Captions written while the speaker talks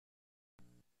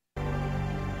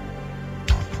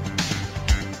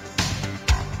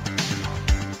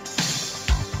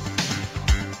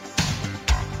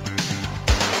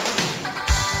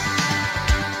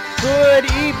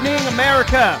evening,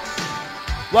 America.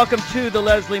 Welcome to the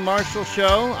Leslie Marshall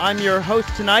Show. I'm your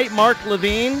host tonight, Mark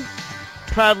Levine,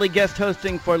 proudly guest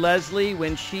hosting for Leslie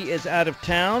when she is out of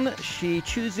town. She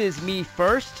chooses me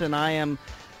first, and I am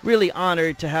really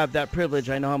honored to have that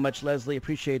privilege. I know how much Leslie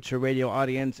appreciates her radio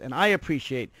audience, and I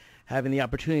appreciate having the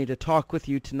opportunity to talk with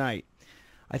you tonight.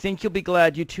 I think you'll be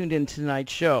glad you tuned in to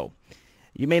tonight's show.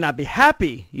 You may not be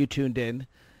happy you tuned in,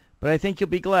 but I think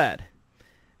you'll be glad.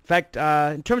 In fact,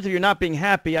 in terms of you not being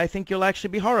happy, I think you'll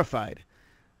actually be horrified.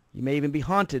 You may even be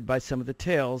haunted by some of the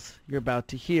tales you're about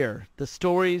to hear, the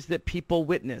stories that people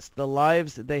witnessed, the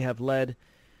lives that they have led.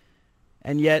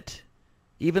 And yet,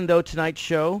 even though tonight's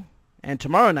show and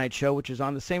tomorrow night's show, which is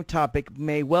on the same topic,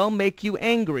 may well make you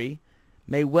angry,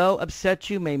 may well upset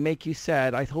you, may make you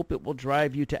sad, I hope it will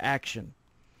drive you to action.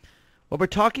 What we're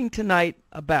talking tonight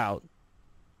about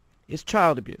is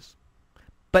child abuse,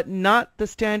 but not the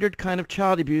standard kind of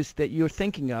child abuse that you're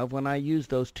thinking of when I use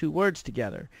those two words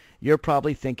together. You're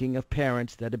probably thinking of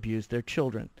parents that abuse their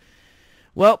children.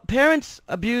 Well, parents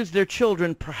abuse their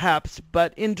children perhaps,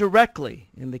 but indirectly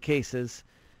in the cases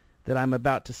that I'm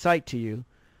about to cite to you,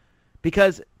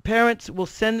 because parents will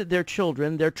send their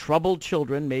children, their troubled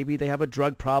children, maybe they have a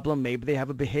drug problem, maybe they have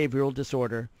a behavioral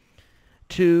disorder,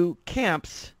 to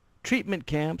camps, treatment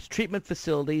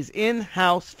facilities,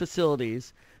 in-house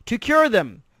facilities, to cure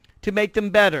them, to make them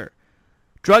better.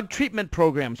 Drug treatment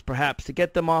programs, perhaps, to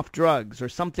get them off drugs or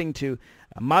something to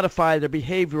modify their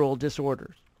behavioral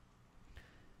disorders.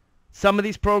 Some of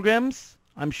these programs,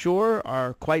 I'm sure,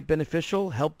 are quite beneficial,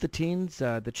 help the teens,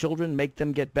 the children, make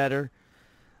them get better.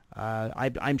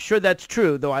 I'm sure that's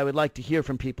true, though I would like to hear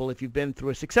from people if you've been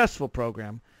through a successful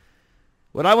program.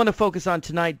 What I want to focus on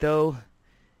tonight, though,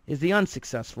 is the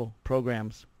unsuccessful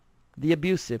programs, the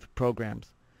abusive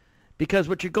programs. Because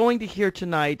what you're going to hear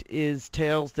tonight is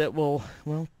tales that will,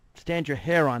 well, stand your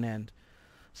hair on end.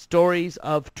 Stories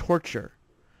of torture,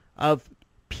 of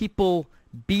people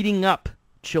beating up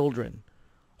children,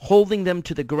 holding them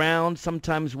to the ground,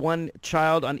 sometimes one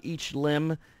child on each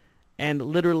limb, and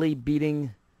literally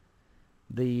beating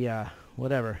the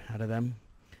whatever out of them.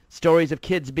 Stories of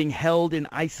kids being held in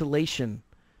isolation,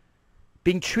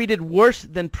 being treated worse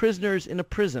than prisoners in a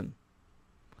prison.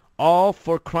 All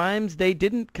for crimes they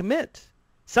didn't commit.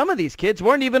 Some of these kids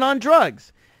weren't even on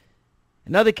drugs.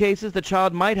 In other cases, the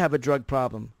child might have a drug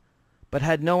problem, but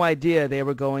had no idea they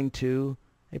were going to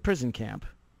a prison camp,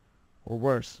 or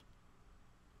worse.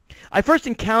 I first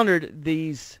encountered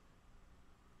these,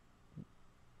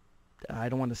 I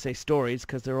don't want to say stories,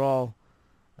 because they're all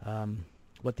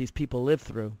what these people live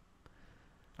through.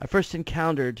 I first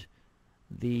encountered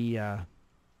the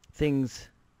things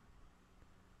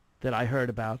that I heard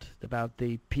about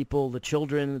the people, the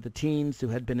children, the teens who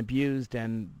had been abused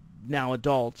and now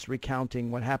adults recounting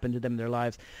what happened to them in their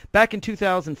lives back in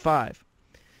 2005.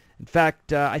 In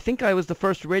fact, I think I was the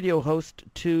first radio host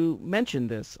to mention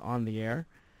this on the air.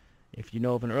 If you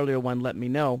know of an earlier one, let me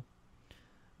know.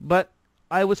 But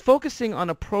I was focusing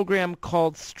on a program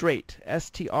called Straight,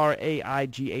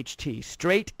 S-T-R-A-I-G-H-T,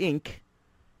 Straight Inc.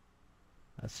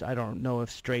 I don't know if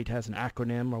Straight has an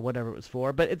acronym or whatever it was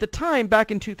for, but at the time,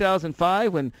 back in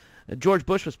 2005, when George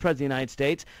Bush was president of the United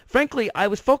States, frankly, I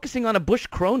was focusing on a Bush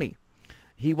crony.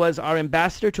 He was our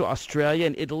ambassador to Australia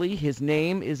and Italy. His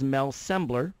name is Mel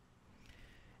Sembler.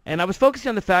 And I was focusing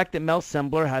on the fact that Mel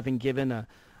Sembler, having given a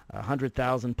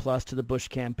 100,000 plus to the Bush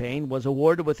campaign, was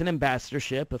awarded with an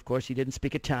ambassadorship. Of course, he didn't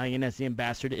speak Italian as the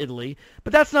ambassador to Italy,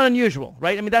 but that's not unusual,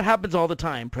 right? I mean, that happens all the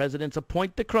time. Presidents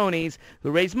appoint the cronies who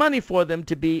raise money for them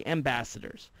to be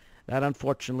ambassadors. That,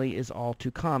 unfortunately, is all too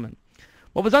common.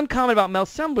 What was uncommon about Mel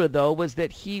Sembler, though, was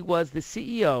that he was the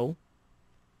CEO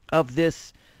of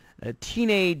this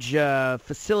teenage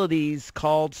facilities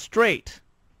called Straight,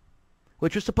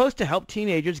 which was supposed to help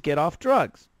teenagers get off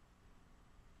drugs.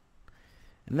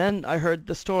 And then I heard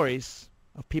the stories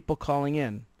of people calling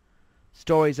in,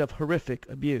 stories of horrific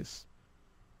abuse,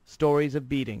 stories of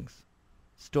beatings,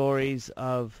 stories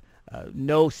of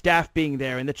no staff being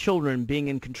there and the children being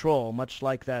in control, much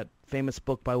like that famous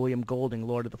book by William Golding,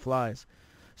 Lord of the Flies.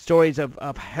 Stories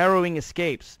of harrowing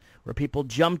escapes where people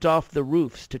jumped off the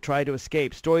roofs to try to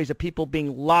escape. Stories of people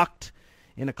being locked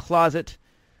in a closet,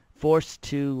 forced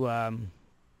to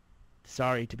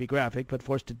sorry to be graphic, but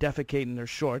forced to defecate in their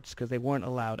shorts because they weren't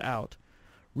allowed out.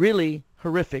 Really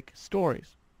horrific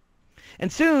stories.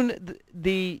 And soon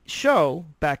the show,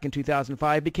 back in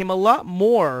 2005, became about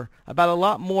a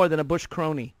lot more than a Bush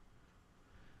crony.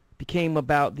 It became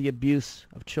about the abuse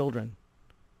of children,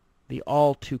 the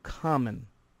all too common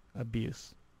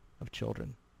abuse of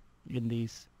children in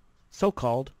these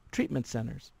so-called treatment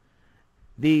centers,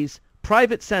 these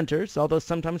private centers, although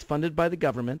sometimes funded by the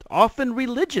government, often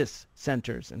religious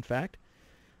centers, in fact,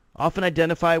 often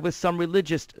identify with some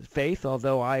religious faith,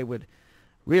 although I would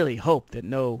really hope that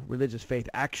no religious faith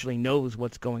actually knows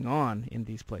what's going on in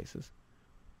these places,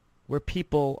 where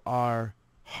people are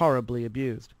horribly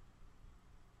abused.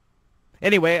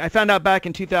 Anyway, I found out back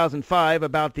in 2005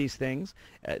 about these things.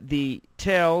 The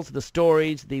tales, the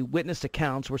stories, the witness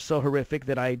accounts were so horrific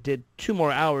that I did 2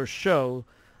 more hours show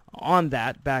on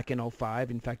that back in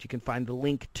 '05. In fact, you can find the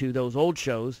link to those old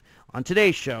shows on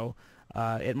today's show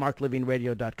at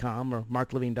marklevineradio.com or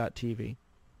marklevine.tv.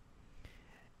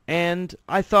 And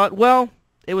I thought, well,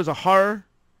 it was a horror,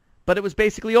 but it was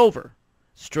basically over.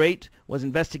 Straight was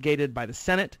investigated by the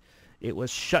Senate. It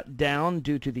was shut down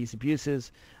due to these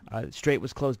abuses. Straight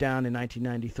was closed down in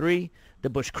 1993. The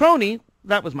Bush crony,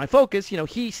 that was my focus.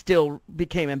 He still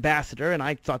became ambassador, and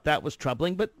I thought that was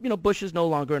troubling. But, Bush is no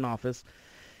longer in office,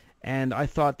 and I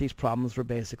thought these problems were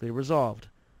basically resolved.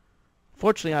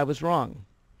 Fortunately, I was wrong.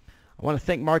 I want to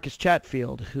thank Marcus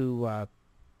Chatfield, who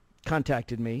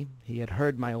contacted me. He had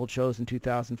heard my old shows in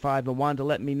 2005 and wanted to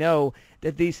let me know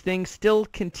that these things still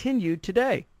continued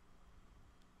today.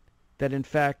 That in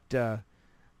fact,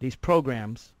 these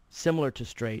programs, similar to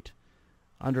Straight,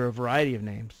 under a variety of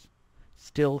names,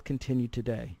 still continue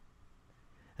today.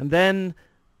 And then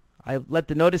I let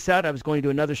the notice out I was going to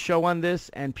do another show on this,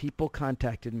 and people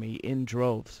contacted me in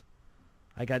droves.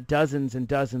 I got dozens and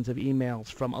dozens of emails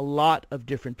from a lot of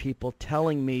different people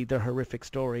telling me their horrific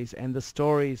stories, and the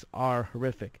stories are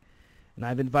horrific. And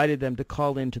I've invited them to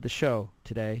call into the show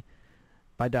today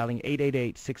by dialing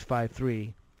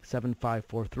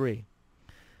 888-653-7543.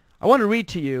 I want to read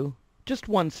to you just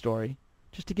one story,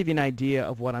 just to give you an idea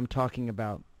of what I'm talking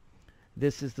about.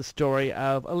 This is the story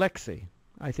of Alexei.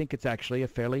 I think it's actually a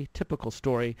fairly typical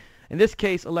story. In this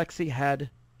case, Alexei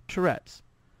had Tourette's.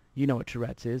 You know what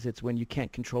Tourette's is. It's when you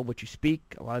can't control what you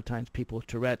speak. A lot of times people with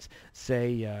Tourette's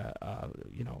say,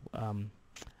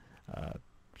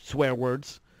 swear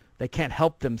words. They can't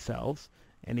help themselves.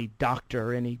 Any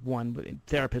doctor, anyone,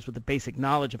 therapist with the basic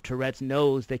knowledge of Tourette's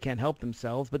knows they can't help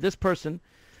themselves. But this person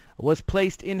was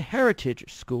placed in heritage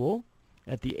school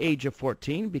at the age of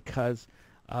 14 because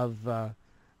of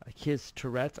his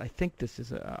Tourette's. I think this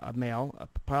is a male. I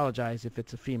apologize if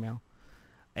it's a female.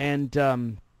 And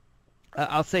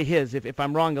I'll say his. If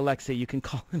I'm wrong, Alexei, you can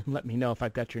call and let me know if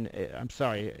I've got your I'm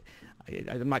sorry.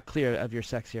 I'm not clear of your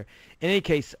sex here. In any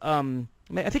case, I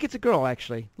think it's a girl,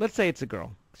 actually. Let's say it's a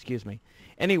girl. Excuse me.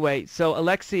 Anyway, so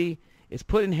Alexei is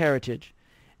put in heritage,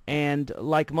 and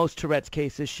like most Tourette's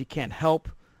cases, she can't help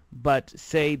but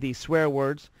say these swear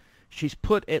words. She's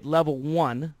put at level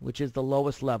 1, which is the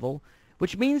lowest level,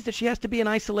 which means that she has to be in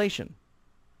isolation.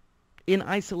 In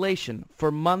isolation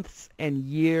for months and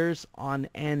years on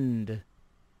end.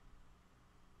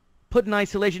 Put in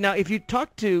isolation. Now, if you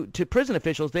talk to prison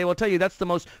officials, they will tell you that's the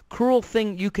most cruel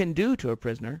thing you can do to a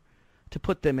prisoner, to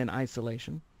put them in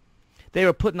isolation. They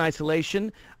were put in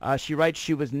isolation. She writes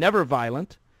she was never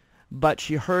violent, but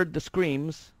she heard the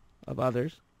screams of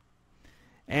others.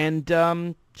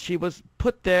 And she was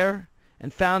put there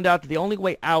and found out that the only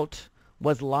way out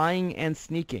was lying and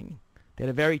sneaking. They had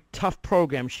a very tough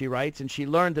program, she writes, and she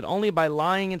learned that only by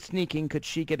lying and sneaking could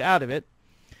she get out of it.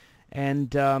 And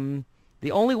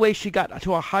the only way she got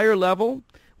to a higher level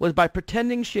was by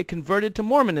pretending she had converted to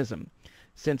Mormonism.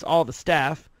 Since all the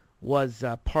staff was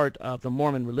part of the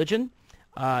Mormon religion,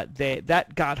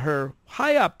 that got her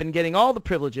high up in getting all the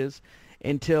privileges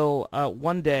until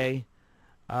one day,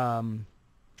 again,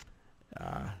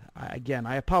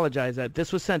 I apologize that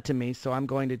this was sent to me, so I'm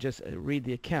going to just read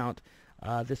the account.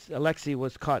 This Alexei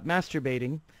was caught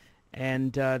masturbating,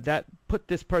 and that put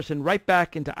this person right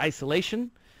back into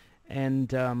isolation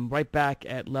and right back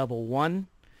at level 1.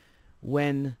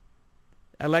 When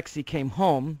Alexei came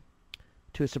home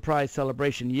to a surprise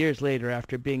celebration years later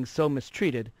after being so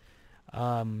mistreated,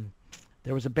 there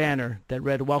was a banner that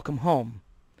read, "Welcome home."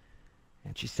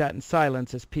 And she sat in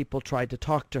silence as people tried to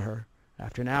talk to her.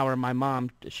 After an hour, my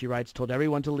mom, she writes, told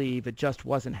everyone to leave. It just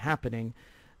wasn't happening.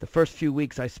 The first few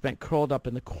weeks I spent curled up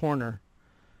in the corner.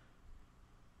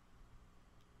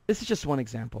 This is just one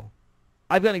example.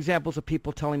 I've got examples of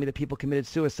people telling me that people committed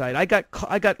suicide.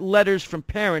 I got letters from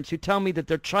parents who tell me that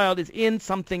their child is in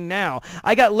something now.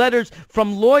 I got letters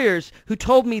from lawyers who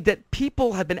told me that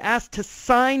people have been asked to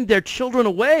sign their children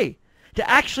away, to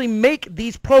actually make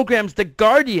these programs the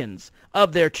guardians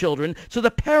of their children, so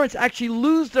the parents actually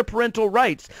lose their parental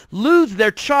rights, lose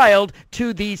their child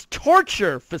to these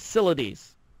torture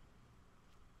facilities.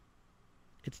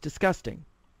 It's disgusting.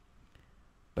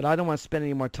 But I don't want to spend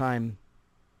any more time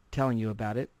telling you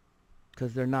about it,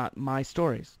 because they're not my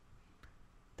stories.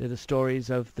 They're the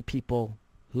stories of the people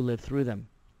who lived through them.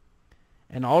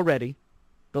 And already,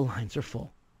 the lines are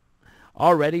full.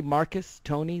 Already, Marcus,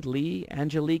 Tony, Lee,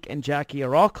 Angelique, and Jackie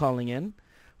are all calling in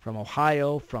from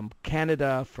Ohio, from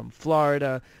Canada, from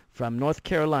Florida, from North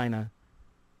Carolina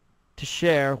to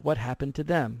share what happened to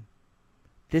them.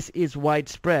 This is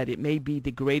widespread. It may be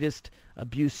the greatest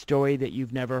abuse story that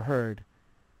you've never heard.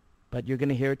 But you're going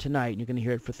to hear it tonight, and you're going to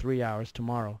hear it for 3 hours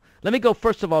tomorrow. Let me go,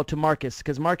 first of all, to Marcus,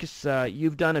 because Marcus,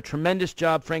 you've done a tremendous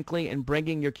job, frankly, in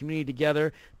bringing your community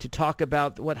together to talk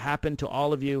about what happened to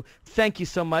all of you. Thank you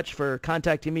so much for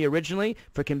contacting me originally,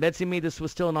 for convincing me this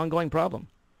was still an ongoing problem.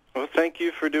 Well, thank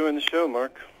you for doing the show,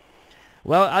 Mark.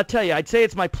 Well, I'll tell you, I'd say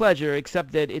it's my pleasure,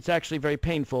 except that it's actually very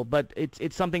painful, but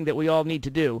it's something that we all need to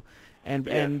do.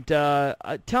 And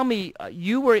tell me,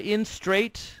 you were in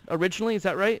Straight originally, is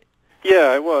that right?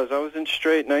 Yeah, I was. I was in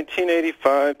Straight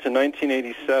 1985 to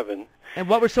 1987. And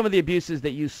what were some of the abuses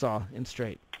that you saw in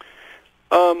Straight?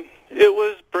 It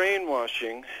was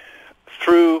brainwashing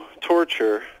through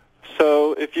torture.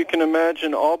 So if you can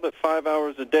imagine all but 5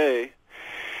 hours a day,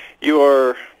 you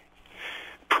are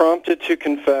prompted to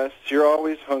confess. You're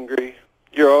always hungry.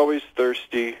 You're always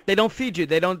thirsty. They don't feed you.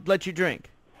 They don't let you drink.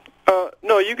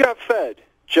 No, you got fed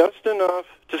just enough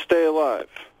to stay alive.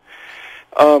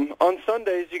 On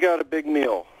Sundays, you got a big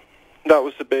meal. That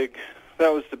was the big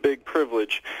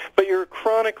privilege. But you're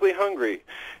chronically hungry.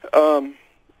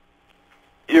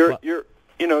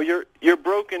 You're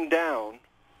broken down.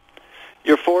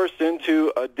 You're forced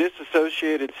into a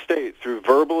disassociated state through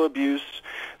verbal abuse,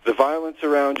 the violence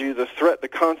around you, the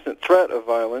constant threat of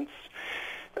violence.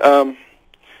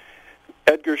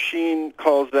 Edgar Sheen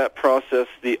calls that process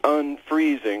the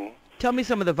unfreezing. Tell me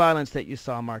some of the violence that you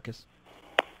saw, Marcus,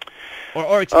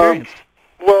 or experienced.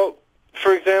 Well,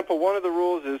 for example, one of the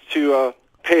rules is to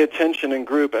pay attention in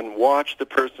group and watch the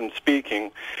person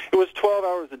speaking. It was 12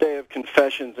 hours a day of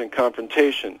confessions and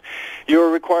confrontation. You were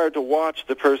required to watch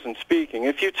the person speaking.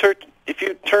 If you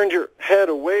turned your head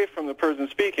away from the person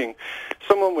speaking,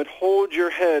 someone would hold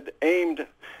your head aimed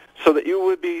so that you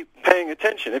would be paying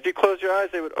attention. If you closed your eyes,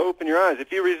 they would open your eyes.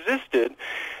 If you resisted,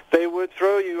 they would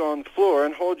throw you on the floor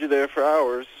and hold you there for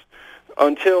hours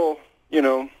until,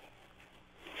 they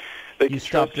could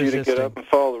trust you to get up and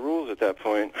follow the rules at that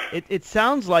point. It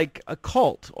sounds like a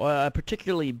cult, or a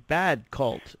particularly bad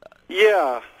cult.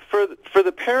 Yeah. For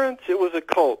the parents, it was a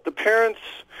cult. The parents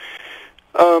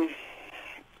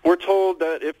were told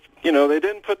that if, they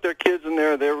didn't put their kids in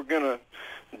there, they were going to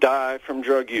die from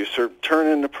drug use or turn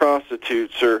into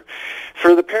prostitutes. Or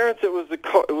for the parents, it was a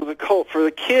cult. For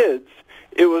the kids,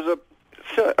 it was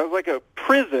like a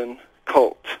prison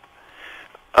cult.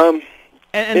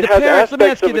 And the parents, let me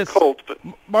ask you this, cult,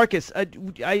 Marcus,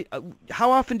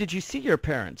 how often did you see your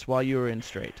parents while you were in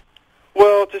Straight?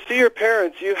 Well, to see your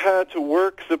parents, you had to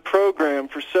work the program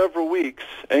for several weeks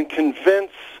and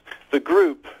convince the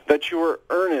group that you were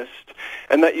earnest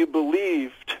and that you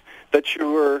believed that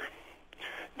you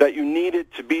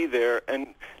needed to be there and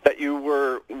that you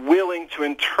were willing to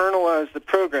internalize the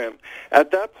program. At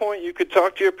that point, you could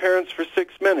talk to your parents for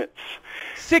 6 minutes.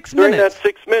 6 minutes? During that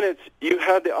 6 minutes, you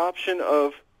had the option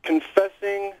of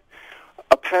confessing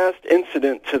a past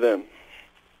incident to them.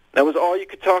 That was all you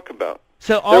could talk about.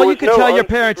 So all you could tell your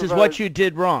parents is what you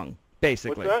did wrong,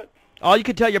 basically. What's that? All you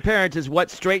could tell your parents is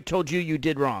what Straight told you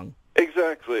did wrong.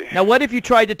 Exactly. Now, what if you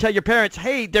tried to tell your parents,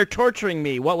 hey, they're torturing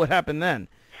me? What would happen then?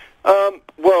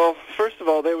 Well, first of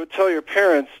all, they would tell your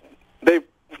parents, they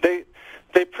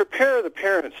prepare the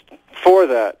parents for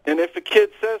that. And if a kid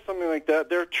says something like that,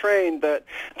 they're trained that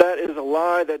that is a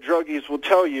lie that druggies will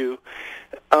tell you,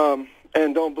 and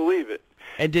don't believe it.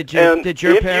 And did your parents?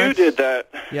 If you did that,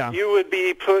 yeah, you would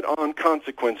be put on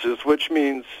consequences, which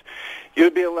means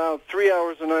you'd be allowed 3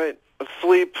 hours a night of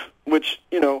sleep, which,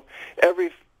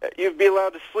 you'd be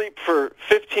allowed to sleep for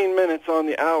 15 minutes on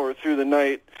the hour through the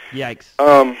night. Yikes.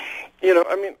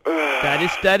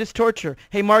 That is torture.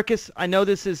 Hey, Marcus, I know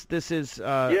this is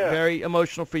very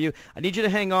emotional for you. I need you to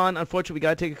hang on. Unfortunately, we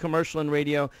got to take a commercial in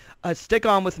radio. Stick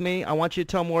on with me. I want you to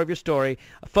tell more of your story.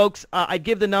 Folks, I'd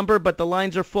give the number, but the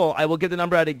lines are full. I will give the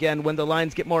number out again when the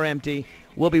lines get more empty.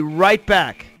 We'll be right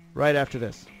back right after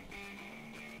this.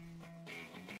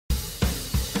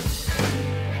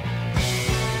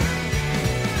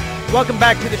 Welcome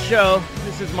back to the show.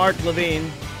 This is Mark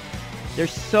Levine.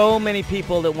 There's so many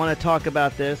people that want to talk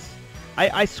about this.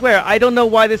 I swear, I don't know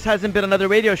why this hasn't been on other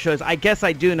radio shows. I guess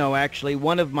I do know, actually.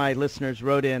 One of my listeners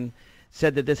wrote in,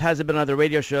 said that this hasn't been on other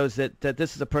radio shows, that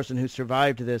this is a person who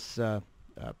survived this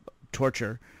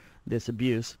torture, this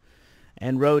abuse.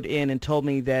 and wrote in and told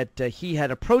me that he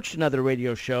had approached another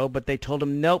radio show, but they told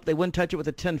him nope, they wouldn't touch it with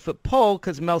a 10-foot pole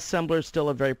because Mel Sembler is still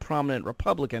a very prominent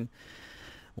Republican.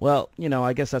 Well,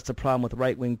 I guess that's the problem with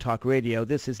right-wing talk radio.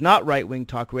 This is not right-wing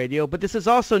talk radio, but this is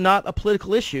also not a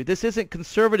political issue. This isn't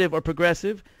conservative or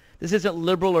progressive. This isn't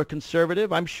liberal or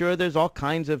conservative. I'm sure there's all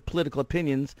kinds of political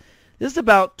opinions. This is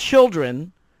about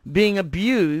children being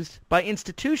abused by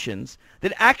institutions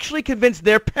that actually convince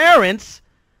their parents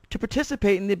to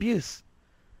participate in the abuse.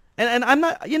 And I'm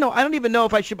not, I don't even know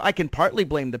if I can partly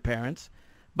blame the parents.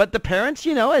 But the parents,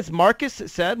 as Marcus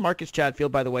said, Marcus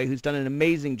Chatfield, by the way, who's done an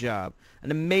amazing job,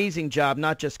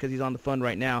 not just because he's on the phone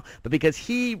right now, but because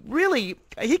he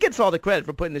gets all the credit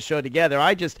for putting the show together.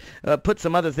 I just put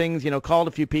some other things, called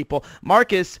a few people.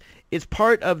 Marcus is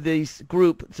part of this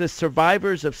group, the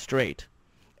Survivors of Straight.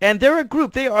 And they're a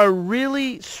group, they are a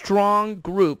really strong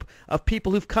group of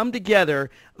people who've come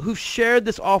together, who've shared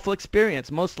this awful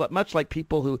experience, much like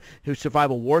people who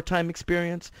survive a wartime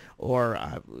experience or,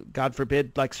 God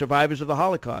forbid, like survivors of the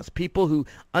Holocaust, people who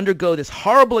undergo this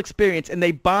horrible experience and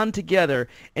they bond together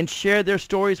and share their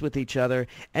stories with each other.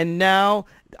 And now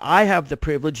I have the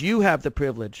privilege, you have the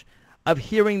privilege of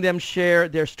hearing them share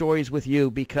their stories with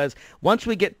you, because once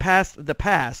we get past the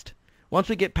past, once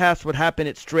we get past what happened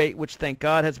at Straight, which thank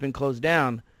God has been closed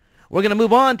down, we're going to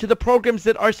move on to the programs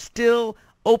that are still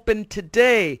open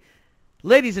today.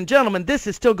 Ladies and gentlemen, this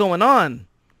is still going on.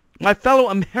 My fellow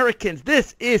Americans,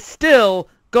 this is still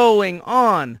going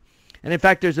on. And in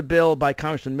fact, there's a bill by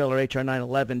Congressman Miller, H.R.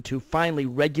 911, to finally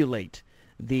regulate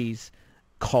these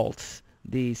cults,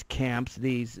 these camps,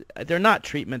 they're not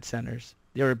treatment centers.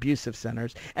 They're abusive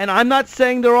centers. And I'm not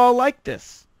saying they're all like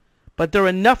this. But there are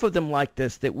enough of them like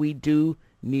this that we do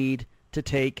need to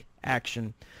take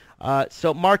action.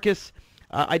 So, Marcus,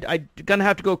 I'm going to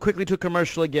have to go quickly to a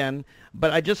commercial again,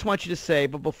 but I just want you to say,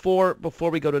 but before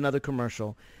we go to another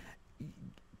commercial,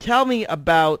 tell me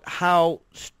about how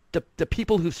the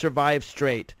people who survived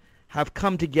Straight have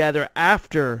come together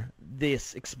after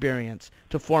this experience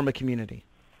to form a community.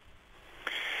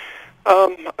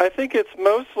 I think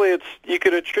you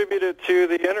could attribute it to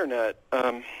the internet.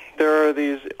 There are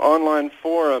these online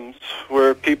forums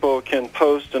where people can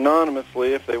post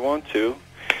anonymously if they want to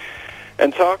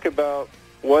and talk about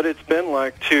what it's been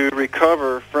like to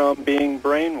recover from being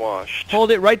brainwashed.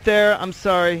 Hold it right there. I'm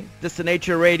sorry. This is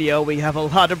Nature Radio. We have a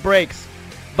lot of breaks.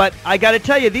 But I got to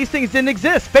tell you, these things didn't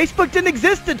exist. Facebook didn't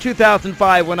exist in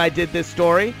 2005 when I did this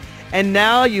story. And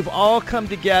now you've all come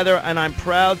together, and I'm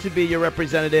proud to be your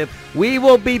representative. We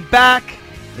will be back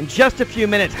in just a few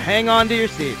minutes. Hang on to your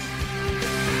seats.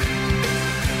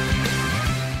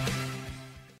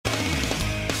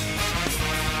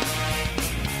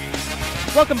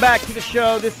 Welcome back to the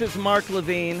show. This is Mark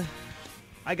Levine.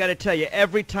 I got to tell you,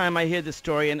 every time I hear this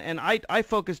story, and I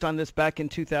focused on this back in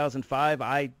 2005.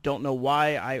 I don't know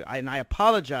why, and I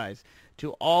apologize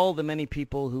to all the many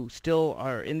people who still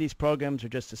are in these programs or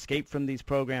just escaped from these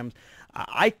programs.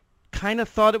 I kind of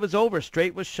thought it was over.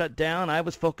 Straight was shut down. I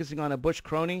was focusing on a Bush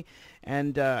crony.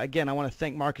 And again, I want to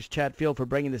thank Marcus Chatfield for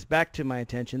bringing this back to my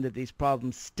attention, that these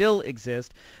problems still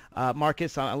exist.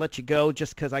 Marcus, I'll let you go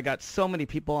just because I got so many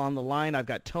people on the line. I've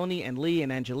got Tony and Lee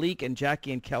and Angelique and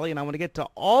Jackie and Kelly, and I want to get to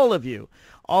all of you.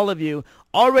 All of you.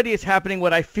 Already it's happening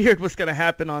what I feared was going to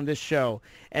happen on this show,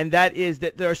 and that is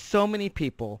that there are so many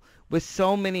people with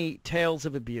so many tales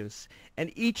of abuse.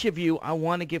 And each of you, I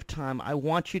want to give time. I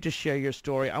want you to share your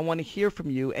story. I want to hear from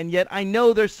you. And yet I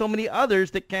know there's so many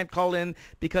others that can't call in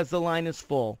because the line is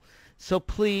full. So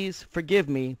please forgive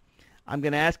me. I'm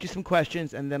going to ask you some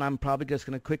questions, and then I'm probably just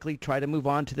going to quickly try to move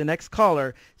on to the next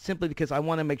caller, simply because I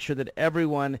want to make sure that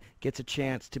everyone gets a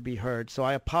chance to be heard. So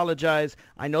I apologize.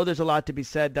 I know there's a lot to be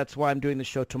said. That's why I'm doing the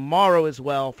show tomorrow as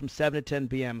well from 7 to 10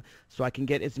 p.m., so I can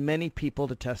get as many people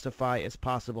to testify as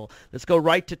possible. Let's go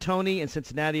right to Tony in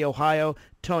Cincinnati, Ohio.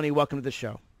 Tony, welcome to the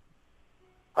show.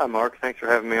 Hi, Mark. Thanks for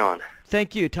having me on.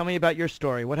 Thank you. Tell me about your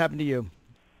story. What happened to you?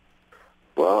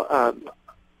 Well,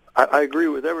 I agree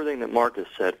with everything that Marcus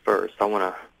said first.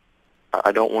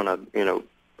 I don't want to,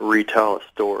 retell a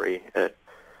story.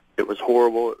 It was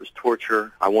horrible. It was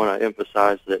torture. I want to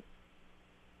emphasize that,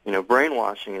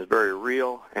 brainwashing is very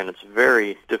real, and it's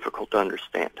very difficult to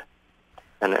understand.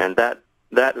 And that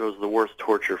was the worst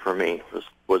torture for me,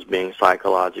 was being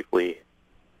psychologically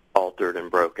altered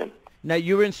and broken. Now,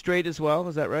 you were in Straight as well,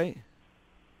 is that right?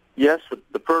 Yes,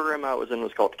 the program I was in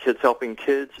was called Kids Helping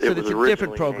Kids. So it's a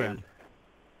different program.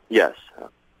 Yes.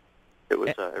 It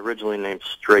was originally named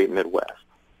Straight Midwest.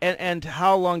 And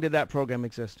how long did that program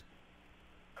exist?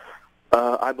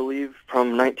 I believe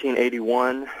from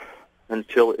 1981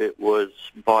 until it was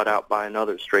bought out by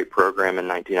another straight program in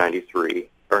 1993.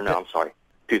 Or no, I'm sorry,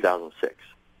 2006.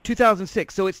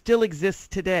 2006. So it still exists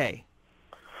today?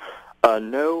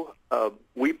 No.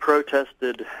 We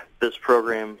protested this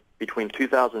program between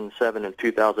 2007 and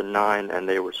 2009, and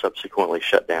they were subsequently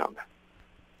shut down.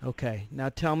 Okay. Now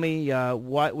tell me,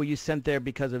 what were you sent there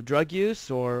because of drug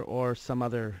use or some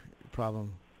other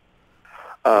problem?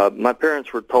 My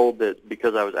parents were told that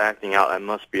because I was acting out, I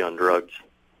must be on drugs.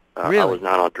 Really? I was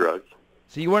not on drugs.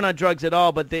 So you weren't on drugs at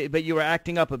all, but you were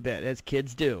acting up a bit, as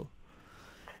kids do.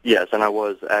 Yes, and I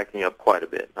was acting up quite a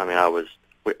bit. I mean,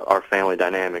 our family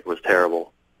dynamic was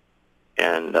terrible,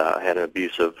 and I had an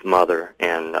abusive mother,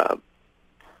 and that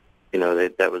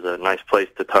was a nice place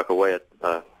to tuck away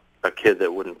a kid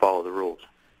that wouldn't follow the rules.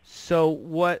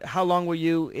 So how long were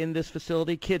you in this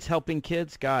facility? Kids Helping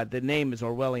Kids? God, the name is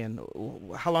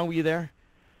Orwellian. How long were you there?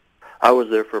 I was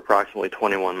there for approximately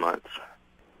 21 months.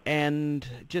 And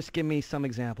just give me some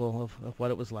example of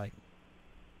what it was like.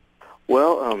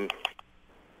 Well,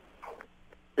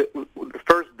 the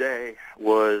first day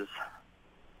was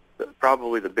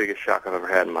probably the biggest shock I've ever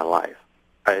had in my life.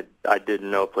 I didn't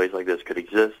know a place like this could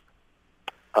exist.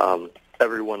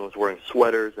 Everyone was wearing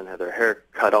sweaters and had their hair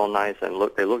cut all nice, and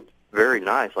they looked very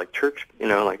nice, like church,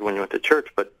 like when you went to church,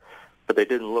 but they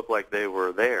didn't look like they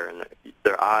were there, and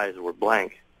their eyes were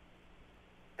blank.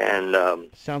 And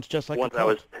sounds just like once I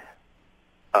was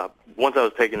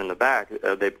taken in the back,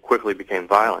 they quickly became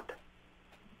violent,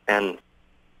 and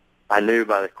I knew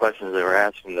by the questions they were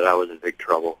asking that I was in big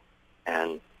trouble.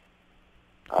 And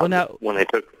when they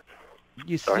took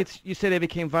you say they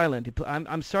became violent.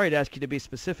 I'm sorry to ask you to be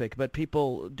specific, but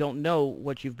people don't know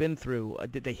what you've been through.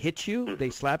 Did they hit you? Mm-hmm. They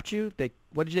slapped you?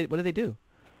 What did they do?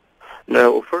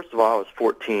 No, well, first of all, I was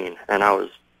 14, and I was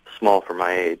small for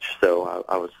my age, so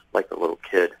I was like a little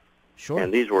kid. Sure.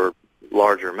 And these were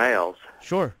larger males.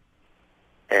 Sure.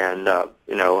 And,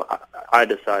 I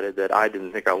decided that I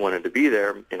didn't think I wanted to be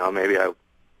there. Maybe I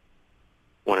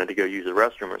wanted to go use the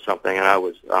restroom or something, and I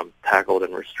was tackled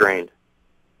and restrained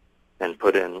and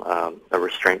put in a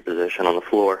restraint position on the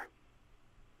floor.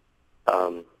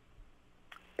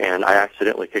 And I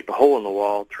accidentally kicked a hole in the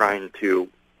wall trying to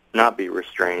not be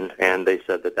restrained, and they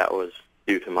said that was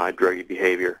due to my druggy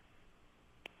behavior.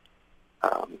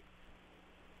 But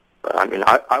I mean,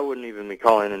 I wouldn't even be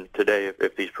calling in today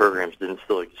if these programs didn't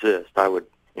still exist. I would,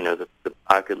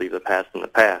 I could leave the past in the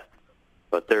past.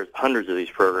 But there's hundreds of these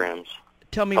programs.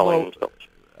 Tell me more.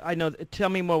 I know. Tell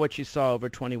me more what you saw over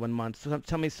 21 months.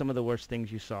 Tell me some of the worst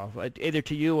things you saw, either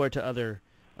to you or to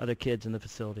other kids in the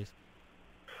facilities.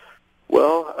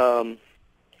 Well,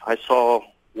 I saw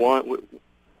one.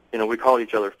 We called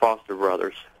each other foster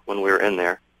brothers when we were in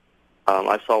there.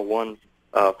 I saw one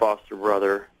foster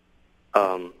brother.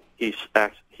 He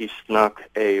snuck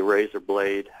a razor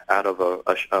blade out of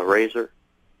a razor,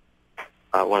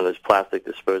 one of those plastic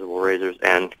disposable razors,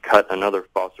 and cut another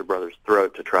foster brother's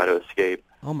throat to try to escape.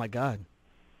 Oh my God!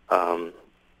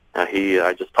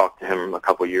 I just talked to him a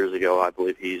couple years ago. I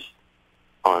believe he's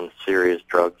on serious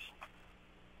drugs.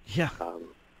 Yeah.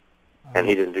 And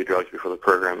he didn't do drugs before the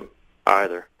program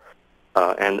either.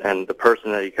 And the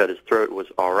person that he cut his throat was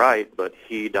all right, but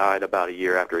he died about a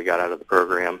year after he got out of the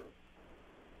program.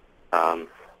 So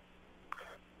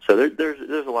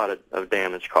there's a lot of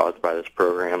damage caused by this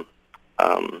program.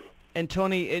 And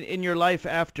Tony, in your life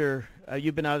after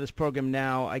you've been out of this program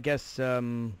now, I guess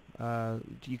you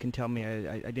can tell me.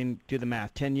 I didn't do the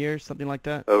math. 10 years, something like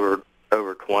that. Over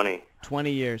 20.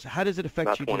 20 years. How does it affect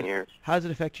About you? 20 years. How does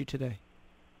it affect you today?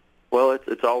 Well,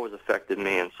 it's always affected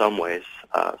me in some ways.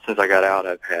 Since I got out,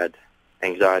 I've had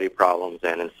anxiety problems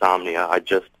and insomnia. I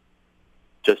just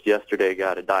yesterday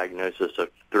got a diagnosis of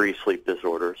 3 sleep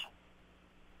disorders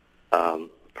from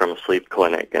a sleep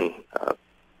clinic, and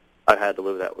I've had to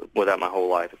live with that my whole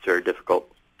life. It's very difficult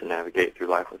to navigate through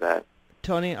life with that.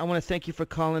 Tony, I want to thank you for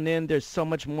calling in. There's so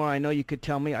much more I know you could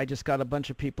tell me. I just got a bunch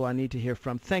of people I need to hear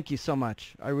from. Thank you so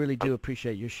much. I really do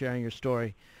appreciate you sharing your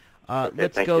story. Okay,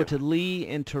 let's go to Lee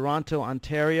in Toronto,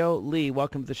 Ontario. Lee,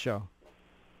 welcome to the show.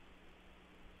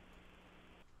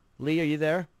 Lee, are you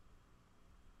there?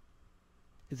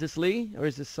 Is this Lee, or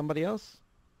is this somebody else?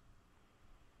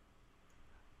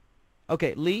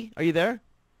 Okay, Lee, are you there?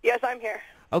 Yes, I'm here.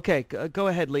 Okay, go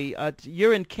ahead, Lee.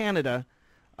 You're in Canada.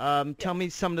 Tell me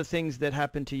some of the things that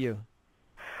happened to you.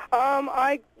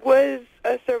 I was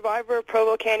a survivor of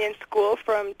Provo Canyon School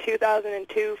from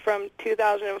 2002 from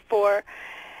 2004.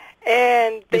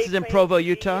 And this is in Provo,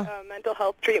 Utah? A mental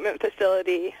health treatment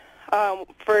facility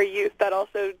for youth that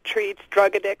also treats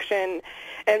drug addiction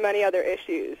and many other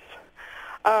issues.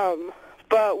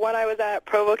 But when I was at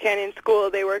Provo Canyon School,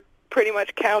 they were pretty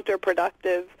much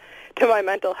counterproductive to my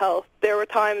mental health. There were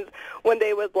times when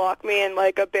they would lock me in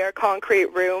like a bare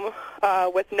concrete room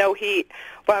with no heat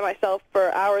by myself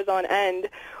for hours on end,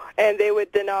 and they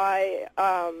would deny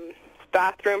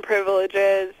bathroom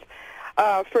privileges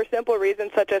for simple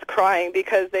reasons such as crying,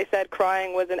 because they said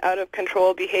crying was an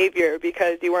out-of-control behavior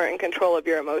because you weren't in control of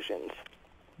your emotions.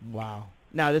 Wow.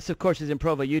 Now, this, of course, is in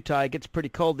Provo, Utah. It gets pretty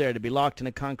cold there to be locked in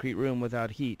a concrete room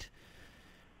without heat.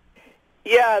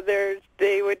 Yeah,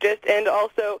 they would just, and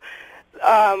also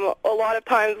a lot of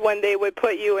times when they would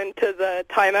put you into the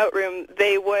timeout room,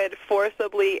 they would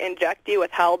forcibly inject you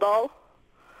with Haldol.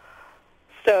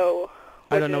 So,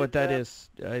 I don't know what that is.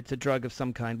 It's a drug of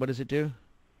some kind. What does it do?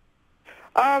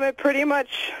 It pretty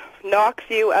much knocks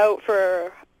you out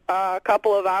for a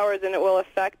couple of hours, and it will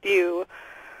affect you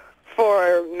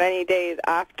for many days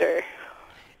after.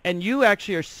 And you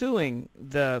actually are suing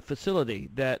the facility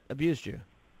that abused you.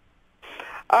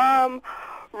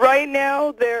 Right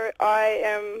now, there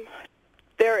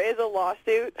is a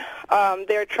lawsuit.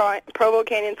 Provo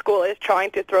Canyon School is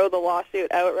trying to throw the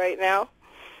lawsuit out right now.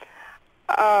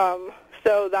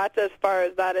 So that's as far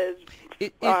as that is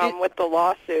with the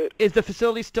lawsuit. Is the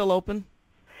facility still open?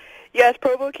 Yes,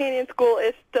 Provo Canyon School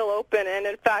is still open, and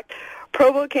in fact,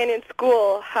 Provo Canyon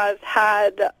School has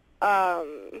had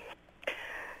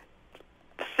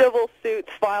civil suits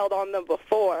filed on them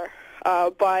before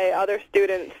by other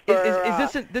students for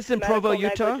is this in Provo,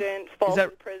 Utah? Negligence, false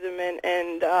imprisonment,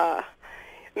 and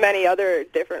many other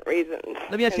different reasons.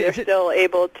 Let me ask you: they're still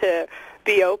able to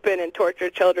be open and torture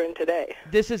children today.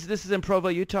 This is in Provo,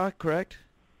 Utah, correct?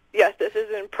 Yes, this is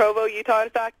in Provo, Utah. In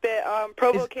fact,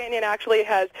 Provo Canyon actually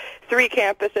has 3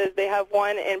 campuses. They have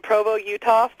one in Provo,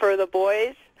 Utah for the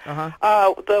boys.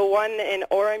 The one in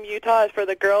Orem, Utah is for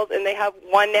the girls, and they have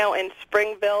one now in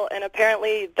Springville, and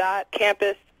apparently that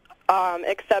campus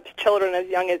accepts children as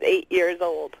young as 8 years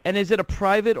old. And is it a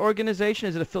private organization?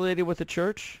 Is it affiliated with a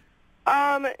church?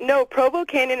 No, Provo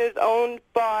Canyon is owned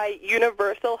by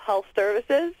Universal Health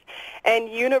Services, and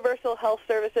Universal Health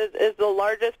Services is the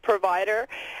largest provider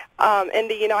in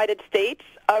the United States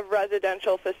of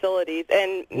residential facilities,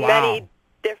 and many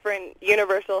different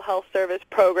Universal Health Service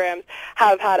programs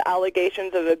have had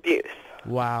allegations of abuse.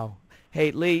 Wow. Hey,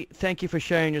 Lee, thank you for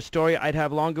sharing your story. I'd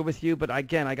have longer with you, but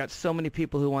again, I got so many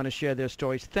people who want to share their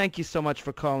stories. Thank you so much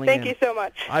for calling in. Thank you so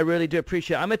much. I really do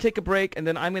appreciate it. I'm going to take a break, and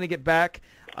then I'm going to get back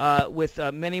with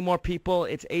many more people.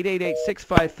 It's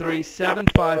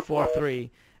 888-653-7543.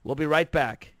 We'll be right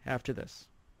back after this.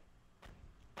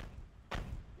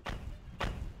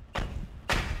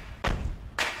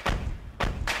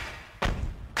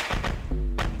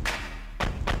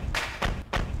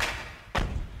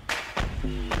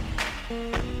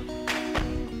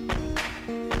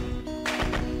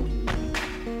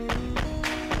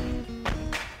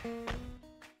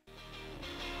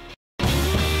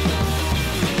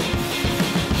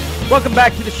 Welcome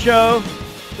back to the show.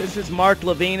 This is Mark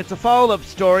Levine. It's a follow-up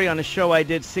story on a show I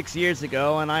did 6 years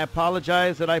ago, and I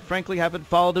apologize that I frankly haven't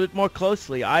followed it more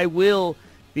closely. I will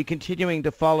be continuing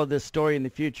to follow this story in the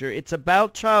future. It's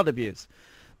about child abuse.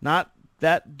 Not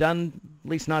that done, at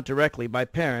least not directly, by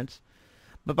parents,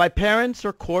 but by parents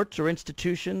or courts or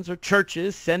institutions or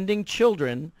churches sending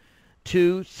children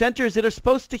to centers that are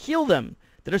supposed to heal them,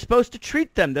 that are supposed to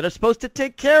treat them, that are supposed to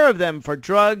take care of them for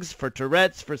drugs, for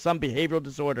Tourette's, for some behavioral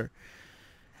disorder.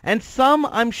 And some,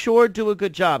 I'm sure, do a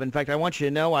good job. In fact, I want you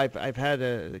to know I've had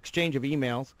an exchange of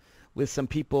emails with some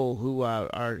people who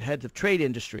are heads of trade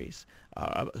industries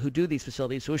who do these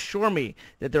facilities, who assure me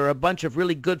that there are a bunch of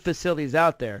really good facilities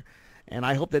out there. And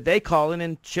I hope that they call in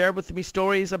and share with me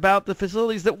stories about the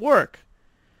facilities that work.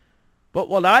 But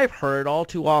what I've heard all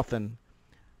too often,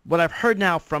 what I've heard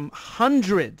now from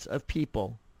hundreds of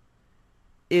people,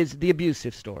 is the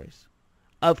abusive stories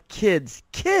of kids,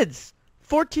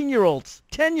 14-year-olds,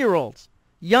 10-year-olds,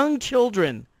 young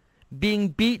children being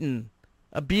beaten,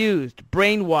 abused,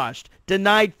 brainwashed,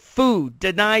 denied food,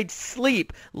 denied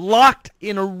sleep, locked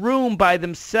in a room by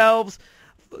themselves,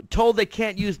 told they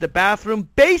can't use the bathroom.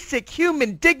 Basic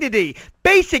human dignity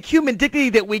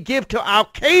that we give to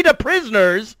Al-Qaeda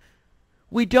prisoners,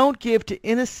 we don't give to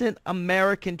innocent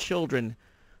American children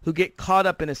who get caught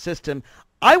up in a system.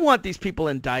 I want these people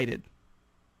indicted.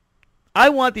 I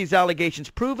want these allegations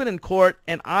proven in court,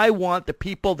 and I want the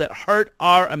people that hurt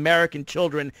our American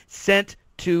children sent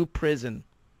to prison.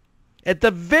 At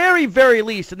the very, very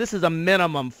least, and this is a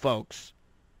minimum, folks,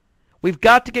 we've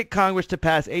got to get Congress to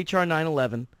pass H.R.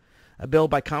 911, a bill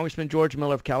by Congressman George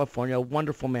Miller of California, a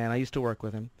wonderful man, I used to work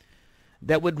with him,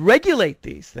 that would regulate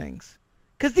these things,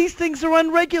 because these things are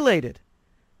unregulated.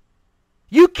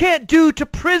 You can't do to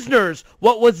prisoners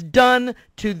what was done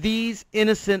to these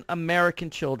innocent American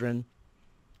children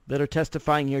that are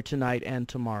testifying here tonight and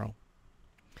tomorrow.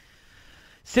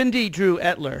 Cindy Drew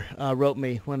Etler wrote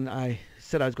me when I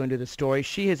said I was going to do this story.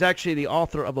 She is actually the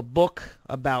author of a book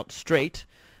about straight.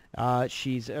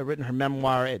 She's written her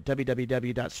memoir at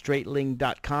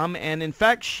www.straightling.com. And in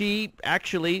fact, she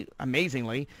actually,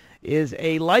 amazingly, is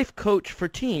a life coach for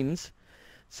teens.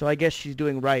 So I guess she's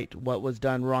doing right what was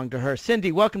done wrong to her.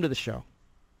 Cindy, welcome to the show.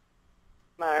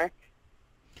 Mark.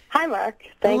 Hi, Mark.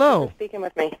 Thank Hello. you for speaking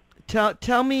with me.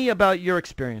 Tell me about your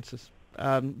experiences,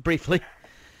 briefly.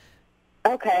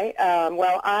 Okay.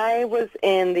 Well, I was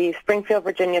in the Springfield,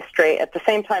 Virginia Strait at the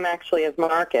same time, actually, as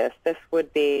Marcus. This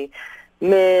would be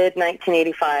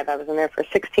mid-1985. I was in there for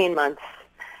 16 months.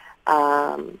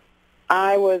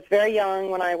 I was very young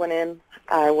when I went in.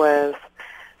 I was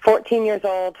 14 years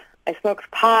old. I smoked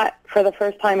pot for the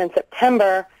first time in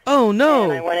September. Oh, no.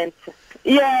 And I went into,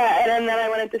 yeah, and then I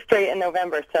went into straight in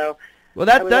November. So, well,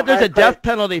 there's a death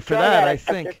penalty for that, I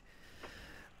think.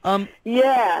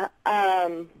 Yeah.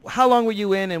 How long were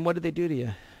you in, and what did they do to you?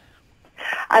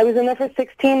 I was in there for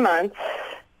 16 months,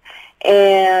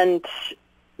 and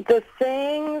the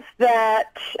things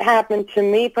that happened to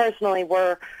me personally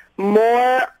were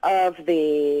more of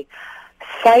the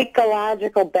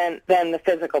psychological bent than the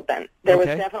physical bent. There was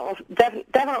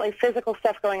definitely physical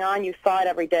stuff going on. You saw it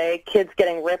every day. Kids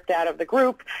getting ripped out of the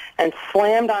group and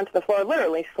slammed onto the floor,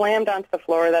 literally slammed onto the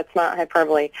floor, that's not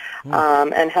hyperbole,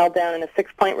 and held down in a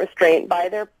 6-point restraint by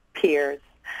their peers.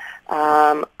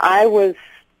 I was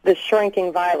the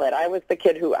shrinking violet. I was the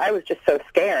kid who, I was just so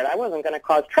scared. I wasn't going to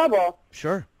cause trouble.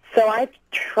 Sure. So I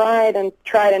tried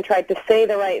to say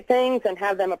the right things and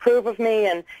have them approve of me,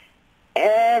 and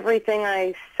everything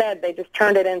I said, they just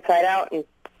turned it inside out and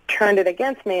turned it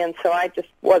against me, and so I just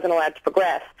wasn't allowed to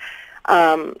progress.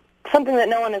 Something that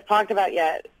no one has talked about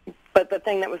yet, but the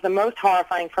thing that was the most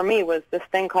horrifying for me was this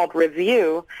thing called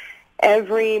review.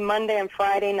 Every Monday and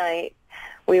Friday night,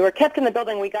 we were kept in the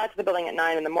building. We got to the building at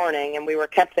 9 in the morning, and we were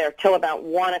kept there till about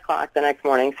 1 o'clock the next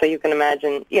morning, so you can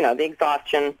imagine, the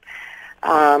exhaustion.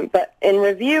 But in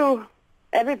review,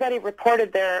 everybody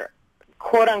reported their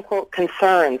quote-unquote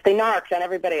concerns. They narked on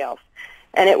everybody else.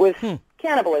 And it was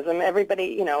cannibalism.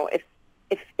 Everybody,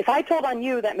 if I told on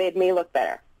you, that made me look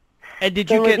better. And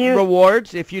did you get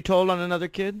rewards if you told on another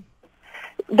kid?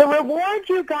 The reward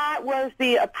you got was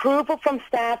the approval from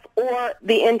staff or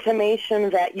the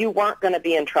intimation that you weren't going to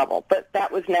be in trouble. But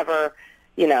that was never,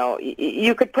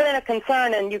 you could put in a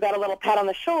concern and you got a little pat on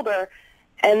the shoulder,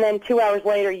 and then 2 hours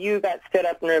later you got stood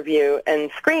up in review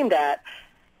and screamed at.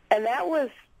 And that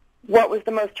was what was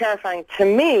the most terrifying to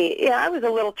me. Yeah, I was a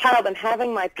little child, and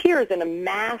having my peers in a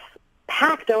mass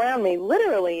packed around me,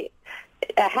 literally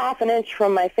a half an inch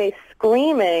from my face,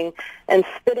 screaming and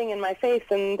spitting in my face,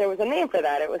 and there was a name for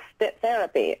that. It was spit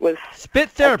therapy. It was spit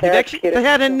therapy. They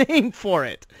had a name for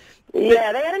it.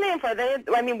 Yeah, they had a name for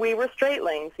it. We were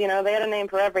straightlings. They had a name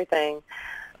for everything.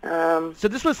 So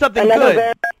this was something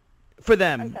good for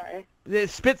them. I'm sorry. The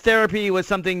spit therapy was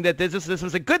something that this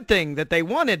was a good thing that they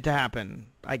wanted to happen,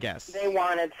 I guess. They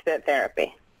wanted spit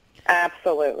therapy.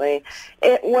 Absolutely.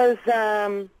 It was,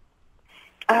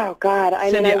 oh, God.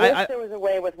 Cindy, I wish there was a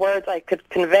way with words I could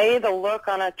convey the look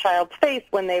on a child's face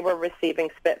when they were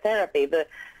receiving spit therapy. The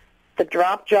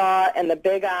drop jaw and the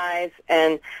big eyes.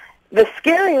 And the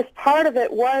scariest part of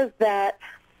it was that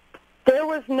there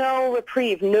was no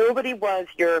reprieve. Nobody was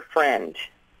your friend.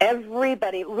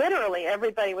 Everybody, literally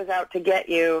everybody, was out to get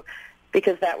you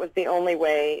because that was the only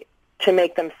way to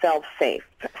make themselves safe.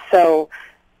 So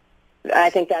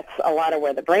I think that's a lot of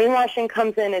where the brainwashing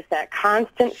comes in, is that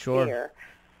constant fear.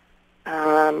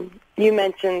 You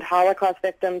mentioned Holocaust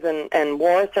victims and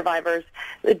war survivors.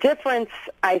 The difference,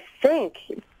 I think,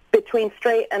 between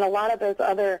straight and a lot of those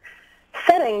other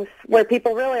settings where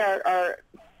people really are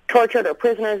tortured or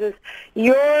prisoners is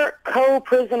your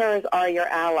co-prisoners are your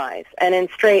allies. And in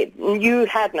straight, you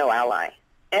had no ally.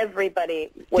 Everybody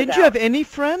was Didn't you have any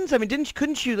friends? I mean,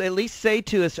 couldn't you at least say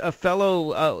to a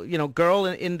fellow, girl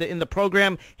in the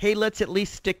program, hey, let's at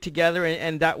least stick together,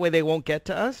 and that way they won't get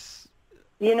to us?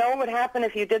 You know what would happen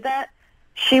if you did that?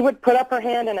 She would put up her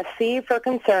hand in a C for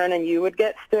concern, and you would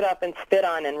get stood up and spit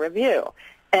on in review.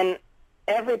 And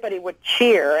everybody would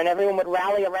cheer, and everyone would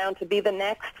rally around to be the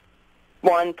next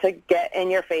one to get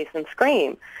in your face and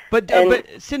scream. But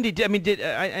Cindy, I mean,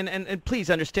 and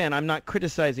please understand, I'm not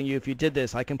criticizing you if you did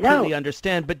this. I completely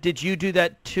understand. But did you do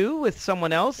that too with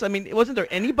someone else? I mean, wasn't there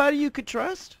anybody you could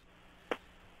trust?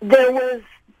 There was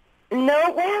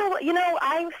no. Well,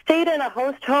 I stayed in a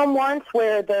host home once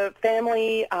where the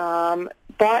family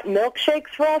bought milkshakes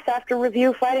for us after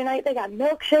review Friday night. They got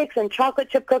milkshakes and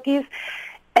chocolate chip cookies,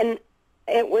 and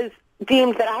it was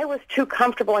deemed that I was too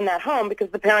comfortable in that home because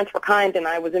the parents were kind, and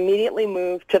I was immediately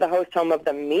moved to the host home of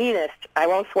the meanest, I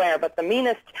won't swear, but the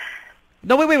meanest.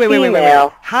 No,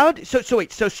 wait. How?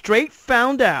 So straight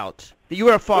found out that you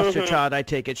were a foster child, I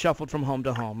take it, shuffled from home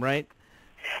to home, right?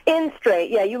 In straight,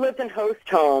 yeah. You lived in host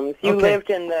homes. You lived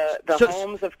in the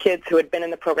homes of kids who had been in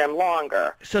the program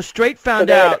longer. So straight found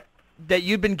out that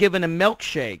you'd been given a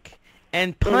milkshake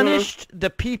and punished the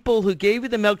people who gave you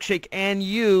the milkshake and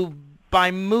you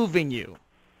by moving you.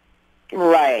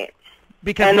 Right.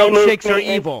 Because milkshakes are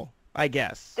evil, I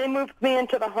guess. They moved me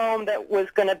into the home that was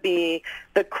going to be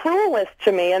the cruelest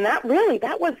to me, and that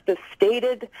was the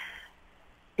stated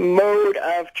mode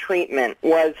of treatment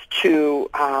was to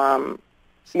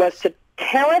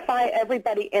terrify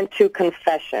everybody into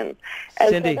confession. And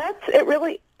Cindy, so that's it.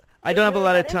 Really, I don't have a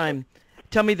lot of time.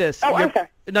 Tell me this. Oh, I'm sorry.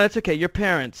 No, that's okay. Your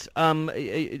parents,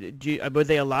 were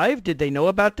they alive? Did they know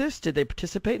about this? Did they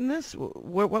participate in this?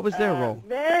 What was their role?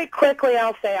 Very quickly,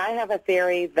 I'll say I have a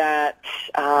theory that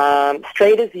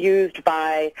straight is used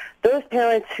by those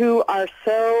parents who are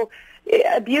so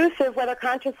abusive, whether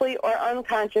consciously or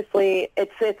unconsciously.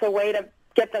 It's a way to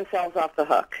get themselves off the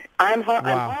hook. I'm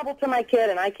horrible to my kid,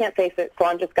 and I can't face it, so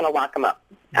I'm just going to lock him up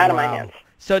out of my hands.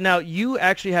 So now you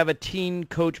actually have a teen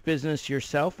coach business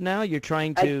yourself now? You're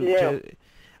trying to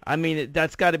I mean,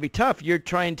 that's got to be tough. You're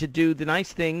trying to do the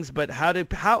nice things, but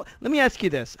let me ask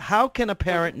you this. How can a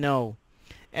parent know?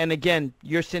 And again,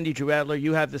 you're Cindy Drew Adler.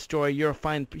 You have the story. You're a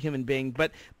fine human being,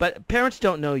 but parents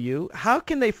don't know you. How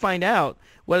can they find out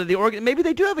whether maybe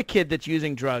they do have a kid that's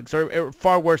using drugs or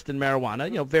far worse than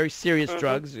marijuana, very serious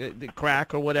drugs,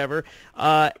 crack or whatever,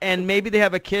 and maybe they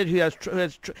have a kid who has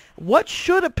what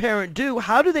should a parent do?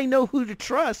 How do they know who to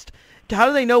trust? How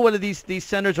do they know whether these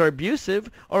centers are abusive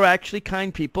or actually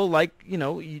kind people like,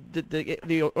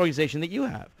 the organization that you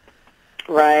have?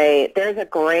 Right. There's a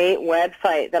great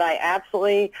website that I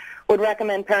absolutely would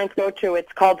recommend parents go to.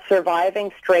 It's called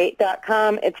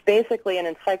survivingstraight.com. It's basically an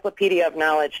encyclopedia of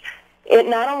knowledge. It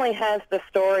not only has the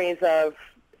stories of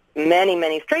many,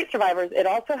 many straight survivors, it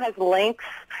also has links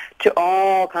to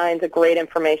all kinds of great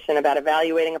information about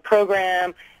evaluating a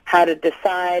program, how to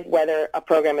decide whether a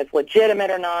program is legitimate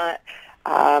or not.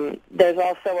 There's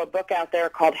also a book out there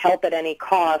called Help at Any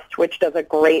Cost, which does a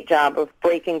great job of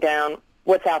breaking down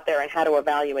what's out there and how to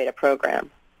evaluate a program.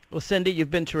 Well, Cindy,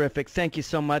 you've been terrific. Thank you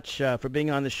so much for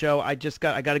being on the show. I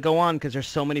got to go on because there's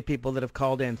so many people that have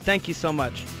called in. Thank you so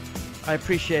much. I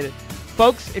appreciate it.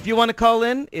 Folks, if you want to call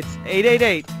in, it's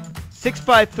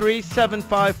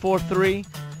 888-653-7543.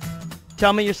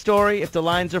 Tell me your story. If the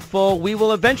lines are full, we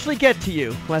will eventually get to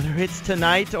you, whether it's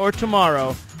tonight or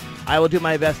tomorrow. I will do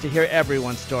my best to hear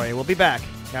everyone's story. We'll be back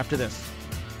after this.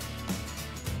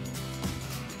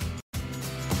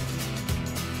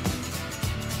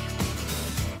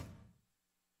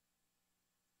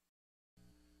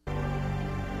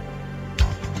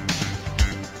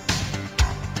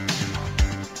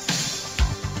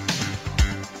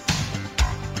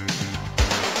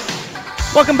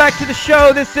 Welcome back to the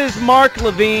show. This is Mark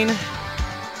Levine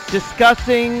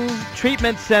discussing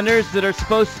treatment centers that are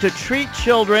supposed to treat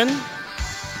children,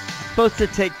 supposed to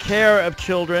take care of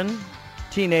children,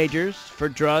 teenagers, for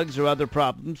drugs or other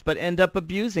problems, but end up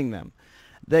abusing them.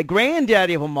 The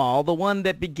granddaddy of them all, the one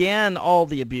that began all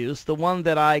the abuse, the one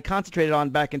that I concentrated on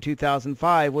back in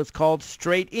 2005, was called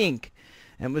Straight Inc.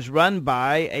 and was run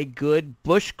by a good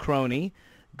Bush crony,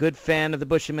 good fan of the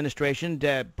Bush administration,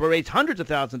 raised hundreds of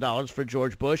thousands of dollars for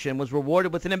George Bush and was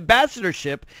rewarded with an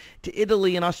ambassadorship to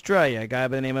Italy and Australia, a guy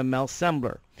by the name of Mel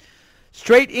Sembler.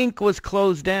 Straight Inc. was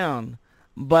closed down,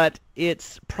 but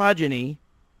its progeny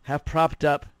have propped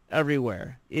up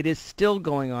everywhere. It is still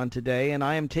going on today, and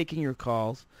I am taking your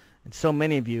calls, and so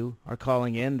many of you are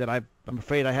calling in that I'm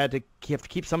afraid I have to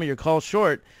keep some of your calls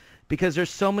short because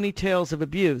there's so many tales of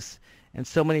abuse. And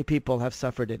so many people have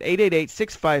suffered it.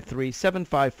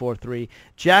 888-653-7543.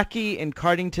 Jackie in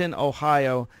Cardington,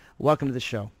 Ohio. Welcome to the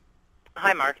show.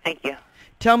 Hi, Mark. Thank you.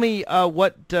 Tell me,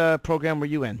 what program were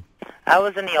you in? I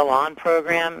was in the Elan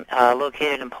program,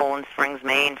 located in Poland Springs,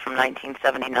 Maine, from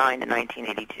 1979 to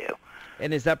 1982.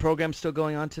 And is that program still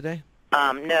going on today?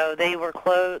 No, they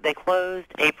closed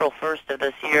April 1st of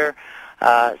this year,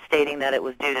 stating that it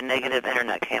was due to negative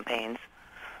Internet campaigns.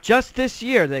 Just this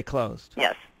year they closed?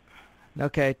 Yes.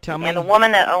 Okay, tell me. And the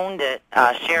woman that owned it,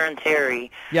 Sharon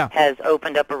Terry, has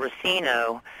opened up a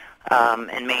Racino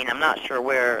in Maine. I'm not sure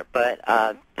where, but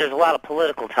there's a lot of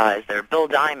political ties there. Bill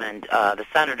Diamond, the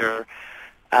senator,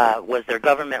 was their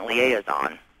government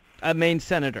liaison. A Maine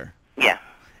senator? Yeah.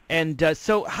 And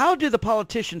so how do the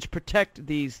politicians protect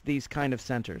these kind of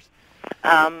centers?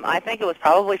 I think it was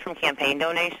probably from campaign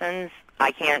donations.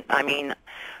 I mean,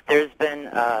 there's been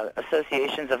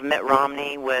associations of Mitt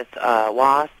Romney with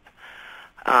WASP.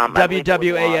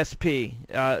 WWASP.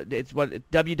 It's what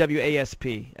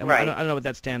WWASP. Right. I don't know what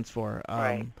that stands for.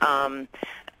 Right.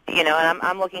 You know, and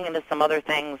I'm looking into some other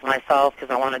things myself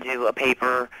because I want to do a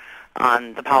paper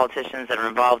on the politicians that are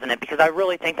involved in it, because I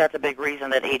really think that's a big reason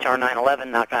that H.R.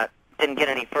 911 didn't get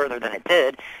any further than it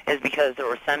did, is because there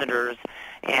were senators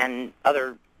and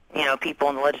other, you know, people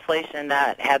in the legislation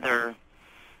that had their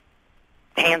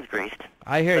hands greased.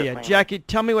 I hear you. Jackie,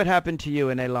 tell me what happened to you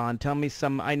in Elan. Tell me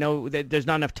some. I know that there's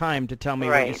not enough time to tell me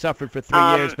what you suffered for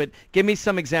 3 years, but give me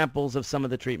some examples of some of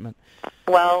the treatment.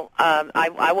 Well,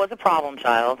 I was a problem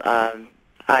child.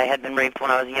 I had been raped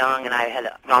when I was young, and I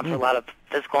had gone through a lot of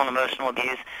physical and emotional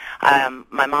abuse.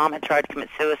 My mom had tried to commit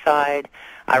suicide.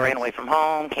 I ran away from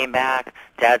home, came back.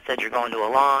 Dad said, "You're going to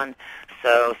Elan."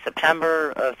 So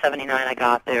September of '79, I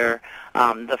got there.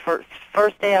 The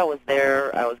first day I was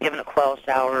there, I was given a quail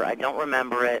shower. I don't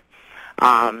remember it.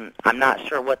 I'm not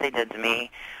sure what they did to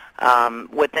me.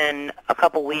 Within a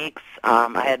couple weeks,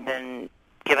 I had been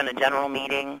given a general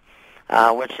meeting,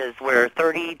 which is where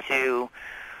 30 to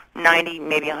 90,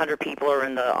 maybe 100 people are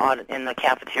in the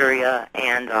cafeteria,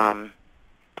 and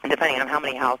depending on how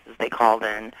many houses they called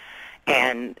in,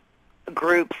 and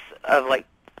groups of like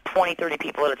 20, 30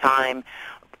 people at a time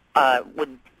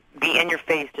would be in your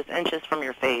face, just inches from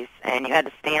your face, and you had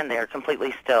to stand there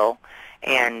completely still,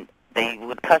 and they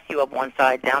would cuss you up one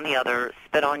side, down the other,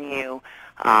 spit on you,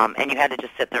 and you had to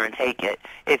just sit there and take it.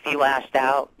 If you lashed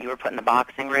out, you were put in the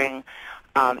boxing ring.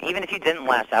 Even if you didn't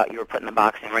lash out, you were put in the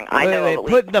boxing ring. I know at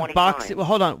least 20 times. Well,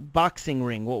 hold on, boxing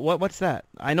ring. What's that?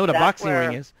 I know what a boxing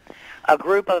ring is. A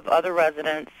group of other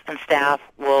residents and staff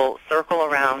will circle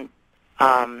around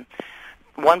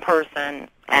one person,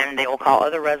 and they will call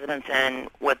other residents in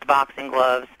with boxing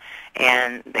gloves,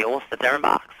 and they will sit there and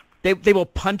box. They will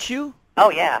punch you?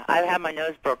 Oh, yeah. I've had my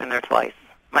nose broken there twice.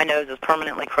 My nose is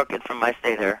permanently crooked from my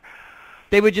stay there.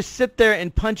 They would just sit there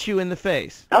and punch you in the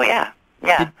face? Oh, yeah.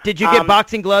 Yeah. Did you get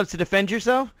boxing gloves to defend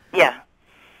yourself? Yeah.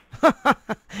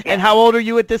 And how old are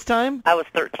you at this time? I was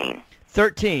 13.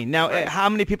 13. Now, how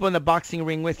many people in the boxing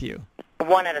ring with you?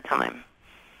 One at a time.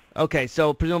 Okay,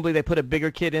 so presumably they put a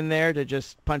bigger kid in there to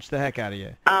just punch the heck out of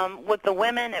you. With the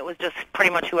women, it was just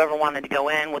pretty much whoever wanted to go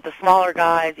in. With the smaller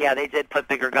guys, yeah, they did put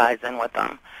bigger guys in with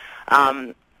them.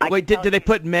 Wait, did they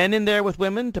put men in there with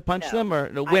women to punch them, or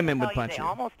the women would punch you? They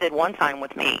almost did one time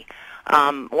with me.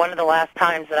 One of the last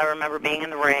times that I remember being in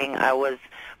the ring, I was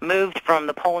moved from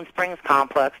the Poland Springs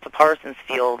complex to Parsons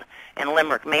Field in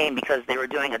Limerick, Maine, because they were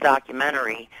doing a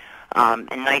documentary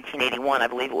in 1981. I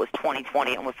believe it was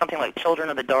 2020. It was something like Children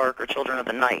of the Dark or Children of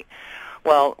the Night.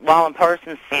 Well, while in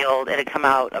Parsons Field, it had come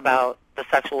out about the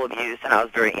sexual abuse, and I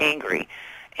was very angry.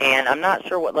 And I'm not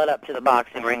sure what led up to the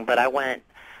boxing ring, but I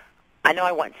know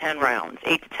I went 10 rounds,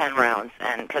 8 to 10 rounds,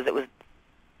 and because there was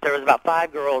about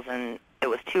 5 girls, and it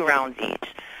was 2 rounds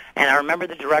each. And I remember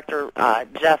the director,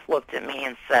 Jeff, looked at me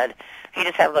and said, he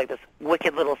just had like this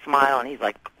wicked little smile, and he's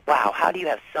like, "Wow, how do you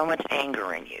have so much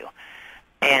anger in you?"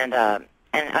 And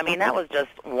I mean, that was just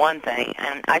one thing.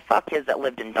 And I saw kids that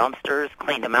lived in dumpsters,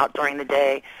 cleaned them out during the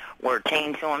day, were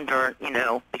chained to them during,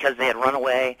 because they had run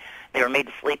away. They were made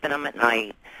to sleep in them at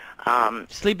night.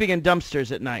 Sleeping in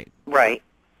dumpsters at night. Right.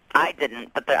 I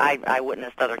didn't, but I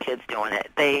witnessed other kids doing it.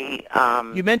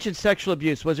 You mentioned sexual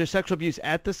abuse. Was there sexual abuse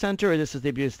at the center, or this is the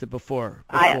abuse that before?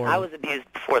 I was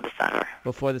abused before the center.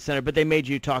 Before the center, but they made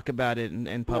you talk about it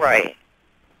in public.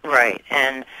 Right.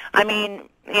 And, I mean,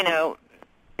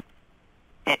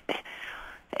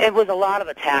 it was a lot of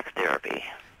attack therapy.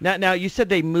 Now, you said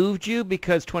they moved you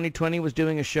because 2020 was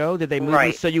doing a show. Did they move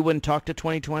you so you wouldn't talk to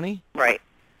 2020? Right.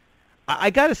 I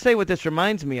got to say what this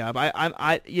reminds me of.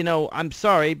 I'm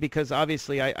sorry because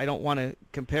obviously I don't want to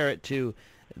compare it to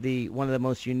one of the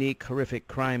most unique, horrific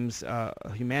crimes of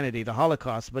humanity, the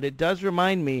Holocaust, but it does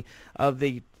remind me of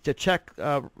the Czech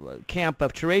camp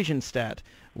of Theresienstadt,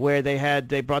 where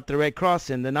they brought the Red Cross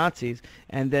in, the Nazis,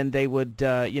 and then they would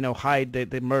hide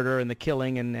the murder and the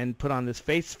killing and put on this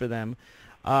face for them.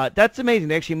 That's amazing.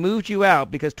 They actually moved you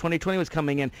out because 2020 was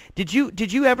coming in. Did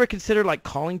you ever consider like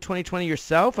calling 2020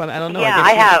 yourself? I don't know. Yeah,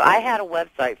 I had a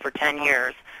website for 10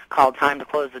 years called Time to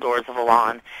Close the Doors of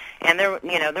Elan, and there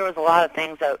was a lot of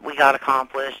things that we got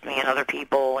accomplished, me and other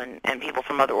people and people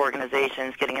from other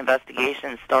organizations getting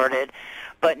investigations started,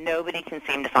 but nobody can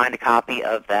seem to find a copy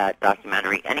of that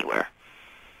documentary anywhere.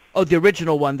 Oh, the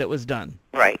original one that was done.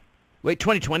 Right. Wait,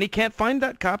 2020 can't find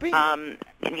that copy? You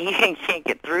can't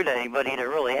get through to anybody to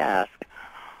really ask.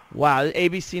 Wow,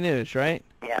 ABC News, right?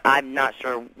 Yeah, I'm not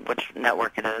sure which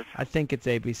network it is. I think it's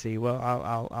ABC. Well,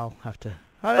 I'll have to.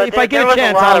 But If I get a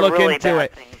chance, I'll look into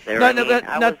it. There.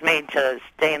 I was made to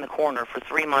stay in the corner for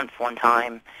 3 months one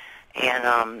time,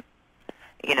 and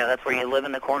that's where you live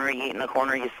in the corner, you eat in the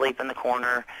corner, you sleep in the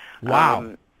corner.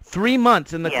 Wow, 3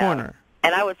 months in the corner.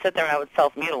 And I would sit there and I would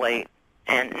self-mutilate,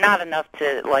 and not enough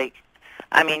to you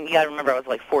got to remember I was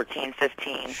like 14,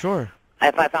 15. Sure.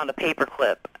 If I found a paper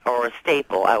clip or a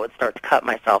staple, I would start to cut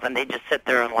myself, and they'd just sit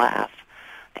there and laugh.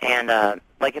 And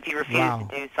if you refused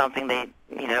to do something, they,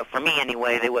 for me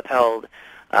anyway, they withheld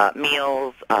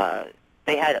meals.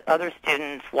 They had other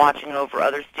students watching over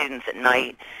other students at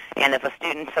night, and if a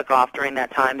student took off during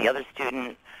that time, the other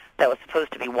student that was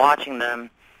supposed to be watching them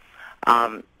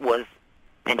was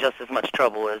in just as much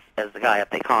trouble as the guy if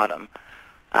they caught him.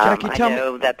 Jackie, I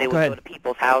know that they would go to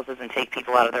people's houses and take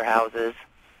people out of their houses.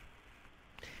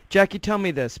 Jackie, tell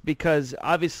me this, because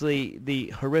obviously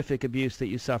the horrific abuse that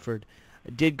you suffered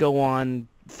did go on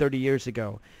 30 years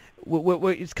ago.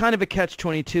 It's kind of a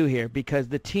catch-22 here, because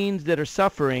the teens that are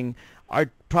suffering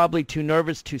are probably too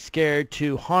nervous, too scared,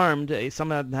 too harmed.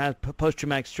 Some of them have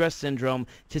post-traumatic stress syndrome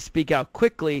to speak out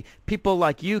quickly. People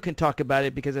like you can talk about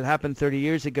it because it happened 30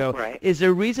 years ago. Right. Is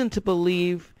there reason to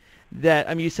believe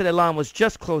that, you said Elan was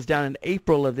just closed down in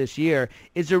April of this year.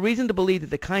 Is there reason to believe that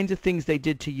the kinds of things they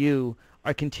did to you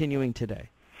are continuing today?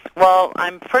 Well,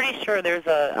 I'm pretty sure there's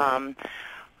a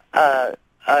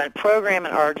program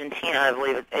in Argentina, I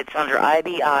believe it's under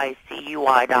IBICUI.com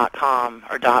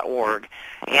or .org,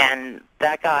 and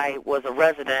that guy was a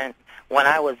resident when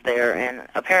I was there, and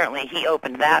apparently he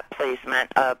opened that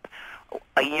placement up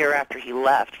a year after he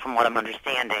left, from what I'm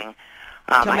understanding.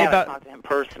 I haven't talked to him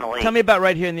personally. Tell me about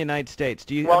right here in the United States.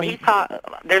 Do you? Well,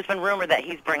 there's been rumor that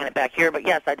he's bringing it back here, but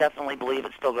yes, I definitely believe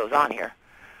it still goes on here.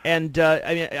 And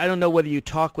I don't know whether you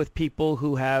talk with people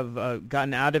who have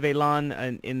gotten out of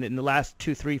Elan in the last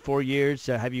 2, 3, 4 years.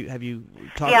 Have you talked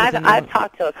with them? Yeah, I've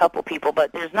talked to a couple people,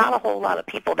 but there's not a whole lot of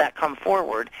people that come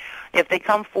forward. If they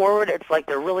come forward, it's like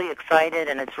they're really excited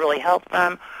and it's really helped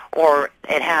them, or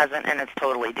it hasn't and it's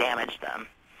totally damaged them.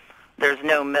 There's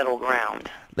no middle ground.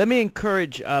 Let me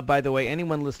encourage, by the way,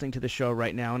 anyone listening to the show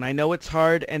right now, and I know it's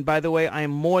hard, and by the way, I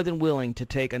am more than willing to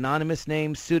take anonymous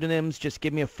names, pseudonyms, just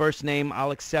give me a first name,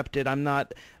 I'll accept it.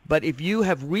 But if you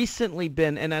have recently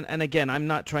been, and again, I'm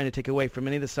not trying to take away from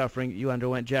any of the suffering you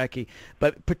underwent, Jackie,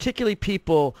 but particularly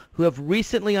people who have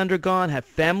recently undergone, have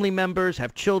family members,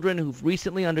 have children who've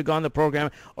recently undergone the program,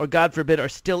 or God forbid, are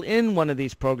still in one of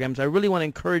these programs, I really want to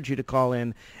encourage you to call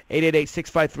in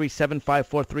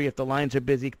 888-653-7543. If the lines are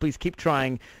busy, please keep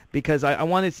trying, because I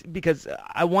want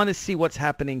to see what's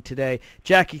happening today.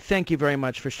 Jackie, thank you very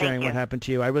much for sharing what happened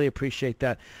to you. I really appreciate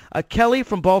that. Kelly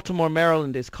from Baltimore,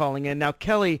 Maryland is calling in. Now,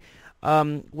 Kelly, I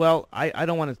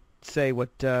don't want to say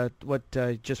what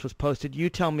just was posted. You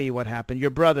tell me what happened. Your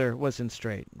brother wasn't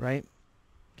straight, right?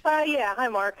 Yeah. Hi,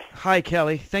 Mark. Hi,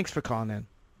 Kelly. Thanks for calling in.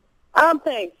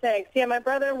 Thanks. Yeah, my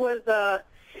brother was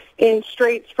in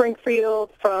straight Springfield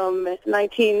from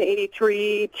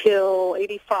 1983 till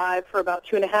 85 for about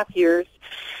 2.5 years.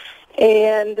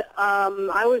 And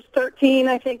I was 13,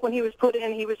 I think, when he was put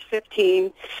in. He was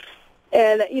 15.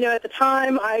 And, at the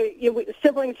time,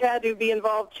 siblings had to be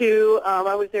involved, too.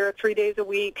 I was there 3 days a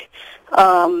week,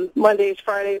 Mondays,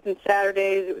 Fridays, and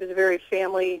Saturdays. It was a very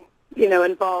family,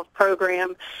 involved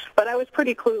program. But I was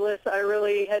pretty clueless. I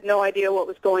really had no idea what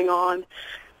was going on.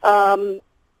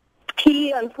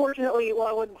 He, unfortunately, well,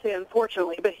 I wouldn't say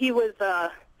unfortunately, but he was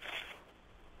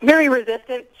very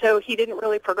resistant, so he didn't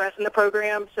really progress in the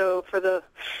program. So for the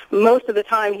most of the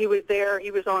time he was there,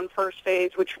 he was on first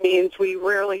phase, which means we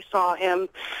rarely saw him.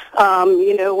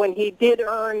 When he did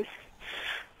earn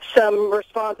some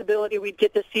responsibility, we'd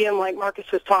get to see him, like Marcus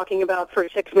was talking about, for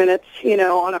 6 minutes,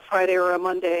 on a Friday or a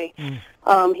Monday.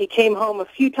 He came home a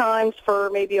few times for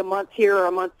maybe a month here or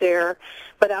a month there,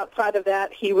 but outside of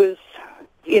that, he was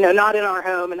not in our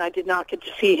home, and I did not get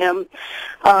to see him.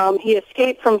 He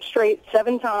escaped from straight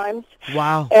 7 times.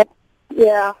 Wow.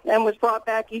 And was brought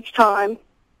back each time.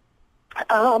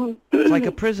 It's like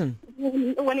a prison.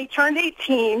 When he turned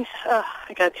 18, I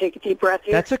got to take a deep breath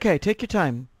here. That's okay. Take your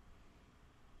time.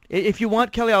 If you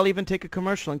want, Kelly, I'll even take a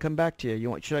commercial and come back to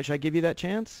you. Should I give you that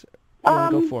chance? Or you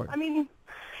want to go for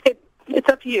it? It's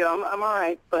up to you. I'm all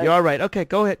right. But you're all right. Okay,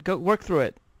 go ahead. Go work through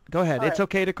it. Go ahead. All It's right.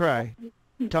 okay to cry.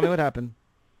 Tell me what happened.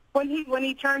 When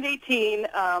he turned 18,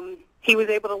 he was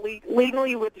able to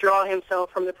legally withdraw himself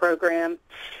from the program,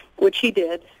 which he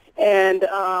did. And,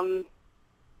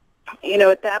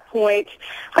 at that point,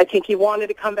 I think he wanted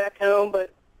to come back home,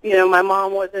 but my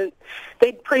mom wasn't,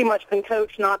 they'd pretty much been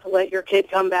coached not to let your kid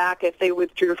come back if they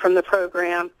withdrew from the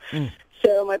program.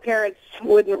 So my parents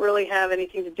wouldn't really have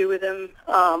anything to do with him.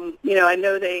 I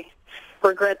know they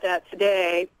regret that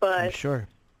today, but I'm sure.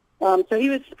 So he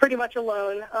was pretty much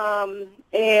alone.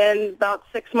 And about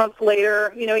 6 months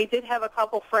later, he did have a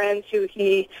couple friends who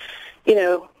he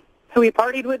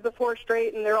partied with before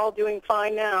straight, and they're all doing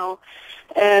fine now.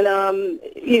 And,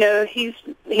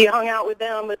 he hung out with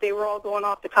them, but they were all going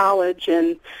off to college.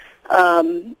 And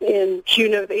in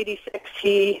June of '86,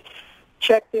 he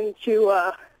checked into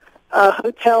a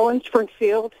hotel in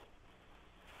Springfield.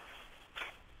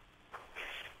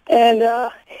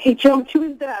 And he jumped to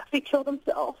his death. He killed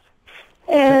himself.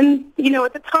 And,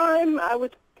 at the time, I was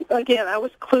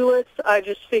clueless. I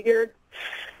just figured,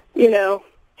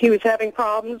 he was having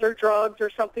problems or drugs or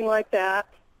something like that.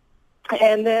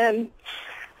 And then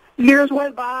years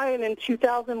went by, and in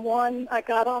 2001, I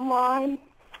got online,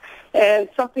 and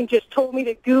something just told me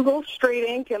to Google straight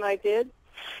ink, and I did.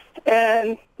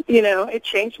 And, it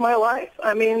changed my life.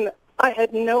 I mean, I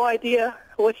had no idea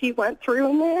what he went through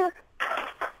in there.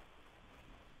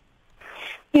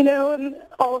 And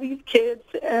all these kids,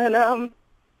 and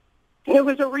it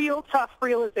was a real tough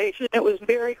realization. It was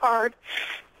very hard,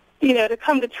 to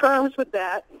come to terms with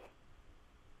that.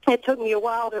 It took me a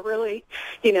while to really,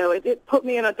 it put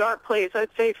me in a dark place, I'd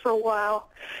say, for a while.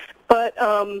 But,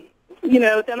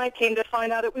 then I came to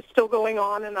find out it was still going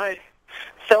on, and I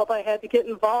felt I had to get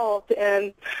involved.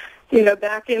 And,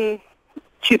 back in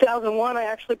 2001, I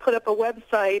actually put up a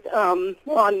website on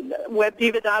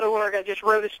webdiva.org. I just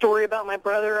wrote a story about my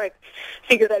brother. I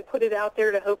figured I'd put it out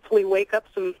there to hopefully wake up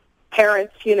some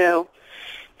parents,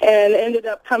 and ended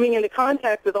up coming into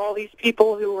contact with all these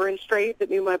people who were in straight that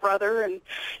knew my brother. And,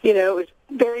 it was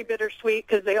very bittersweet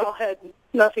because they all had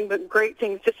nothing but great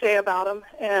things to say about him.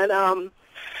 And,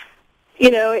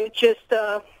 it just,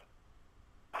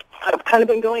 I've kind of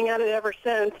been going at it ever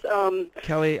since.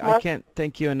 Kelly, I can't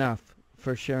thank you enough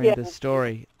for sharing this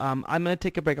story. I'm going to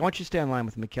take a break. I want you to stay online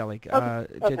with me, Kelly.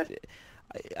 Okay.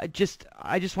 I just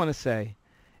want to say,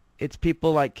 it's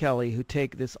people like Kelly who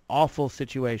take this awful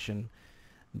situation,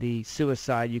 the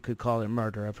suicide, you could call it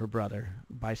murder, of her brother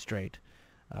by straight,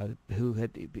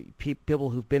 people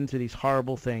who've been through these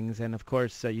horrible things, and of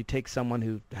course you take someone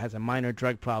who has a minor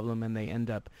drug problem and they end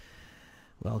up,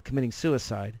 committing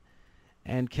suicide.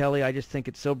 And Kelly, I just think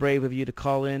it's so brave of you to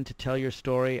call in to tell your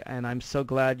story, and I'm so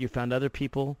glad you found other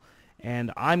people.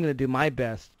 And I'm going to do my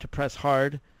best to press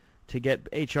hard to get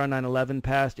H.R. 911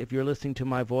 passed. If you're listening to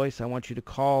my voice, I want you to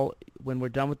call when we're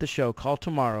done with the show. Call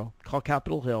tomorrow. Call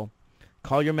Capitol Hill.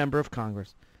 Call your member of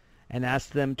Congress and ask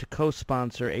them to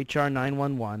co-sponsor H.R.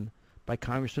 911 by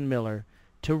Congressman Miller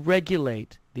to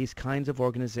regulate these kinds of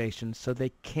organizations so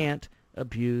they can't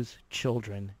abuse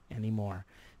children anymore.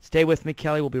 Stay with me,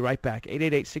 Kelly. We'll be right back.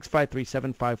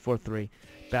 888-653-7543.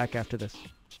 Back after this.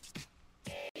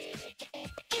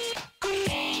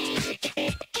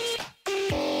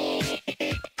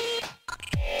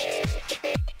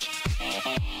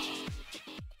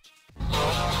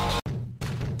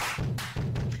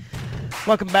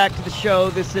 Welcome back to the show.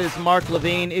 This is Mark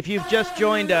Levine. If you've just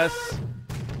joined us,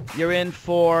 you're in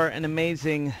for an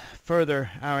amazing further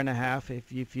hour and a half.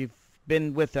 If you've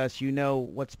been with us, you know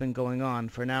what's been going on.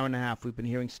 For an hour and a half, we've been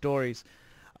hearing stories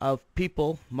of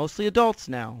people, mostly adults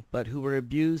now, but who were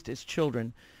abused as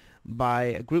children by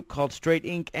a group called Straight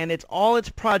Inc., and it's all its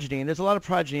progeny, and there's a lot of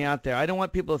progeny out there. I don't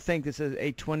want people to think this is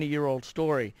a 20-year-old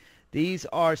story. These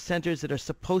are centers that are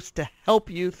supposed to help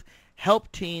youth,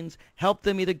 help teens, help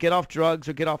them either get off drugs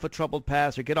or get off a troubled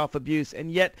past or get off abuse,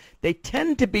 and yet they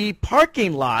tend to be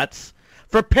parking lots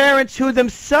for parents who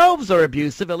themselves are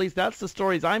abusive. At least that's the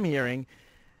stories I'm hearing.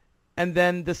 And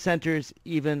then the centers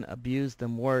even abuse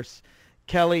them worse.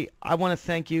 Kelly, I want to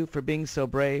thank you for being so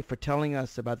brave, for telling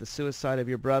us about the suicide of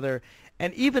your brother,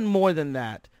 and even more than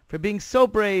that, for being so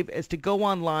brave as to go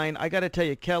online. I got to tell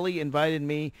you, Kelly invited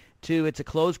me to, it's a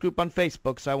closed group on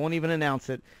Facebook, so I won't even announce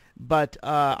it, but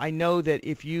I know that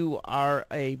if you are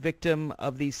a victim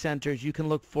of these centers, you can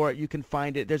look for it, you can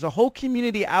find it. There's a whole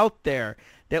community out there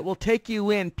that will take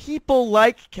you in. People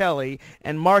like Kelly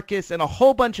and Marcus and a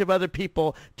whole bunch of other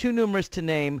people, too numerous to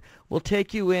name, will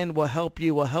take you in, will help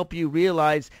you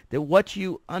realize that what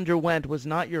you underwent was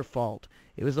not your fault.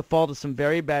 It was the fault of some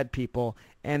very bad people,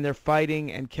 and they're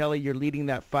fighting, and Kelly, you're leading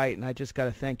that fight, and I just got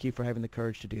to thank you for having the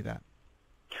courage to do that.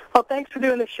 Well, thanks for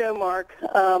doing the show, Mark.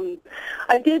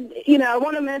 I did, I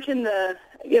want to mention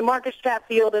Marcus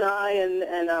Chatfield and I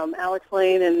and Alex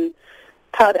Lane and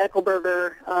Todd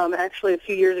Eckelberger actually a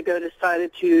few years ago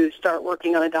decided to start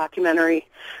working on a documentary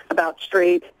about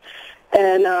straight.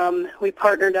 And we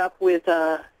partnered up with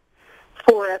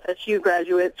 4 FSU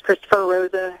graduates, Christopher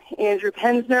Rosa, Andrew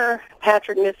Pensner,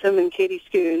 Patrick Nissom, and Katie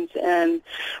Scoons, and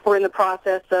we're in the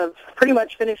process of pretty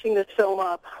much finishing this film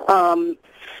up.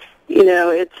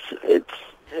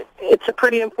 It's a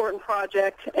pretty important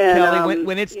project. And, Kelly,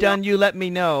 when it's done, you let me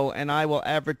know, and I will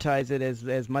advertise it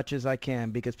as much as I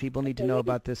can, because people need to know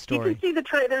about this story. You can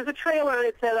see there's a trailer.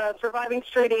 It's at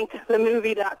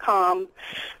survivingstraightinc.com,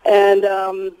 and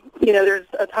there's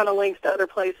a ton of links to other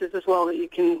places as well that you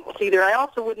can see there. I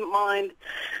also wouldn't mind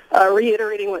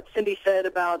reiterating what Cindy said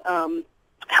about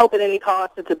Help at Any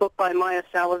Cost. It's a book by Maya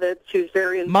Salovitz, who's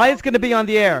very involved. Maya's going to be on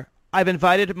the air. I've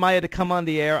invited Maya to come on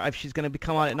the air. She's going to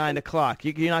come on at 9 o'clock.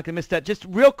 You're not going to miss that. Just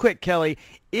real quick, Kelly,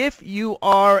 if you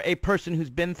are a person who's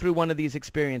been through one of these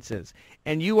experiences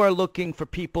and you are looking for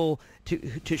people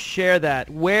to share that,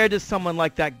 where does someone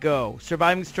like that go?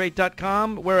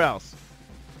 SurvivingStraight.com? Where else?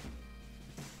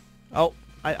 Oh,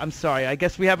 I'm sorry. I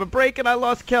guess we have a break and I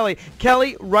lost Kelly.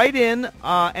 Kelly, write in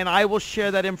and I will share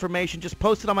that information. Just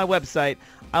post it on my website.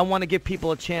 I want to give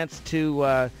people a chance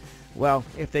to...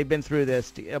 if they've been through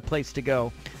this, a place to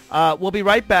go. We'll be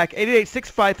right back.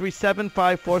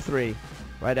 888-653-7543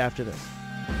 right after this.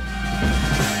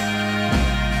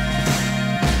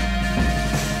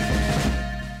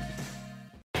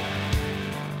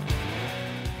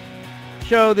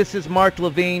 This is Mark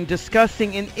Levine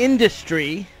discussing an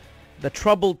industry, the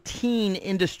troubled teen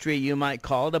industry, you might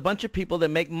call it, a bunch of people that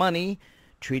make money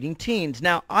treating teens.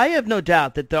 Now, I have no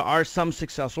doubt that there are some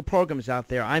successful programs out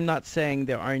there. I'm not saying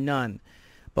there are none.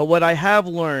 But what I have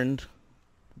learned,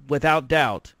 without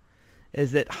doubt,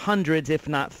 is that hundreds, if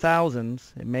not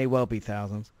thousands, it may well be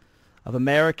thousands, of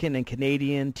American and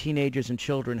Canadian teenagers and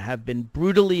children have been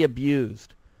brutally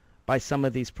abused by some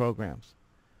of these programs.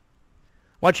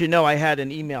 I want you to know I had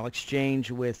an email exchange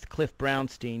with Cliff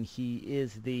Brownstein. He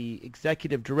is the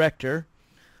executive director.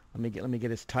 Let me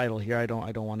get his title here. I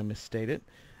don't want to misstate it.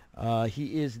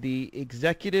 He is the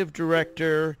executive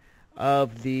director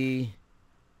of the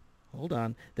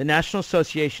National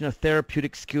Association of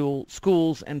Therapeutic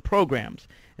Schools and Programs.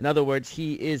 In other words,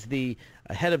 he is the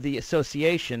head of the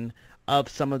association of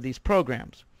some of these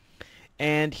programs.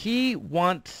 And he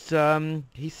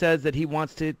says that he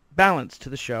wants to balance to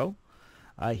the show.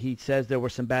 He says there were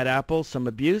some bad apples, some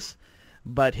abuse.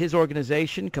 But his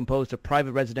organization, composed of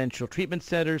private residential treatment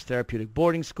centers, therapeutic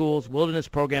boarding schools, wilderness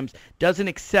programs, doesn't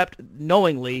accept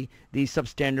knowingly these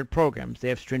substandard programs. They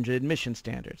have stringent admission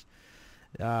standards.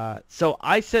 So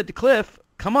I said to Cliff,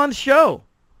 come on the show.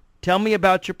 Tell me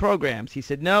about your programs. He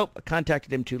said, nope, I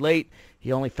contacted him too late.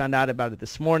 He only found out about it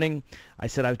this morning. I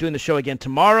said, I was doing the show again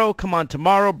tomorrow. Come on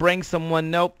tomorrow. Bring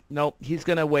someone. Nope. He's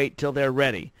going to wait till they're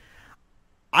ready.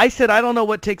 I said, I don't know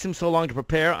what takes him so long to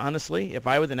prepare, honestly. If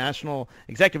I were the national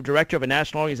executive director of a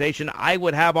national organization, I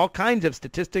would have all kinds of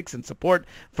statistics and support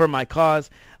for my cause.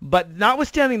 But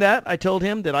notwithstanding that, I told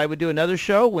him that I would do another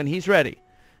show when he's ready.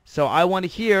 So I want to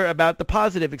hear about the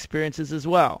positive experiences as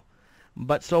well.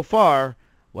 But so far,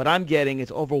 what I'm getting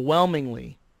is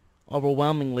overwhelmingly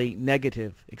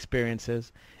negative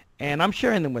experiences. And I'm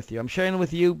sharing them with you. I'm sharing them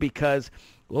with you because...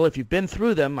 well, if you've been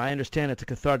through them, I understand it's a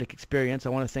cathartic experience. I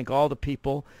want to thank all the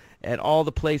people at all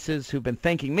the places who've been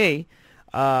thanking me.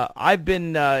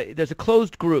 There's a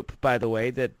closed group, by the way,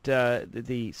 that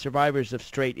the Survivors of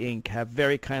Straight Inc. have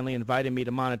very kindly invited me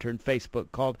to monitor on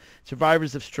Facebook called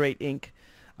Survivors of Straight Inc.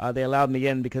 They allowed me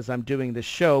in because I'm doing this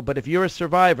show. But if you're a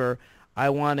survivor, I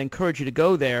want to encourage you to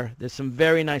go there. There's some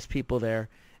very nice people there.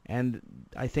 And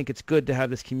I think it's good to have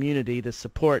this community, this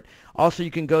support. Also,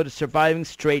 you can go to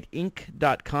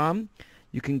survivingstraightinc.com.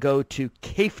 You can go to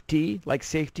CAFETY, like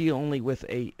safety only with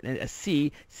a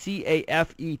C, CAFETY.org.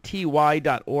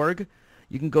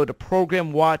 You can go to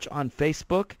Program Watch on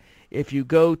Facebook. If you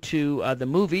go to the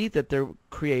movie that they're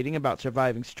creating about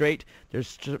Surviving Straight,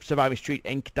 there's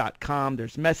survivingstraightinc.com.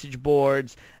 There's message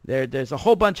boards. There's a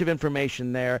whole bunch of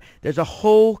information there. There's a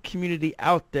whole community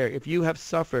out there. If you have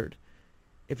suffered,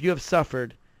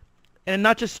 and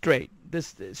not just straight,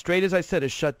 this straight, as I said,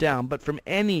 is shut down, but from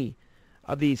any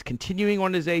of these continuing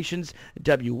organizations,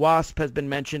 WWASP has been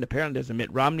mentioned. Apparently there's a Mitt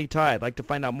Romney tie. I'd like to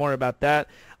find out more about that.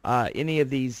 Any of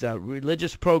these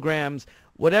religious programs,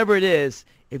 whatever it is,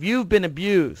 if you've been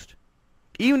abused,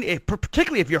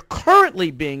 particularly if you're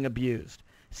currently being abused,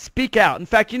 speak out. In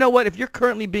fact, you know what? If you're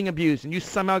currently being abused and you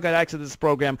somehow got access to this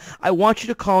program, I want you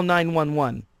to call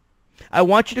 911. I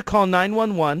want you to call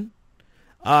 911.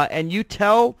 And you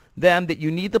tell them that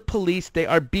you need the police. They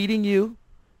are beating you.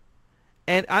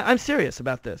 And I'm serious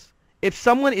about this. If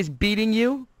someone is beating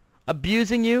you,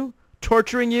 abusing you,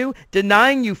 torturing you,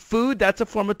 denying you food, that's a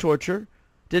form of torture,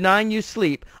 denying you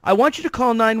sleep, I want you to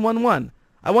call 911.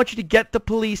 I want you to get the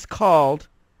police called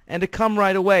and to come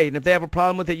right away. And if they have a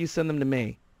problem with it, you send them to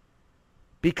me.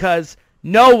 Because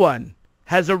no one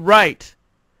has a right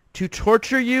to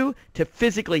torture you, to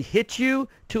physically hit you,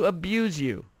 to abuse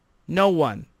you. No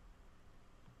one.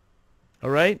 All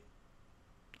right?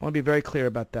 I want to be very clear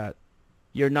about that.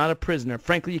 You're not a prisoner.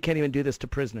 Frankly, you can't even do this to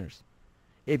prisoners.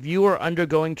 If you are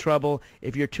undergoing trouble,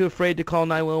 if you're too afraid to call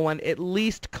 911, at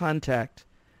least contact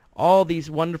all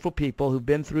these wonderful people who've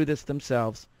been through this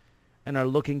themselves and are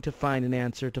looking to find an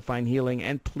answer, to find healing.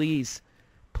 And please,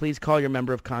 please call your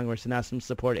member of Congress and ask them to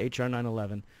support H.R.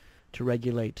 911 to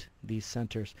regulate these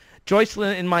centers.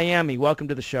 Joycelyn in Miami, welcome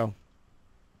to the show.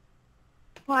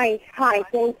 Hi,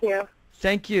 thank you.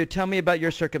 Thank you. Tell me about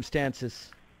your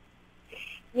circumstances.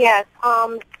 Yes,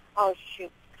 oh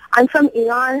shoot. I'm from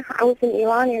Iran. I was in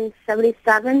Iran in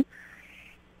 77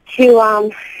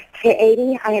 to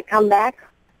 80. I had come back.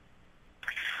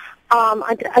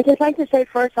 I'd just like to say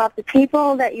first off, the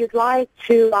people that you'd like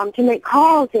to make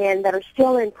calls in that are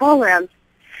still in programs,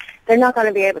 they're not going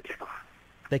to be able to.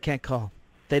 They can't call.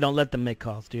 They don't let them make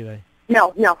calls, do they?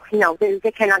 No.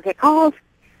 They cannot get calls.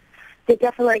 They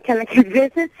definitely cannot get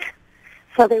visits,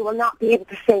 so they will not be able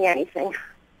to say anything.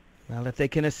 Well, if they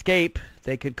can escape,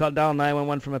 they could call down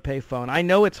 911 from a payphone. I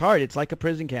know it's hard. It's like a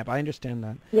prison camp. I understand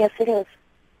that. Yes, it is.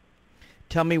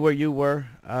 Tell me where you were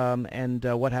and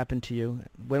what happened to you.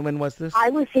 When was this? I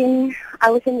was in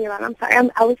Iran. I'm sorry.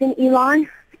 I was in Elon.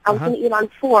 I was in Elon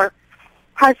 4,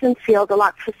 Parsons Field, a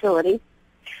lock facility.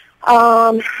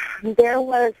 There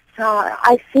was,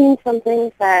 I've seen some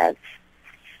things that,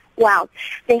 wow,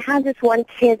 they had this one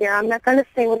kid there. I'm not going to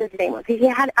say what his name was. He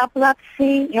had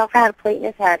epilepsy. He also had a plate in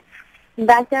his head.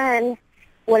 Back then,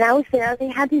 when I was there, they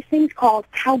had these things called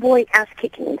cowboy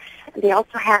ass-kickings. They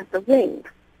also had the ring.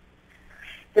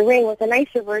 The ring was a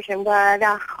nicer version, but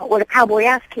what a cowboy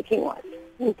ass-kicking was.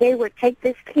 And they would take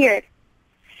this kid.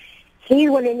 He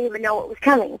wouldn't even know what was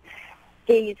coming.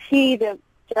 You'd see the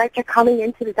director coming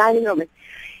into the dining room, and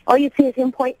all you'd see is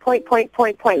him point.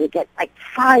 You get like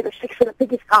 5 or 6 of the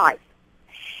biggest guys.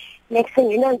 Next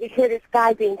thing you know, you hear this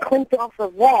guy being clinked off the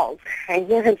walls, and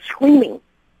you hear him screaming.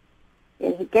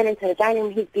 And he'd get into the dining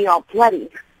room, he'd be all bloody.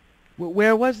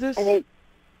 Where was this? And it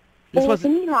was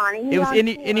in Iran. It was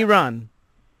in Iran?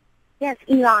 Yes,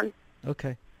 Iran.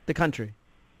 Okay. The country?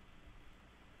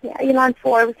 Yeah, Iran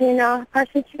 4. It was in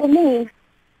Parsons Field, Maine.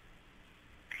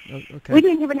 Okay. We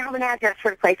didn't even have an address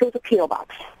for the place. It was a P.O.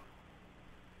 box.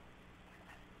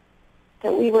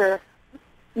 So we were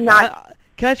not...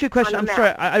 Can I ask you a question? I'm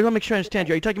sorry. I want to make sure I understand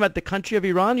you. Are you talking about the country of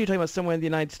Iran, or are you talking about somewhere in the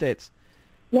United States?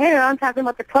 No, I'm talking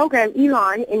about the program,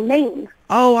 Elon, in Maine.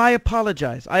 Oh, I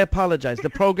apologize.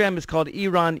 The program is called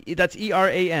Iran. That's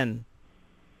E-R-A-N.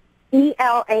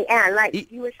 E-L-A-N, like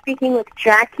you were speaking with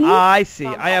Jackie. I see.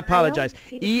 I apologize.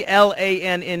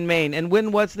 E-L-A-N in Maine. And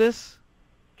when was this?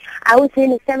 I was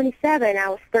in 77. I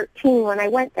was 13 when I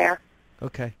went there.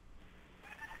 Okay.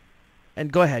 And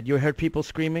go ahead. You heard people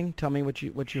screaming? Tell me what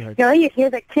you heard. You know, you hear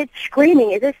the kids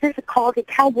screaming. This is called the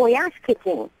cowboy ass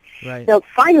kicking. Right. The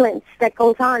violence that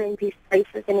goes on in these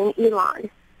places and in Elon.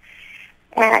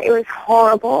 It was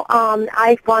horrible.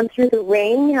 I've gone through the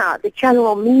ring, the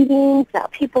general meetings,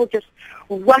 people just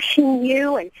rushing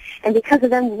you, and because of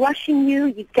them rushing you,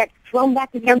 you get thrown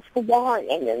back against the wall,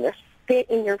 and then they spit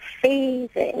in your face,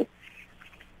 and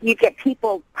you get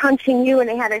people punching you, and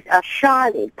they had a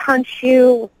shot, they'd punch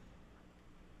you.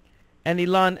 And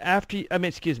Elon,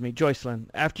 Joycelyn,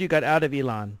 after you got out of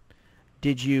Elon,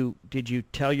 did you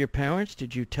tell your parents?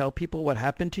 Did you tell people what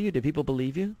happened to you? Did people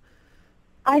believe you?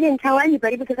 I didn't tell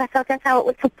anybody because I thought that's how it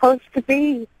was supposed to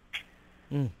be.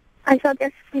 I thought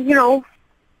that's,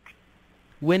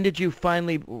 When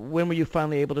were you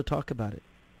finally able to talk about it?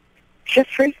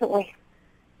 Just recently.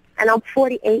 And I'm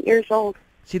 48 years old.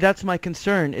 See, that's my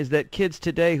concern, is that kids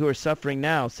today who are suffering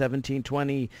now, 17,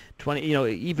 20,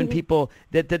 even people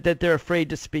that they're afraid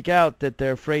to speak out, that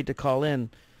they're afraid to call in.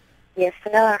 Yes,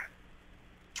 they are.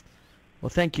 Well,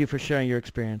 thank you for sharing your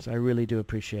experience. I really do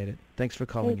appreciate it. Thanks for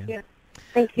calling in. Thank you.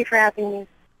 Thank you for having me.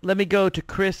 Let me go to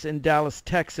Chris in Dallas,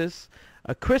 Texas.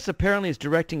 Chris apparently is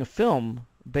directing a film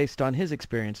based on his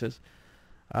experiences.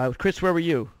 Chris, where were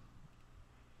you?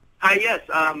 Hi, yes.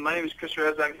 My name is Chris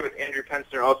Rose. I'm here with Andrew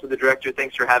Pensner, also the director.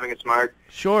 Thanks for having us, Mark.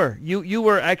 Sure. You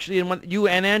were actually in one. You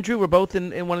and Andrew were both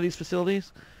in one of these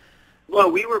facilities? Well,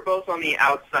 we were both on the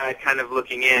outside kind of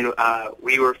looking in.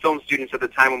 We were film students at the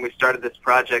time when we started this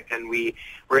project, and we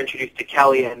were introduced to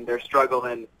Kelly and their struggle.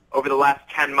 And over the last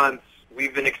 10 months,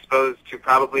 we've been exposed to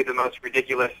probably the most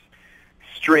ridiculous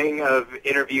string of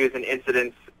interviews and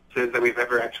incidents that we've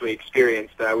ever actually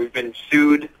experienced. We've been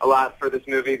sued a lot for this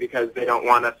movie because they don't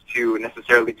want us to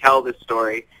necessarily tell this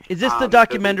story. Is this the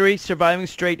documentary Surviving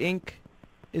Straight Inc.?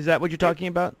 Is that what you're talking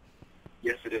about?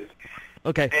 Yes, it is.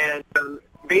 Okay. And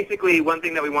basically, one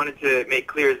thing that we wanted to make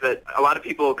clear is that a lot of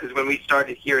people, because when we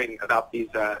started hearing about these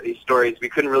stories, we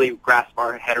couldn't really grasp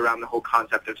our head around the whole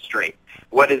concept of straight.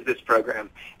 What is this program?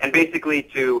 And basically,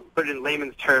 to put it in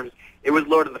layman's terms, it was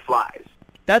Lord of the Flies.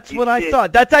 That's what I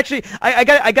thought. That's actually I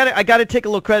got to take a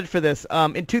little credit for this.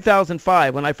 In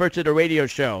 2005, when I first did a radio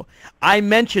show, I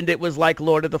mentioned it was like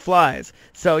Lord of the Flies.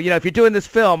 So if you're doing this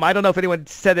film, I don't know if anyone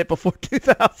said it before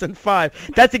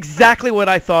 2005. That's exactly what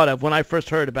I thought of when I first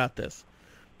heard about this.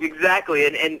 Exactly,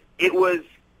 and it was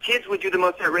kids would do the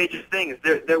most outrageous things.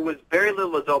 There was very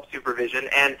little adult supervision,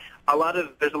 and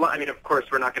there's a lot. I mean, of course,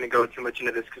 we're not going to go too much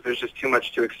into this because there's just too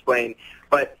much to explain,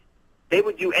 but they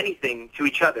would do anything to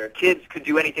each other. Kids could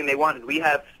do anything they wanted. We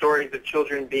have stories of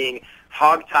children being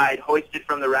hogtied, hoisted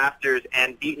from the rafters,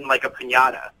 and beaten like a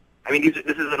piñata. I mean,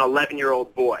 this is an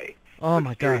 11-year-old boy. Oh,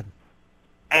 my God.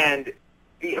 And,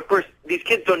 of course, these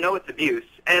kids don't know it's abuse.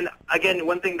 And, again,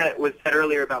 one thing that was said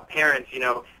earlier about parents,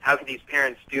 how could these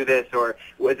parents do this, or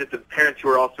was it the parents who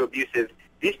were also abusive?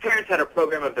 These parents had a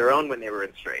program of their own when they were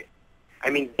in straight. I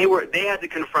mean, they had to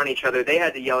confront each other. They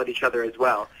had to yell at each other as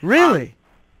well. Really?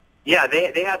 Yeah,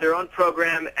 they had their own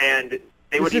program, and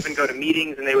they would even go to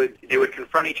meetings, and they would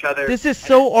confront each other. This is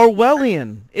so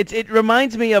Orwellian. It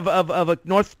reminds me of a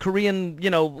North Korean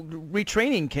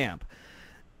retraining camp.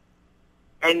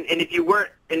 And if you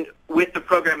weren't with the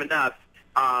program enough,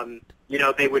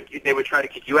 they would try to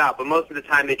kick you out. But most of the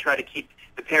time, they try to keep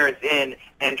the parents in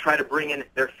and try to bring in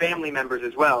their family members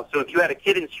as well. So if you had a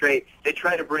kid in straight, they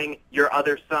try to bring your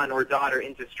other son or daughter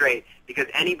into straight because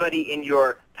anybody in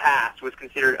your past was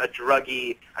considered a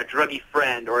druggy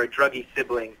friend or a druggy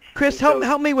sibling. Chris,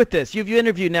 help me with this. You've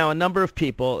interviewed now a number of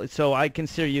people, so I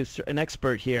consider you an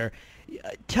expert here.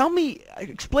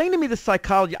 Explain to me the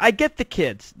psychology. I get the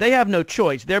kids. They have no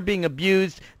choice. They're being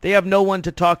abused. They have no one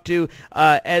to talk to.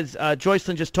 As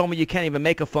Joycelyn just told me, you can't even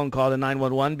make a phone call to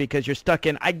 911 because you're stuck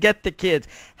in. I get the kids.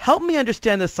 Help me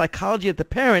understand the psychology of the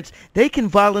parents. They can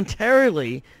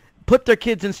voluntarily put their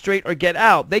kids in straight or get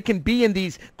out. They can be in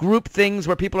these group things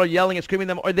where people are yelling and screaming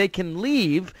at them, or they can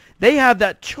leave. They have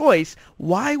that choice.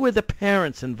 Why were the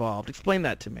parents involved? Explain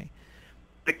that to me.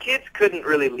 The kids couldn't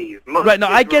really leave. Right, no,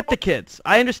 I get the kids.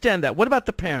 I understand that. What about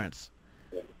the parents?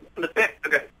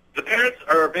 The parents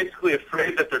are basically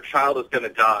afraid that their child is going to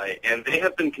die, and they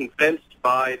have been convinced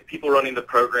by people running the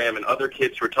program and other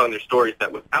kids who are telling their stories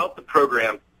that without the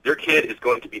program, their kid is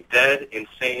going to be dead,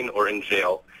 insane, or in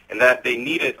jail, and that they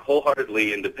need it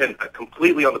wholeheartedly and depend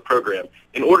completely on the program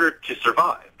in order to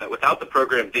survive, that without the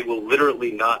program, they will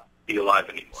literally not be alive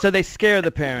anymore. So they scare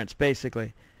the parents,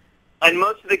 basically. And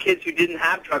most of the kids who didn't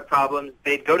have drug problems,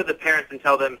 they'd go to the parents and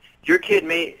tell them, your kid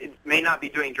may not be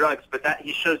doing drugs, but that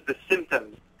he shows the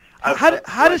symptoms. How do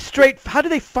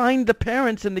they find the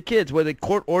parents and the kids? Were they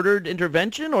court-ordered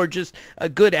intervention or just a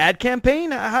good ad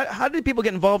campaign? How did people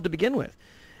get involved to begin with?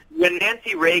 When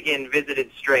Nancy Reagan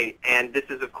visited straight, and this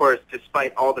is, of course,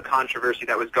 despite all the controversy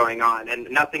that was going on, and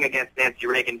nothing against Nancy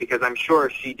Reagan because I'm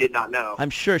sure she did not know. I'm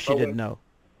sure she didn't know.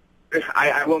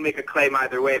 I won't make a claim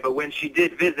either way, but when she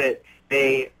did visit,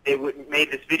 they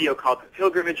made this video called The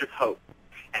Pilgrimage of Hope.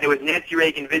 And it was Nancy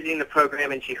Reagan visiting the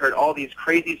program, and she heard all these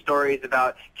crazy stories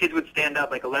about kids would stand up,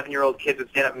 like 11-year-old kids would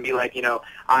stand up and be like,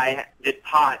 I did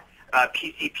pot,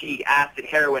 PCP, acid,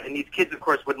 heroin. And these kids, of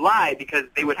course, would lie because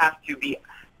they would have to be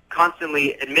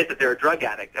constantly admit that they're a drug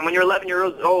addict. And when you're 11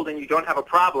 years old and you don't have a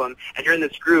problem, and you're in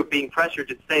this group being pressured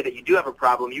to say that you do have a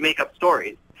problem, you make up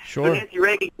stories. Sure. So Nancy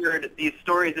Reagan heard these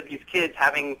stories of these kids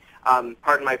having,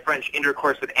 pardon my French,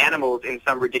 intercourse with animals in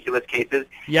some ridiculous cases.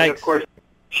 Yikes. And of course,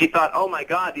 she thought, oh my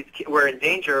God, we're in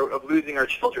danger of losing our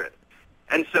children.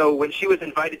 And so when she was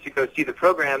invited to go see the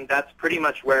program, that's pretty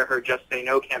much where her Just Say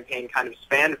No campaign kind of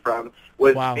spanned from,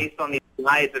 was based on these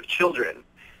lives of children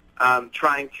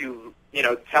trying to,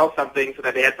 tell something so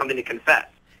that they had something to confess.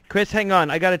 Chris, hang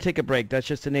on. I got to take a break. That's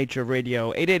just the nature of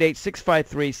radio.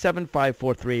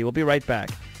 888-653-7543. We'll be right back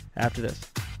after this.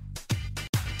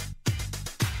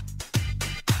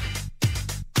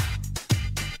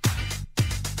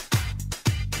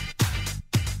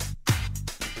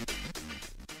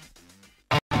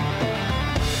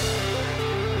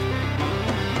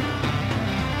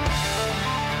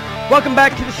 Welcome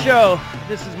back to the show.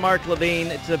 This is Mark Levine.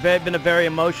 It's been a very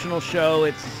emotional show.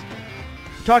 It's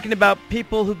talking about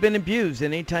people who've been abused,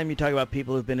 and anytime you talk about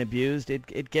people who've been abused,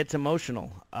 it gets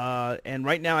emotional. And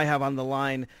right now I have on the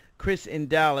line Chris in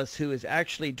Dallas, who is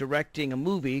actually directing a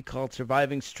movie called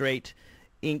Surviving Straight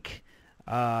Inc.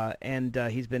 and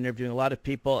he's been interviewing a lot of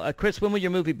people. Chris, when will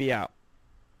your movie be out?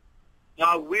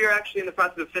 We're actually in the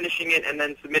process of finishing it and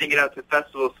then submitting it out to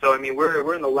festivals. So, I mean,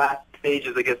 we're in the last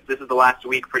stages. I guess this is the last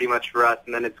week pretty much for us,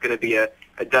 and then it's going to be a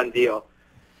done deal.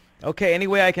 Okay, any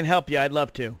way I can help you, I'd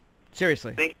love to.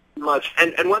 Seriously. Thank you so much.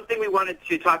 And one thing we wanted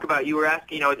to talk about, you were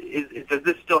asking, does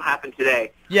this still happen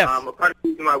today? Yes. A part of the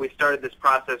reason why we started this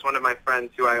process, one of my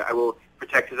friends who I will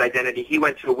protect his identity, he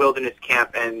went to a wilderness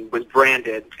camp and was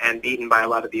branded and beaten by a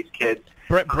lot of these kids.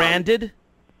 Branded?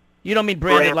 You don't mean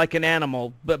branded like an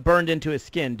animal, but burned into his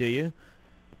skin, do you?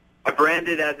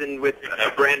 Branded as in with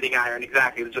a branding iron,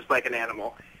 exactly, just like an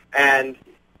animal. And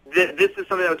this is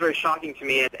something that was very shocking to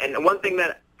me. And one thing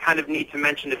that I kind of need to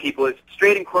mention to people is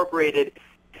Straight Incorporated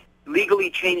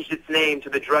legally changed its name to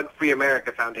the Drug-Free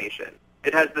America Foundation.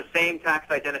 It has the same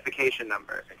tax identification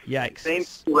number. Yikes. Same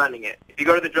people running it. If you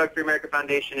go to the Drug-Free America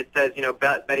Foundation, it says,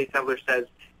 Betty Sembler says,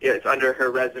 it's under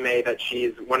her resume that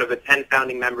she's one of the 10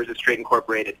 founding members of Straight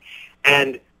Incorporated.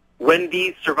 And when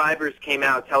these survivors came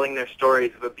out telling their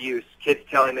stories of abuse, kids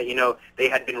telling that, they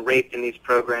had been raped in these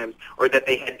programs or that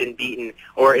they had been beaten,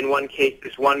 or in one case,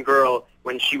 this one girl,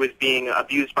 when she was being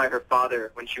abused by her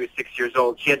father when she was 6 years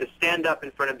old, she had to stand up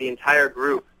in front of the entire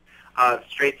group of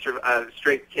straight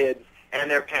kids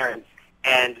and their parents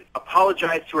and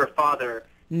apologize to her father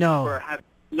for having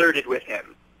flirted with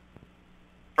him.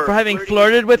 For having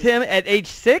flirted with him at age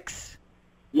 6?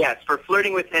 Yes, for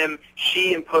flirting with him,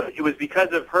 it was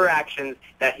because of her actions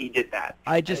that he did that.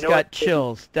 I just got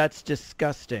chills. That's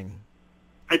disgusting.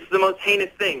 It's the most heinous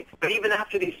thing. But even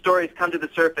after these stories come to the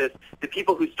surface, the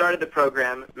people who started the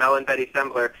program, Mel and Betty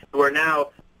Sembler, who are now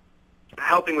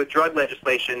helping with drug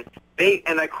legislation,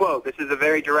 and I quote, this is a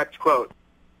very direct quote,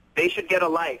 "They should get a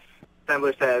life,"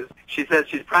 Sembler says. She says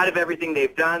she's proud of everything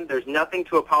they've done. There's nothing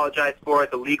to apologize for.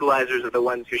 The legalizers are the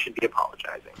ones who should be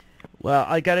apologizing. Well,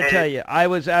 I got to tell you, I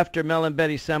was after Mel and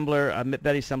Betty Sembler.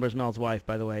 Betty Sembler's Mel's wife,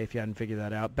 by the way, if you hadn't figured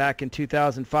that out. Back in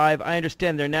 2005, I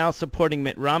understand they're now supporting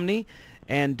Mitt Romney.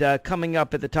 And coming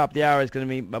up at the top of the hour is going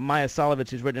to be Maya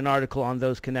Solovitz, who's written an article on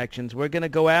those connections. We're going to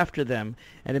go after them.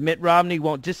 And if Mitt Romney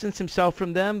won't distance himself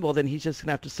from them, well, then he's just going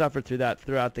to have to suffer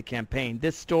throughout the campaign.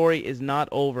 This story is not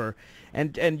over.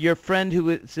 And your friend who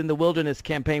is in the wilderness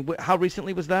campaign, how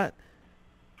recently was that?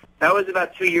 That was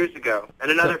about 2 years ago.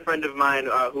 And another friend of mine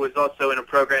who was also in a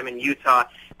program in Utah,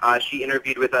 she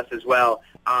interviewed with us as well.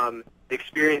 The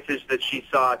experiences that she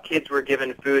saw, kids were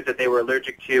given food that they were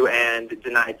allergic to and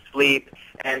denied sleep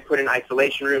and put in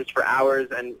isolation rooms for hours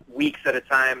and weeks at a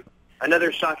time.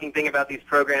 Another shocking thing about these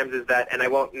programs is that, and I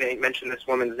won't mention this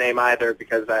woman's name either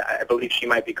because I believe she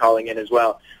might be calling in as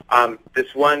well,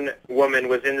 this one woman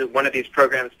was in one of these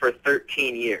programs for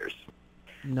 13 years.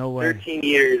 No way. 13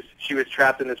 years she was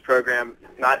trapped in this program,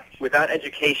 without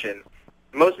education.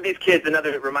 Most of these kids,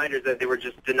 another reminder is that they were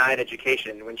just denied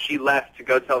education. When she left to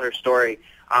go tell her story,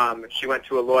 she went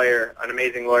to a lawyer, an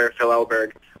amazing lawyer, Phil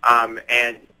Elberg,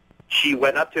 and she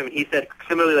went up to him, and he said,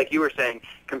 similarly like you were saying,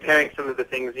 comparing some of the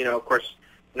things, of course,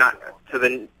 not to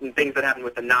the things that happened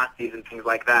with the Nazis and things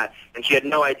like that, and she had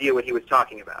no idea what he was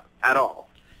talking about at all,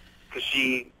 because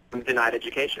she denied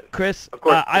education. Chris, of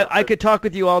course, I could talk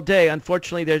with you all day.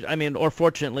 Unfortunately, or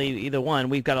fortunately, either one,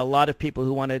 we've got a lot of people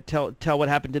who want to tell what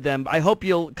happened to them. I hope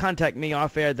you'll contact me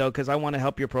off air, though, because I want to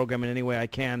help your program in any way I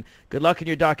can. Good luck in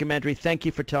your documentary. Thank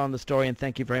you for telling the story, and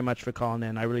thank you very much for calling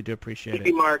in. I really do appreciate it. Thank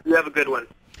you, Mark. You have a good one.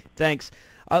 Thanks.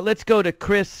 Let's go to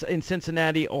Chris in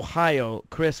Cincinnati, Ohio.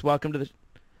 Chris, welcome to the...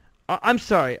 I'm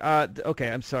sorry. Okay,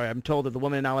 I'm sorry. I'm told that the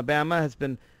woman in Alabama has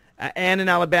been... Ann in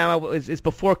Alabama is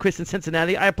before Chris in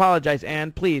Cincinnati. I apologize,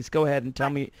 Ann. Please go ahead and tell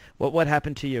me what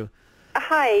happened to you.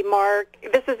 Hi, Mark.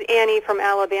 This is Annie from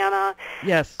Alabama.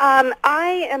 Yes.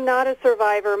 I am not a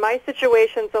survivor. My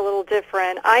situation's a little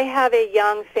different. I have a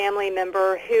young family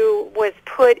member who was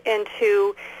put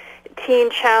into Teen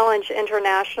Challenge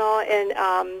International in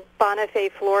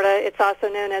Bonifay, Florida. It's also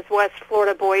known as West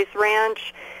Florida Boys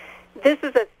Ranch. This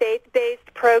is a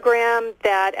faith-based program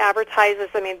that advertises,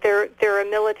 they're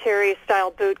a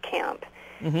military-style boot camp.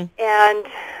 Mm-hmm.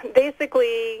 And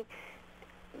basically,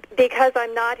 because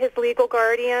I'm not his legal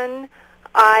guardian,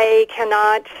 I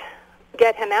cannot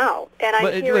get him out. And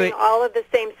I'm hearing all of the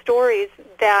same stories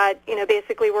that,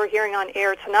 basically we're hearing on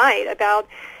air tonight about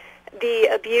the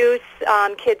abuse,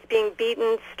 kids being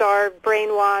beaten, starved,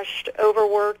 brainwashed,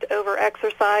 overworked,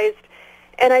 overexercised.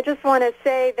 And I just want to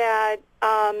say that,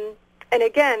 and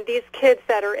again, these kids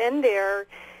that are in there,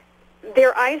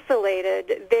 they're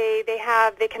isolated. They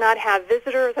cannot have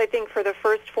visitors, I think, for the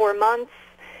first 4 months.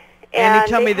 And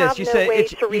tell me this. You said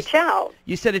reach out.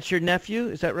 You said it's your nephew.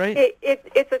 Is that right?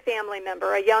 It's a family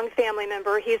member, a young family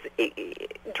member.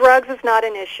 Drugs is not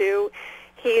an issue.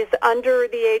 He's under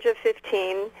the age of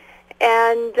 15,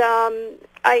 and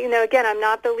again, I'm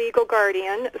not the legal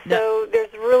guardian, so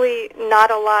there's really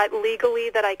not a lot legally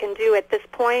that I can do at this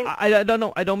point. I don't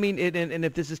know. I don't mean it, and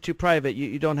if this is too private,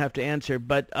 you don't have to answer.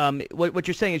 But what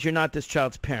you're saying is you're not this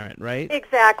child's parent, right?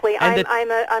 Exactly. And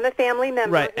I'm a family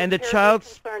member. Right, and the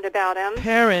child's concerned about him.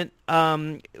 Parent.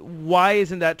 Why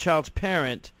isn't that child's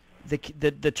parent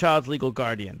the child's legal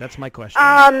guardian? That's my question.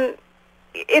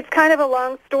 It's kind of a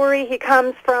long story. He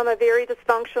comes from a very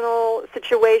dysfunctional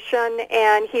situation,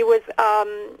 and he was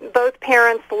both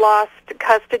parents lost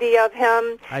custody of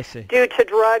him. I see. Due to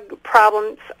drug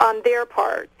problems on their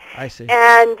part. I see.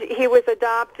 And he was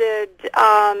adopted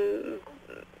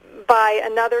by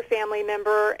another family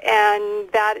member, and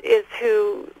that is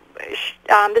who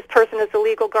this person is the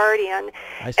legal guardian,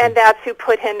 and that's who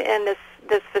put him in this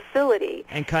facility.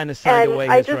 And kind of signed away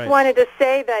his rights. I just wanted to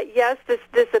say that, yes,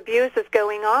 this abuse is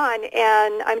going on,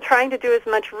 and I'm trying to do as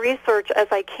much research as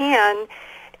I can.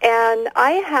 And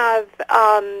I have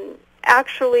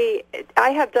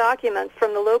I have documents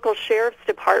from the local sheriff's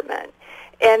department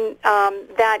in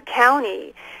that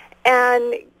county,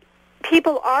 and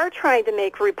people are trying to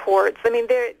make reports. I mean,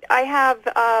 I have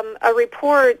a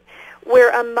report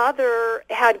where a mother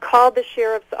had called the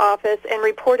sheriff's office and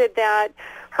reported that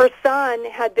her son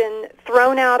had been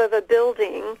thrown out of a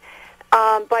building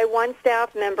by one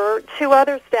staff member. Two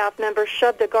other staff members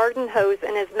shoved a garden hose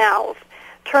in his mouth,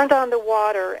 turned on the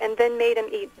water, and then made him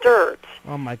eat dirt.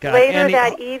 Oh my God! Later Annie,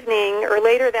 that evening, or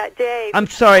later that day. I'm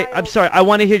sorry. I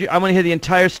want to hear. I want to hear the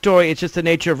entire story. It's just the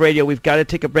nature of radio. We've got to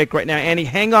take a break right now. Annie,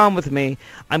 hang on with me.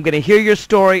 I'm going to hear your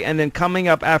story, and then coming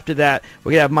up after that,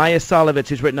 we're going to have Maya Solovitz,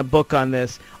 who's written a book on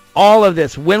this. All of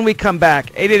this when we come back.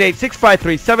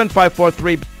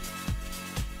 888-653-7543.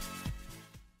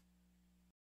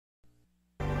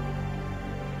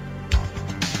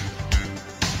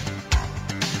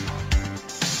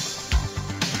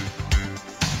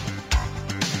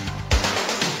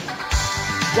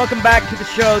 Welcome back to the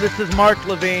show. This is Mark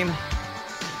Levine,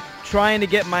 trying to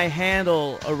get my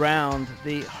handle around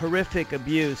the horrific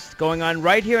abuse going on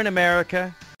right here in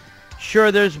America.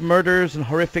 Sure, there's murders and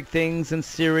horrific things in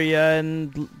Syria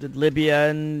and Libya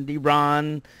and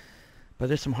Iran, but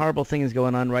there's some horrible things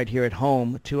going on right here at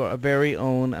home to our very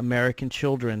own American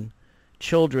children.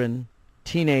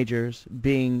 Teenagers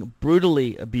being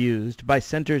brutally abused by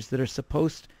centers that are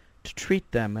supposed to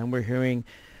treat them. And we're hearing,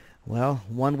 well,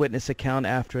 one witness account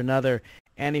after another.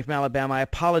 Annie from Alabama, I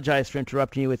apologize for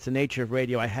interrupting you. It's the nature of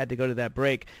radio. I had to go to that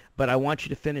break, but I want you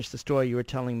to finish the story you were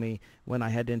telling me when I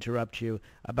had to interrupt you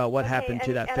about what happened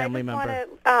to that family member.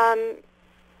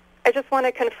 I just want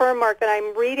to confirm, Mark, that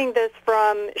I'm reading this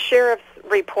from sheriff's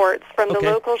reports from the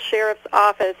local sheriff's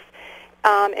office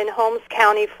in Holmes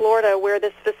County, Florida, where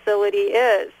this facility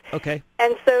is. Okay.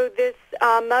 And so this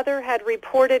mother had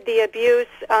reported the abuse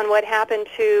on what happened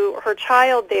to her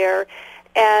child there.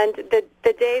 And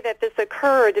the day that this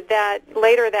occurred,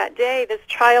 later that day, this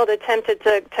child attempted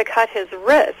to cut his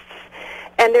wrists.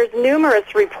 And there's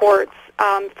numerous reports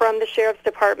from the sheriff's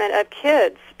department of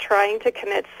kids trying to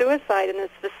commit suicide in this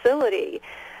facility.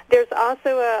 There's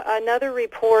also another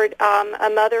report. A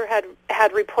mother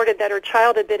had reported that her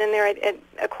child had been in there, and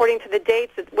according to the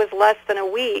dates, it was less than a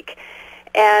week.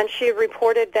 And she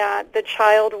reported that the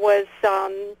child was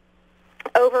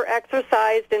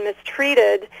over-exercised and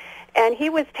mistreated, and he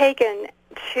was taken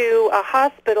to a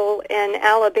hospital in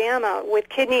Alabama with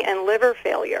kidney and liver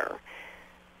failure.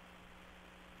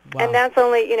 Wow. And that's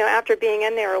only, after being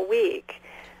in there a week.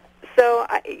 So,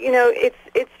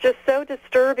 it's just so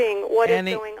disturbing what is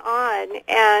going on.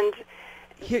 And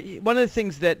here, one of the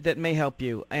things that may help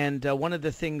you, and one of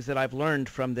the things that I've learned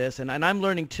from this, and I'm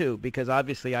learning too, because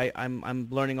obviously I'm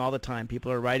learning all the time.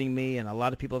 People are writing me, and a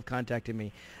lot of people have contacted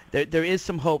me. There is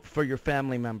some hope for your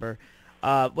family member.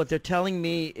 What they're telling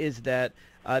me is that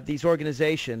these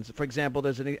organizations, for example,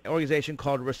 there's an organization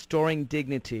called Restoring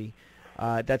Dignity.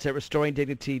 That's at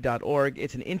restoringdignity.org.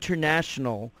 It's an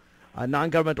international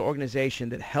non-governmental organization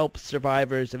that helps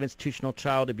survivors of institutional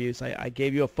child abuse. I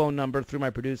gave you a phone number through my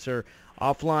producer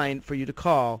offline for you to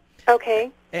call.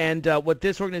 Okay. And what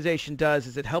this organization does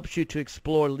is it helps you to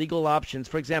explore legal options.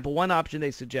 For example, one option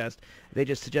they just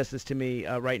suggest this to me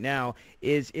right now,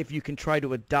 is if you can try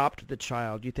to adopt the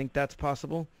child. Do you think that's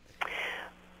possible?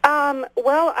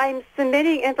 Well, I'm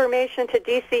submitting information to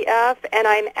DCF, and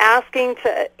I'm asking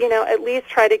to, at least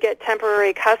try to get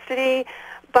temporary custody,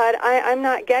 but I'm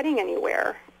not getting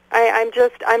anywhere.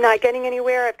 I'm not getting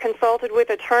anywhere. I've consulted with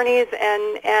attorneys,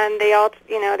 and they all,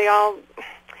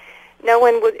 no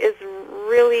one is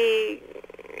really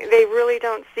they really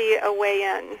don't see a way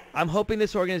in. I'm hoping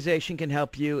this organization can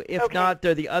help you. If not,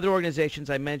 there are the other organizations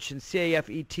I mentioned,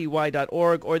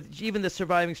 cafety.org, or even the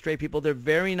Surviving Straight People. They're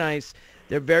very nice.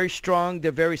 They're very strong.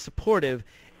 They're very supportive.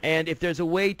 And if there's a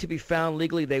way to be found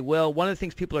legally, they will. One of the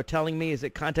things people are telling me is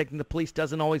that contacting the police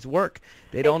doesn't always work.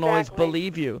 They don't always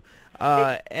believe you.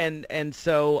 And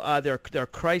so there are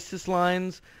crisis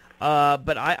lines.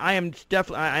 But I am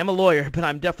definitely, I'm a lawyer, but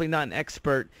I'm definitely not an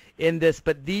expert in this.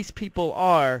 But these people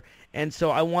are, and so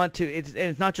I want to, and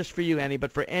it's not just for you, Annie,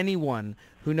 but for anyone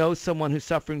who knows someone who's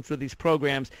suffering through these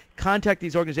programs, contact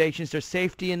these organizations. There's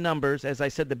safety in numbers. As I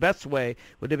said, the best way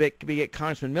would be to get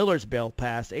Congressman Miller's bill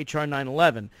passed, H.R.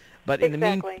 911. But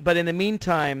in the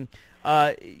meantime,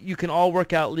 you can all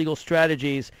work out legal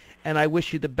strategies. And I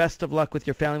wish you the best of luck with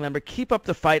your family member. Keep up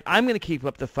the fight. I'm going to keep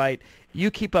up the fight. You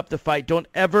keep up the fight. Don't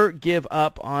ever give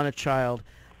up on a child,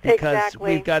 because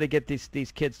we've got to get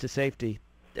these kids to safety.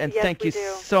 And thank you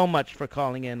so much for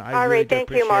calling in. I really do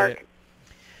appreciate it.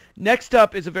 Next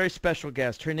up is a very special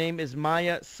guest. Her name is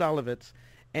Maya Solovitz,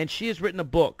 and she has written a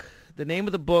book. The name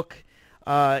of the book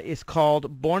is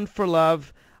called Born for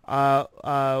Love,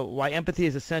 Why Empathy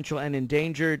is Essential and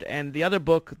Endangered. And the other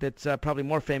book that's probably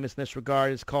more famous in this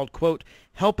regard is called, quote,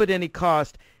 Help at Any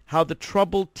Cost, How the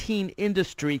Troubled Teen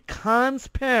Industry Cons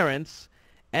Parents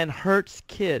and Hurts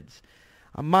Kids.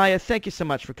 Maya, thank you so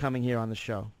much for coming here on the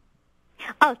show.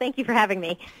 Oh, thank you for having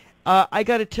me. I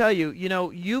got to tell you,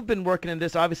 you've been working in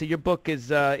this. Obviously, your book is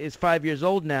 5 years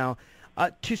old now.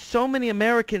 To so many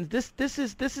Americans, this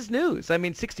is news. I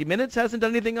mean, 60 Minutes hasn't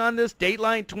done anything on this.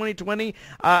 Dateline 2020.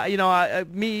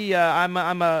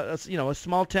 I'm a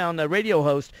small town radio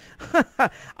host.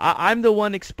 I'm the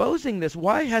one exposing this.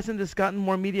 Why hasn't this gotten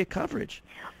more media coverage?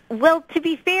 Well, to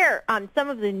be fair, some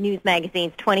of the news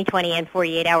magazines, 2020 and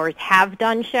 48 Hours, have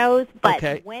done shows,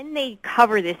 but when they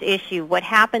cover this issue, what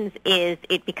happens is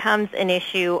it becomes an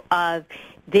issue of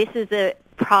this is a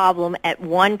problem at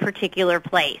one particular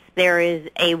place. There is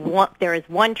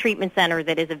one treatment center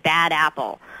that is a bad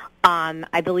apple.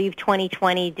 I believe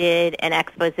 2020 did an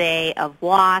expose of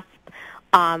WASP.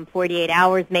 48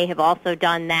 Hours may have also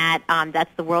done that.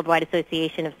 That's the Worldwide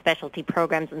Association of Specialty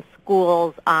Programs in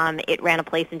Schools. It ran a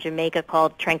place in Jamaica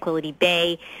called Tranquility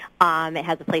Bay. It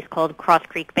has a place called Cross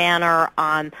Creek Manor.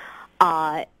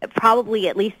 Probably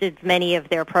at least as many of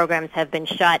their programs have been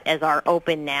shut as are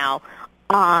open now.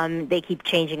 They keep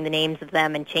changing the names of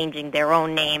them and changing their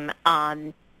own name.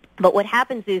 But what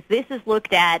happens is this is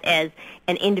looked at as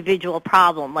an individual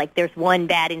problem, like there's one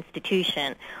bad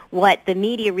institution. What the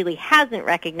media really hasn't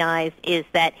recognized is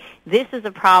that this is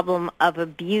a problem of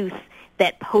abuse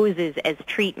that poses as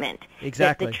treatment.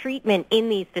 Exactly. That the treatment in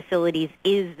these facilities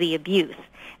is the abuse,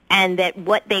 and that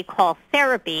what they call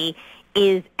therapy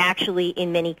is actually,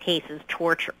 in many cases,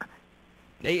 torture.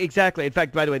 Exactly. In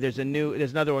fact, by the way, there's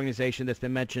another organization that's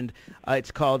been mentioned.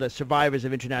 It's called Survivors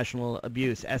of International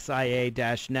Abuse,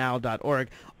 SIA-now.org.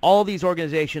 All these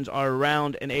organizations are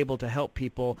around and able to help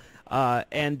people.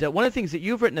 And one of the things that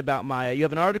you've written about, Maya, you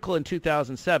have an article in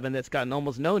 2007 that's gotten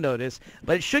almost no notice,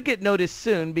 but it should get noticed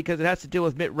soon because it has to deal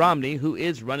with Mitt Romney, who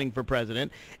is running for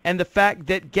president, and the fact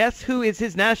that guess who is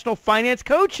his national finance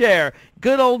co-chair?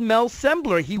 Good old Mel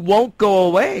Sembler. He won't go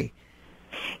away.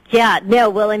 Yeah, no,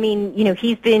 well, I mean,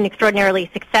 he's been extraordinarily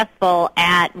successful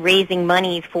at raising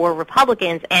money for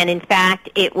Republicans, and in fact,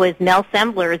 it was Mel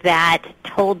Sembler that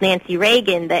told Nancy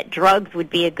Reagan that drugs would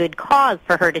be a good cause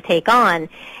for her to take on.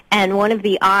 And one of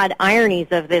the odd ironies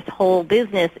of this whole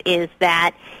business is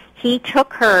that he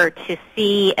took her to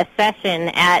see a session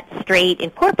at Straight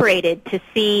Incorporated to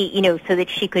see, so that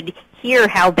she could hear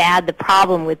how bad the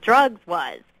problem with drugs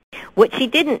was. What she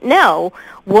didn't know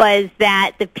was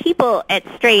that the people at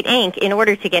Straight Inc., in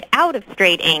order to get out of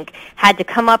Straight Inc., had to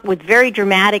come up with very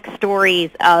dramatic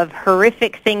stories of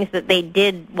horrific things that they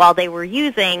did while they were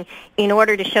using in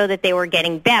order to show that they were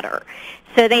getting better.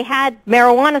 So they had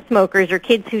marijuana smokers or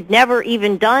kids who'd never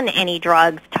even done any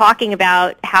drugs talking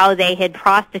about how they had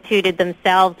prostituted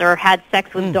themselves or had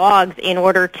sex with dogs in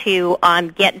order to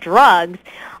get drugs.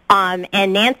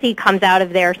 And Nancy comes out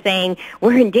of there saying,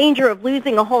 we're in danger of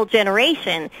losing a whole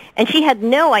generation. And she had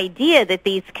no idea that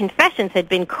these confessions had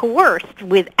been coerced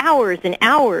with hours and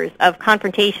hours of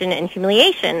confrontation and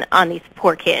humiliation on these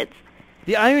poor kids.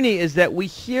 The irony is that we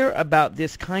hear about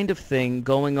this kind of thing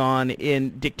going on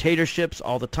in dictatorships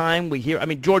all the time. We hear,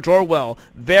 George Orwell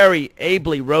very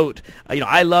ably wrote,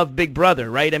 I love Big Brother,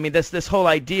 right? I mean, this whole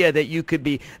idea that you could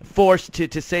be forced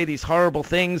to say these horrible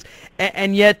things,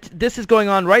 and yet this is going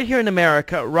on right here in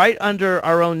America, right under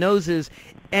our own noses.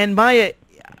 And Maya,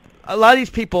 a lot of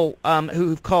these people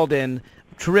who've called in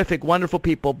terrific, wonderful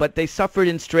people, but they suffered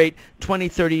in straight 20,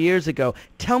 30 years ago.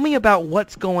 Tell me about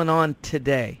what's going on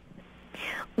today.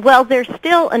 Well, there's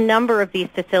still a number of these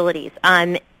facilities.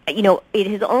 It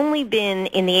has only been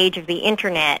in the age of the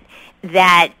Internet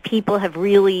that people have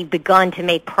really begun to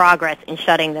make progress in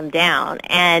shutting them down.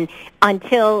 And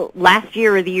until last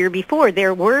year or the year before,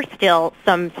 there were still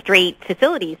some straight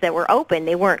facilities that were open.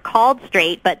 They weren't called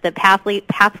straight, but the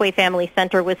Pathway Family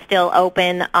Center was still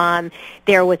open.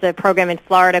 There was a program in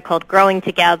Florida called Growing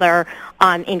Together.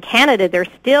 In Canada, there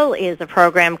still is a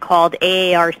program called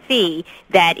AARC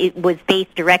that it was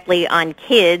based directly on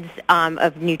kids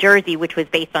of New Jersey, which was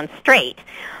based on straight.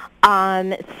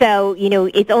 So,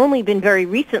 it's only been very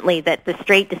recently that the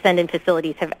straight descendant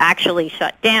facilities have actually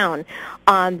shut down.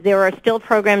 There are still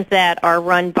programs that are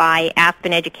run by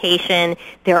Aspen Education.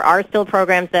 There are still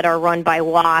programs that are run by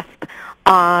WASP.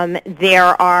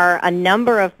 There are a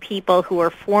number of people who are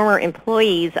former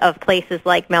employees of places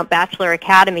like Mount Bachelor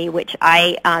Academy, which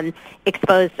I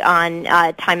exposed on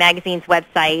Time Magazine's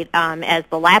website as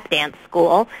the lap dance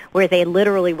school, where they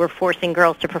literally were forcing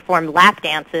girls to perform lap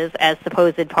dances as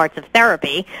supposed parts of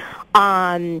therapy.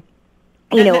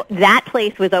 That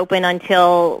place was open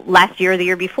until last year or the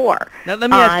year before. Now, let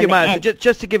me ask you, Maya,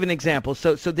 just to give an example.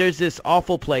 So there's this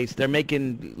awful place. They're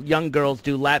making young girls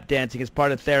do lap dancing as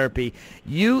part of therapy.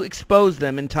 You expose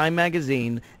them in Time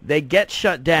Magazine. They get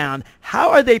shut down.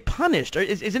 How are they punished?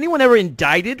 Is anyone ever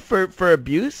indicted for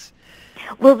abuse?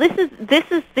 Well, this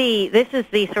is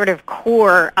the sort of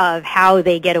core of how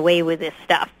they get away with this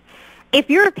stuff. If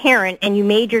you're a parent and you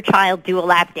made your child do a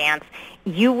lap dance,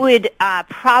 you would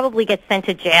probably get sent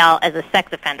to jail as a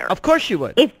sex offender. Of course you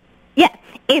would.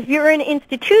 If you're an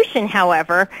institution,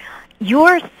 however,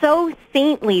 you're so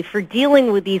saintly for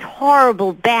dealing with these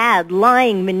horrible, bad,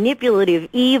 lying, manipulative,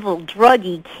 evil,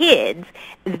 druggy kids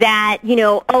that,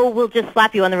 we'll just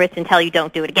slap you on the wrist and tell you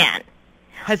don't do it again.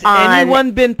 Has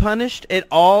anyone been punished at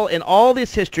all in all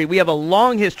this history? We have a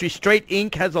long history. Straight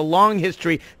Inc. has a long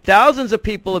history. Thousands of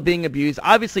people are being abused.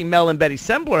 Obviously, Mel and Betty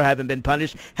Sembler haven't been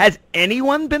punished. Has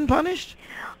anyone been punished?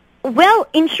 Well,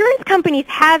 insurance companies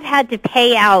have had to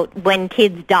pay out when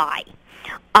kids die.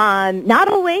 Not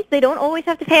always. They don't always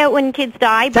have to pay out when kids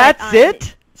die. That's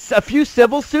it? A few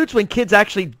civil suits when kids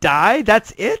actually die?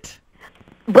 That's it?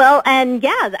 Well, and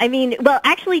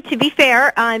actually, to be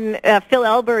fair, Phil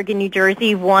Elberg in New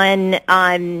Jersey won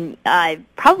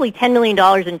probably $10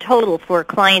 million in total for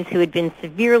clients who had been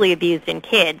severely abused in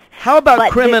kids. How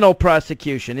about criminal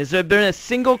prosecution? Has there been a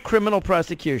single criminal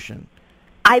prosecution?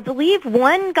 I believe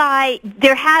one guy,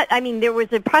 there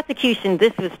was a prosecution,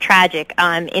 this was tragic,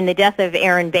 in the death of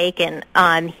Aaron Bacon.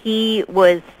 He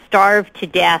was starved to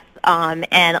death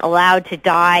and allowed to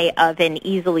die of an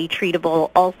easily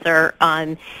treatable ulcer,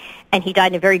 and he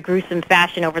died in a very gruesome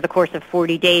fashion over the course of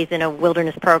 40 days in a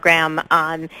wilderness program.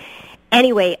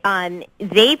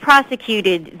 They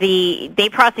prosecuted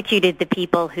the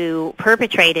people who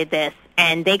perpetrated this,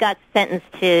 and they got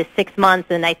sentenced to 6 months,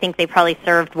 and I think they probably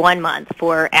served 1 month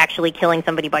for actually killing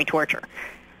somebody by torture.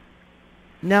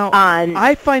 Now,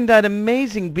 I find that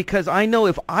amazing because I know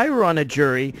if I were on a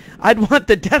jury, I'd want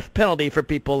the death penalty for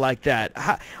people like that.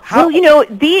 Well,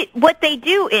 what they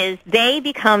do is they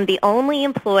become the only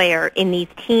employer in these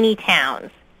teeny towns,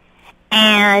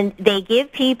 and they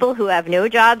give people who have no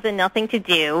jobs and nothing to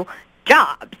do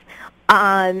jobs.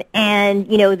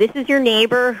 This is your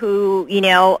neighbor who,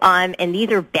 and these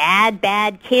are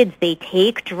bad kids. They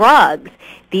take drugs.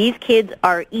 These kids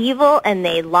are evil and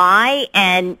they lie.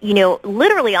 And,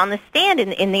 literally on the stand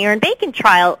in the Aaron Bacon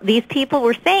trial, these people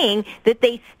were saying that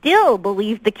they still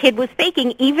believed the kid was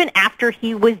faking even after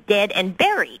he was dead and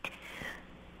buried.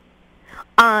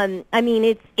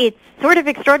 It's sort of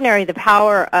extraordinary, the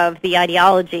power of the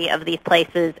ideology of these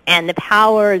places and the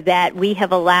power that we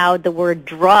have allowed the word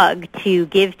drug to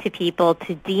give to people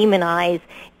to demonize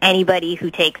anybody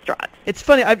who takes drugs. It's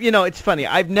funny. It's funny.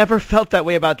 I've never felt that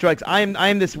way about drugs.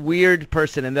 I'm this weird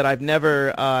person in that I've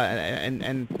never,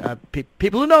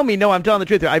 people who know me know I'm telling the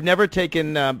truth here. I've never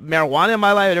taken marijuana in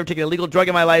my life. I've never taken a legal drug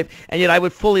in my life, and yet I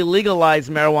would fully legalize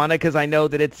marijuana because I know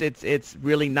that it's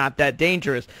really not that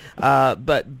dangerous.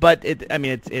 But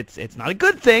it's not a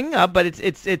good thing. But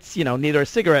it's neither are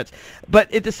cigarettes.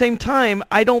 But at the same time,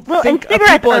 I don't think of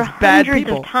people as bad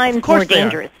people. Of times more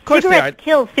dangerous. Of course cigarettes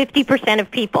kill 50% of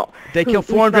people. They kill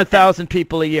 400,000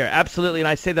 people a year. Absolutely, and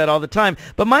I say that all the time.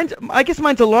 But I guess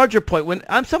mine's a larger point.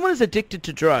 When someone is addicted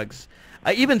to drugs,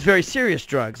 even very serious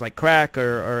drugs like crack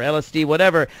or LSD,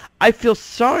 whatever. I feel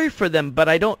sorry for them, but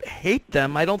I don't hate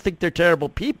them. I don't think they're terrible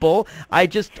people. I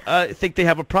just think they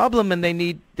have a problem and they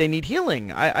need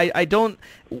healing. I don't.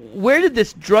 Where did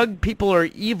this drug people are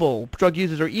evil? Drug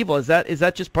users are evil. Is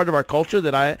that just part of our culture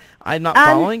that I'm not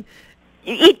following?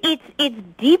 It's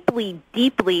deeply,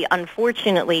 deeply,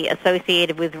 unfortunately,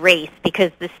 associated with race,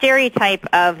 because the stereotype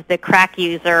of the crack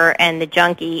user and the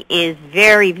junkie is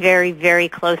very, very, very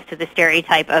close to the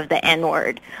stereotype of the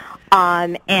N-word.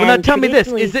 Well, now tell me this: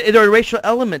 is there a racial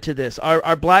element to this?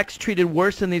 Are blacks treated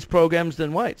worse in these programs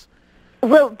than whites?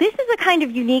 Well, this is a kind of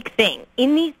unique thing.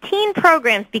 In these teen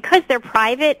programs, because they're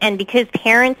private and because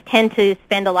parents tend to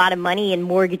spend a lot of money and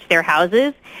mortgage their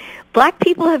houses, black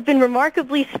people have been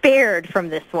remarkably spared from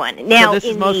this one. Now, so this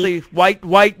is mostly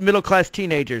white middle-class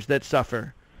teenagers that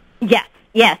suffer.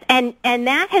 Yes, and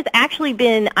that has actually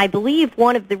been, I believe,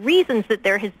 one of the reasons that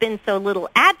there has been so little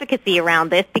advocacy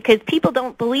around this, because people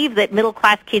don't believe that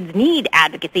middle-class kids need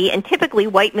advocacy, and typically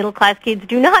white middle-class kids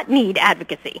do not need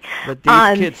advocacy. But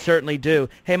these kids certainly do.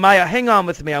 Hey, Maya, hang on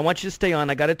with me. I want you to stay on.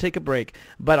 I got to take a break,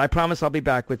 but I promise I'll be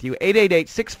back with you.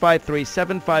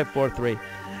 888-653-7543.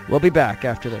 We'll be back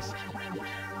after this.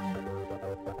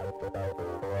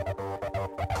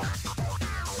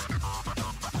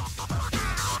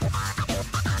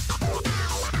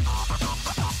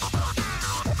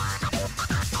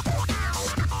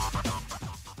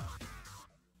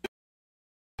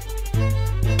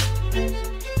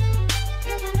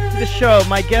 The show.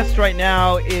 My guest right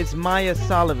now is Maya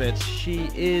Salovitz. She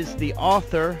is the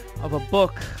author of a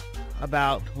book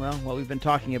about, well, what we've been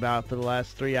talking about for the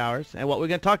last 3 hours, and what we're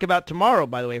going to talk about tomorrow,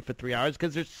 by the way, for 3 hours,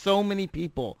 because there's so many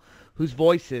people whose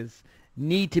voices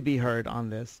need to be heard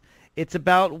on this. It's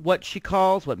about what she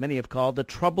calls, what many have called, the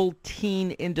troubled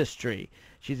teen industry.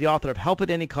 She's the author of Help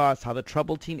at Any Cost, How the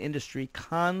Troubled Teen Industry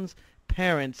Cons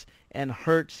Parents and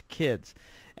Hurts Kids.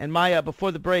 And Maya,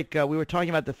 before the break, we were talking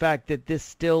about the fact that this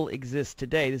still exists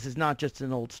today. This is not just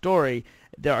an old story.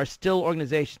 There are still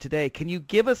organizations today. Can you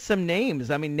give us some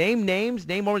names? I mean, name names,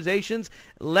 name organizations.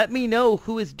 Let me know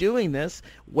who is doing this,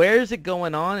 where is it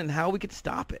going on, and how we could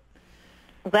stop it.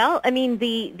 Well, I mean,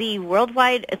 the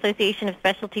Worldwide Association of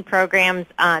Specialty Programs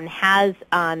has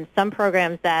some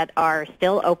programs that are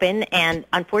still open, and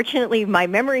unfortunately my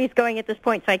memory is going at this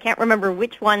point, so I can't remember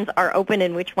which ones are open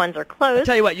and which ones are closed. I'll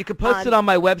tell you what, you can post it on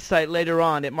my website later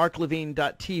on at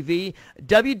marklevine.tv.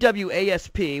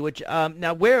 WWASP, which,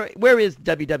 now where is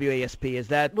WWASP? Is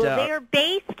that... Well, they are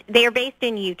based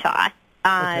in Utah.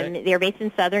 Okay. They're based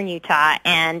in southern Utah,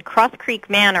 and Cross Creek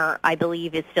Manor, I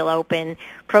believe, is still open.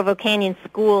 Provo Canyon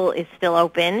School is still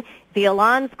open. The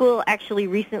Elan School actually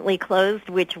recently closed,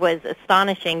 which was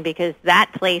astonishing because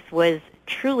that place was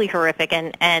truly horrific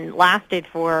and lasted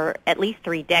for at least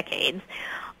 3 decades.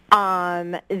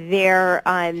 Let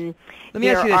me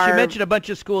ask you this. You mentioned a bunch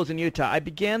of schools in Utah. I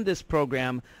began this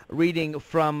program reading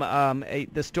from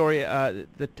the story,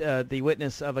 the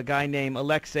witness of a guy named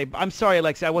Alexei. I'm sorry,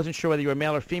 Alexei. I wasn't sure whether you were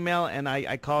male or female, and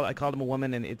I called him a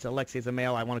woman, and it's Alexei's a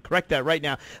male. I want to correct that right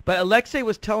now. But Alexei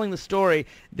was telling the story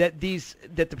that the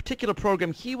particular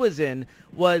program he was in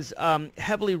was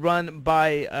heavily run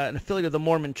by an affiliate of the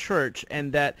Mormon Church,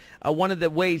 and that one of the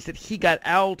ways that he got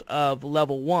out of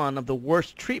level 1 of the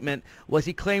worst treatment was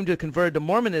he claimed to have converted to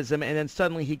Mormonism, and then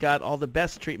suddenly he got all the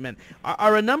best treatment.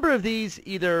 Are a number of these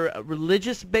either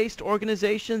religious-based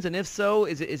organizations, and if so,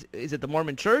 is it the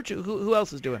Mormon Church? Who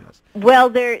else is doing this? Well,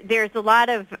 there's a lot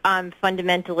of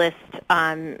fundamentalist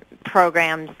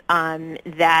programs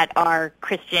that are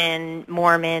Christian,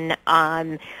 Mormon.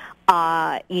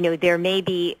 There may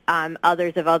be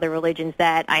others of other religions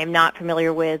that I am not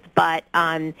familiar with, but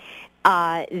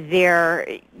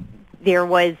there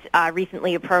was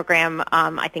recently a program,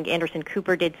 I think Anderson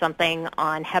Cooper did something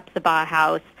on Hepzibah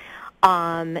House.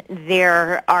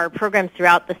 There are programs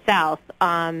throughout the South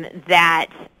that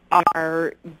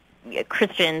are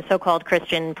Christian, so-called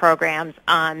Christian programs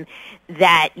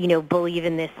that, believe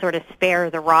in this sort of spare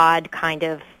the rod kind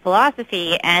of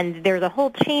philosophy. And there's a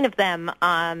whole chain of them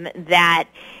that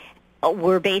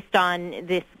were based on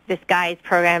this guy's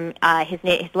program.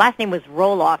 His last name was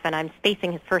Roloff, and I'm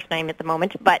spacing his first name at the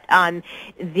moment, but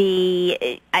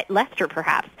Lester,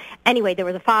 perhaps. Anyway, there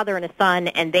was a father and a son,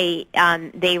 and they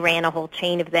ran a whole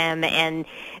chain of them. And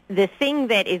the thing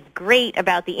that is great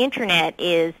about the Internet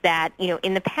is that,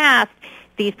 in the past,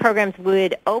 these programs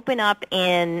would open up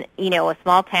in, a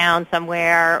small town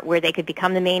somewhere where they could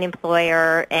become the main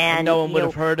employer, and no one would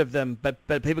have heard of them, but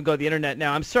people go to the Internet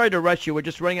now. I'm sorry to rush you. We're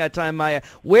just running out of time, Maya.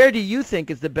 Where do you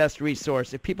think is the best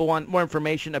resource? If people want more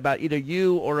information about either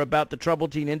you or about the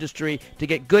troubled teen industry, to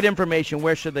get good information,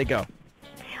 where should they go?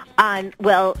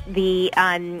 Well, the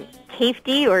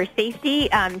Cafety or Safety,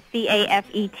 CAFETY.org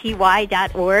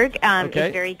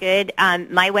is very good.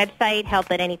 My website,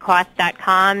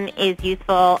 helpatanycost.com, is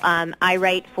useful. I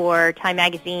write for Time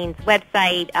Magazine's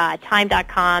website,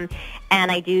 time.com,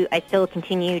 and I still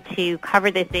continue to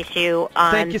cover this issue.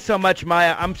 Thank you so much,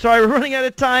 Maya. I'm sorry we're running out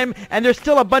of time, and there's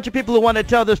still a bunch of people who want to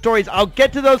tell their stories. I'll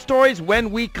get to those stories when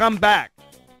we come back.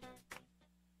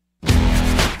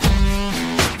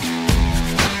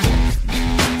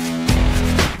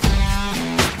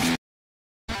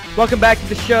 Welcome back to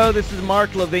the show. This is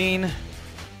Mark Levine.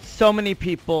 So many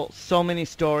people, so many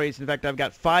stories. In fact, I've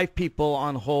got 5 people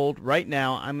on hold right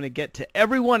now. I'm going to get to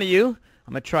every one of you.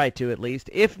 I'm going to try to, at least.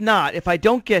 If not, if I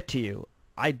don't get to you,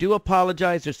 I do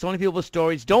apologize. There's so many people with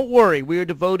stories. Don't worry. We are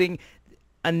devoting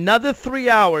another 3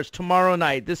 hours tomorrow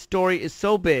night. This story is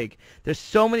so big. There's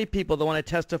so many people that want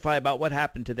to testify about what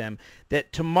happened to them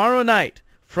that tomorrow night,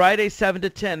 Friday 7 to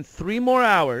 10, 3 more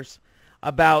hours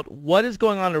about what is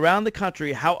going on around the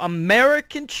country, how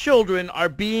American children are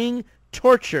being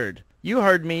tortured. You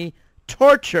heard me,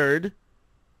 tortured.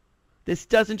 This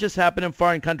doesn't just happen in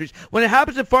foreign countries. When it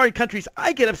happens in foreign countries,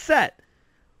 I get upset.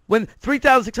 When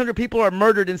 3,600 people are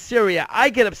murdered in Syria, I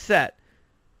get upset.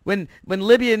 When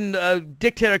Libyan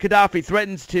dictator Gaddafi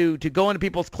threatens to go into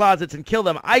people's closets and kill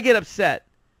them, I get upset.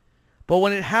 But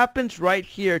when it happens right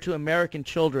here to American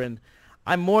children,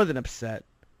 I'm more than upset.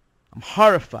 I'm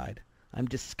horrified. I'm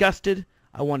disgusted.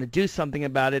 I want to do something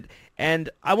about it. And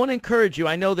I want to encourage you.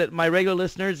 I know that my regular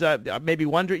listeners may be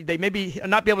wondering, they may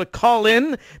not be able to call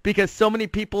in because so many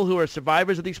people who are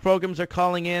survivors of these programs are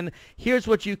calling in. Here's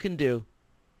what you can do.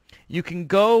 You can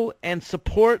go and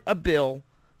support a bill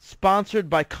sponsored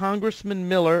by Congressman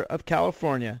Miller of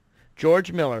California,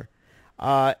 George Miller.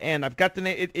 And I've got the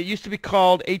name. It used to be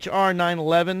called H.R.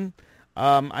 911.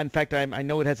 In fact, I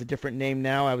know it has a different name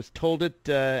now. I was told it,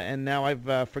 and now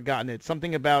I've forgotten it.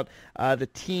 Something about the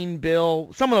teen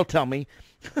bill. Someone will tell me,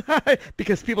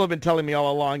 because people have been telling me all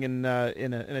along in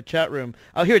a chat room.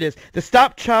 Oh, here it is: the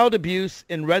Stop Child Abuse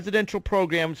in Residential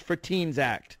Programs for Teens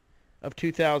Act of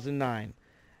 2009.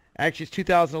 Actually, it's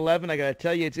 2011. I got to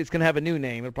tell you, it's going to have a new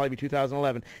name. It'll probably be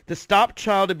 2011. The Stop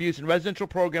Child Abuse in Residential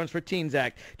Programs for Teens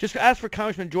Act. Just ask for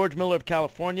Congressman George Miller of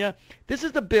California. This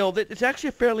is the bill that it's actually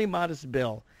a fairly modest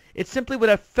bill. It simply would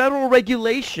have federal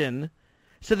regulation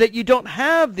so that you don't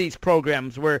have these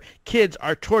programs where kids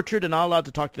are tortured and not allowed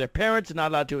to talk to their parents and not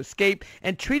allowed to escape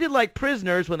and treated like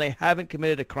prisoners when they haven't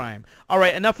committed a crime. All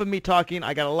right, enough of me talking.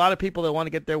 I got a lot of people that want to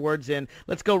get their words in.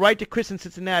 Let's go right to Chris in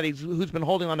Cincinnati, who's been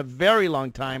holding on a very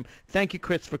long time. Thank you,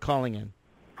 Chris, for calling in.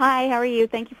 Hi, how are you?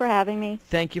 Thank you for having me.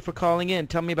 Thank you for calling in.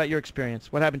 Tell me about your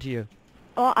experience. What happened to you?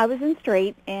 Well, I was in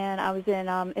straight, and I was in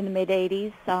the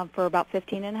mid-'80s for about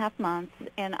 15 and a half months,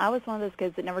 and I was one of those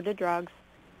kids that never did drugs.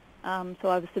 So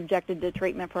I was subjected to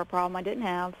treatment for a problem I didn't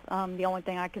have. The only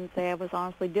thing I can say I was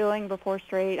honestly doing before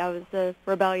straight, I was a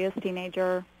rebellious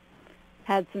teenager,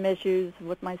 had some issues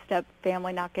with my step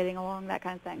family not getting along, that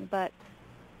kind of thing. But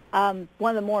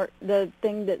the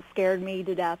thing that scared me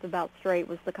to death about straight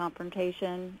was the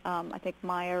confrontation. I think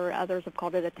Maya or others have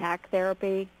called it attack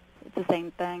therapy. It's the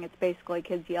same thing. It's basically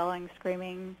kids yelling,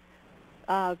 screaming,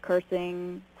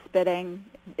 cursing, spitting.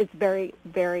 It's very,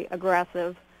 very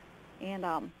aggressive. And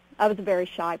I was a very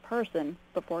shy person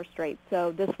before straight,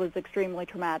 so this was extremely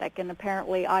traumatic. And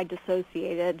apparently I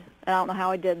dissociated. I don't know how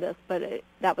I did this, but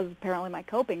that was apparently my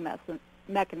coping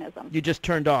mechanism. You just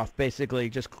turned off,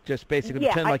 basically, just basically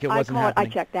yeah, pretend like it wasn't happening.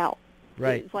 I checked out.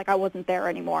 Right. It's like I wasn't there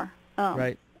anymore.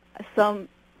 Right.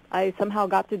 I somehow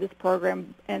got through this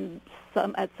program and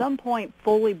at some point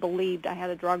fully believed I had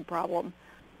a drug problem.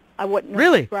 I wouldn't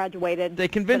have graduated. They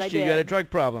convinced you had a drug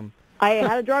problem. I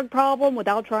had a drug problem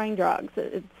without trying drugs.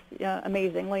 It's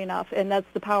amazingly enough, and that's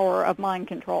the power of mind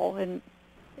control. And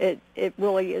it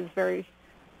really is very.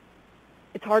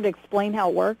 It's hard to explain how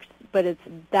it works, but it's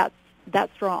that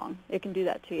strong. It can do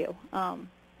that to you. But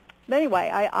anyway,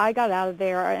 I got out of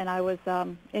there, and I was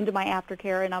into my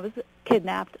aftercare, and I was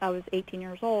kidnapped. I was 18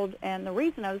 years old, and the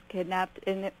reason I was kidnapped,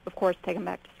 and of course taken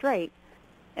back to straight,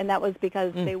 and that was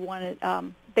because they wanted.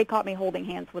 They caught me holding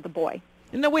hands with a boy.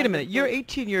 Now, wait a minute. You're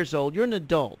 18 years old. You're an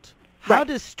adult. How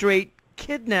does straight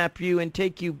kidnap you and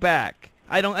take you back?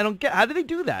 I don't get. How do they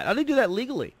do that? How do they do that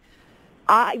legally?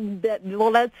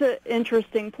 That's an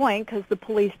interesting point, because the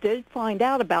police did find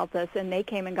out about this, and they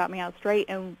came and got me out straight,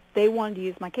 and they wanted to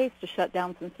use my case to shut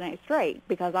down Cincinnati Straight,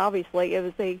 because obviously it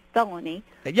was a felony.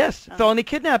 Yes, felony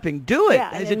kidnapping. Do it.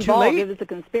 Yeah, Is it too late? It was a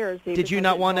conspiracy. Did you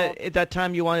not want to, at that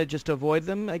time, you wanted just to avoid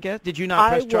them, I guess? Did you not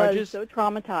press charges? I was so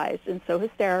traumatized and so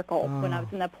hysterical when I was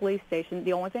in that police station.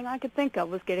 The only thing I could think of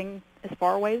was getting as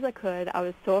far away as I could. I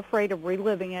was so afraid of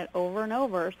reliving it over and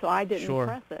over, so I didn't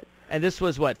press it. And this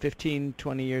was, what, 15,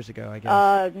 20 years ago, I guess?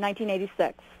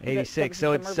 1986. 86.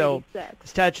 So it's the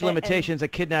statute of limitations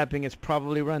of kidnapping is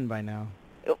probably run by now.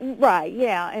 Right,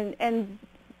 yeah. And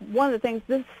one of the things,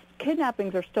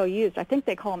 kidnappings are still used. I think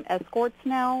they call them escorts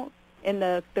now in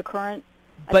the current.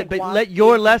 But let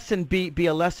your lesson be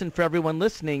a lesson for everyone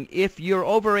listening. If you're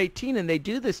over 18 and they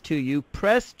do this to you,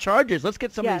 press charges. Let's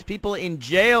get some of these people in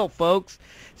jail, folks.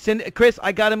 Chris,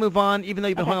 I got to move on, even though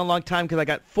you've been holding a long time, because I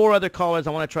got 4 other callers. I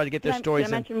want to try to get their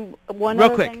stories in. Can I mention one real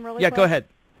other quick? Thing really quick? Go ahead.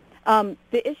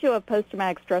 The issue of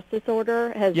post-traumatic stress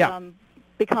disorder has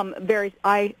become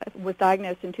I was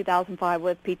diagnosed in 2005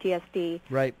 with PTSD.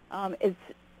 Right. It's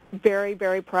very,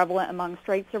 very prevalent among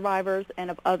straight survivors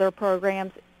and of other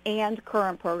programs and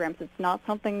current programs. It's not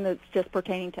something that's just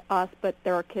pertaining to us, but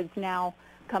there are kids now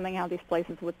coming out of these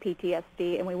places with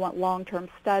PTSD, and we want long-term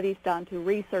studies done to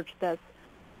research this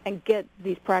and get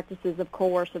these practices of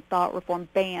coercive thought reform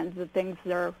banned, the things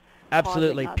that are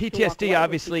absolutely. PTSD,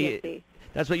 obviously, PTSD.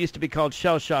 That's what used to be called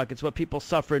shell shock. It's what people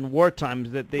suffer in war times,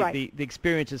 that the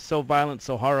experience is so violent,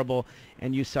 so horrible,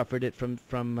 and you suffered it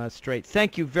from straight.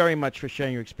 Thank you very much for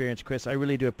sharing your experience, Chris. I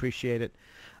really do appreciate it.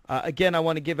 Again, I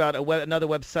want to give out another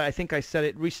website. I think I said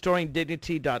it,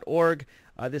 restoringdignity.org.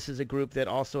 This is a group that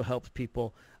also helps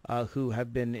people who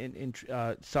have been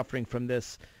suffering from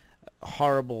this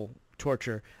horrible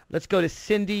torture. Let's go to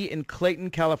Cindy in Clayton,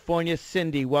 California.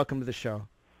 Cindy, welcome to the show.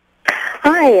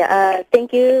 Hi.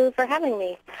 Thank you for having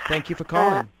me. Thank you for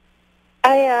calling.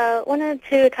 I wanted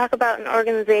to talk about an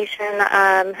organization,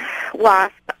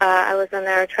 WASP. I was in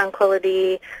their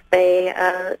Tranquility Bay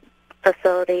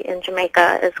facility in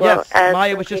Jamaica, as well as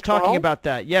Maya was just talking about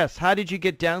that. Yes. How did you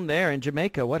get down there in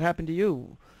Jamaica? What happened to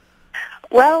you?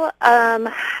 Well,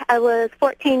 I was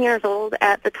 14 years old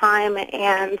at the time,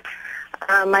 and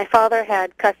my father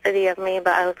had custody of me,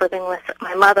 but I was living with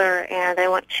my mother, and I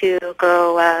went to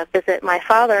go visit my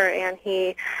father, and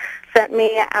he sent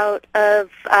me out of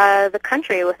the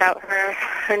country without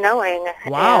her knowing.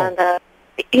 Wow. And,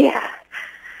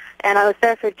 and I was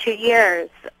there for 2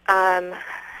 years.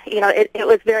 It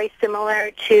was very similar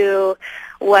to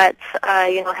what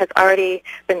has already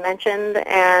been mentioned,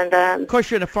 and of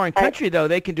course you're in a foreign country, though.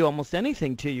 They can do almost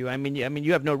anything to you. I mean,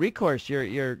 you have no recourse.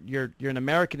 You're an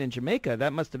American in Jamaica.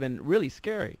 That must have been really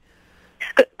scary.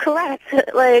 Correct.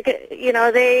 I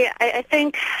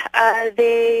think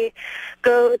they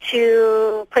go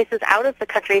to places out of the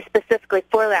country specifically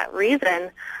for that reason.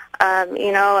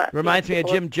 Reminds me of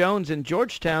Jim Jones in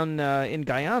Georgetown in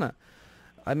Guyana.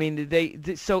 I mean,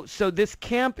 so this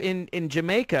camp in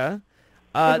Jamaica,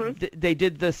 they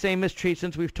did the same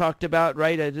mistreatments we've talked about,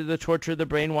 right? The torture, the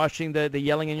brainwashing, the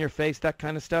yelling in your face, that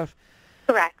kind of stuff.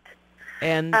 Correct.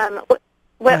 And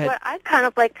what I'd kind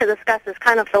of like to discuss is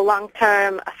kind of the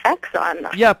long-term effects on.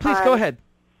 Yeah, please go ahead.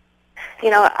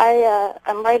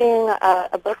 I'm writing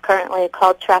a book currently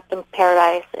called Trapped in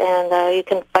Paradise, and you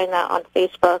can find that on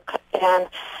Facebook. And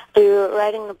through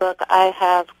writing the book, I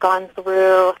have gone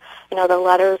through, the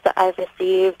letters that I've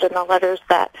received and the letters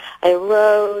that I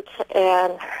wrote,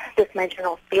 and just my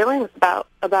general feelings about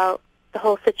the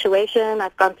whole situation.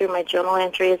 I've gone through my journal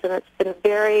entries, and it's been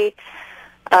very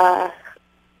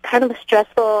kind of a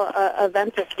stressful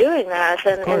event of doing that.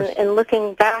 And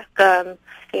looking back, I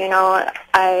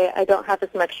don't have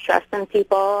as much trust in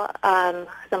people.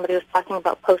 Somebody was talking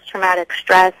about post-traumatic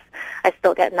stress. I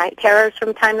still get night terrors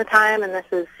from time to time, and this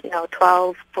is,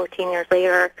 12, 14 years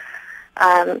later.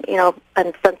 I'm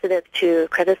sensitive to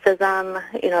criticism.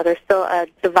 There's still a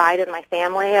divide in my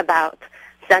family about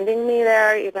sending me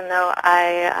there, even though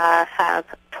I have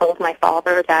told my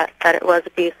father that it was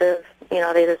abusive.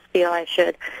 They just feel I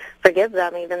should forgive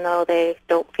them, even though they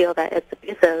don't feel that it's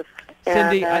abusive.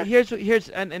 Cindy,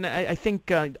 I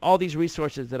think all these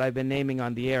resources that I've been naming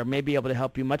on the air may be able to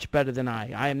help you much better than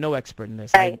I. I am no expert in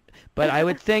this. Right. But I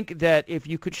would think that if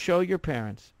you could show your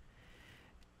parents,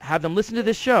 have them listen to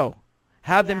this show,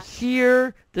 have them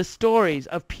hear the stories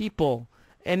of people,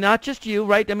 and not just you,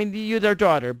 right? I mean, you're their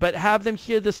daughter, but have them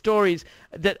hear the stories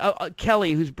that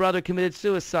Kelly, whose brother committed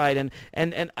suicide,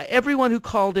 and everyone who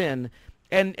called in,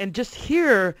 and just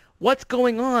hear what's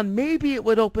going on. Maybe it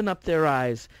would open up their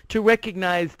eyes to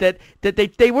recognize that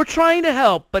they were trying to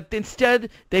help, but instead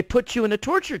they put you in a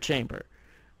torture chamber.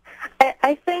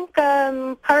 I think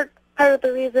part of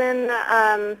the reason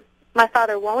my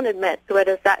father won't admit to it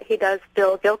is that he does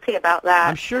feel guilty about that.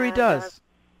 I'm sure he does.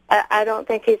 I don't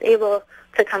think he's able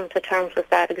to come to terms with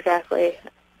that exactly.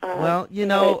 Well, you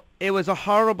know, it was a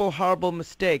horrible, horrible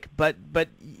mistake, but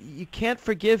you can't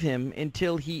forgive him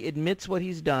until he admits what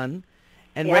he's done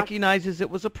and recognizes it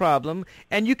was a problem,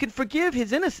 and you can forgive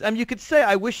his innocence. I mean, you could say,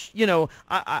 I wish, you know,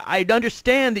 I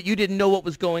understand that you didn't know what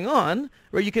was going on,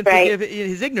 or you can forgive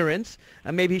his ignorance,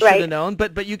 maybe he should have known,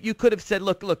 but you could have said,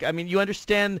 look, I mean, you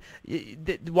understand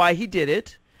why he did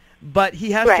it, but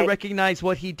he has to recognize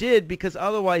what he did, because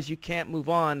otherwise you can't move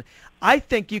on. I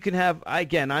think you can have,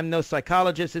 again, I'm no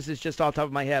psychologist, this is just off the top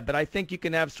of my head, but I think you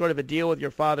can have sort of a deal with your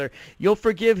father. You'll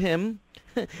forgive him,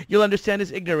 you'll understand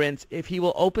his ignorance if he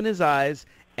will open his eyes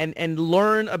and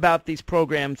learn about these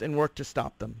programs and work to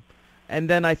stop them. And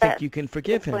then I think you can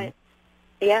forgive him.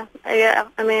 Yeah.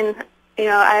 I mean, you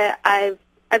know,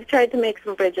 I've tried to make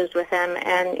some bridges with him,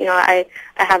 and, you know, I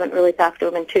haven't really talked to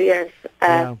him in 2 years.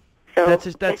 Wow. So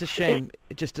that's a shame.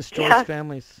 It just destroys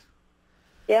families.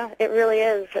 Yeah, it really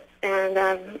is. And,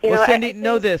 you well, know, Cindy,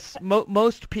 know this.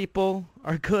 Most people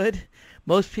are good.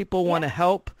 Most people want to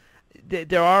help.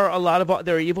 There are a lot of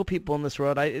there are evil people in this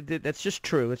world. That's just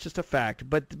true. It's just a fact.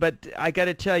 But I got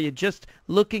to tell you, just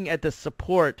looking at the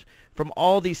support from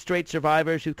all these straight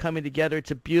survivors who coming together,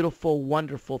 it's a beautiful,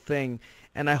 wonderful thing.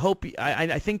 And I hope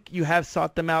I think you have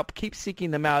sought them out. Keep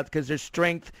seeking them out, because there's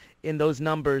strength in those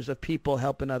numbers of people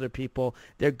helping other people.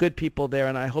 They're good people there,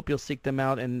 and I hope you'll seek them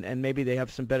out, and maybe they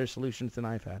have some better solutions than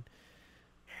I've had.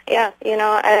 Yeah, you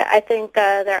know, I think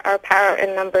there are power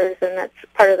in numbers, and that's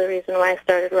part of the reason why I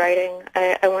started writing.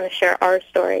 I want to share our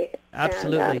story.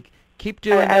 Absolutely. And, keep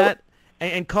doing that,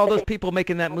 and call those people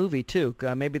making that movie, too.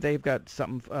 Maybe they've got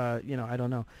something, you know, I don't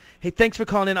know. Hey, thanks for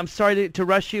calling in. I'm sorry to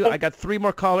rush you. I got 3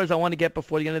 more callers I want to get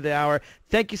before the end of the hour.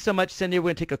 Thank you so much, Cindy. We're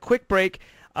going to take a quick break.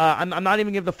 I'm not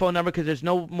even giving the phone number because there's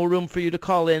no more room for you to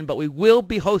call in, but we will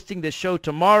be hosting this show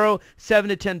tomorrow, 7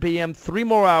 to 10 p.m., 3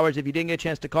 more hours if you didn't get a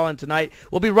chance to call in tonight.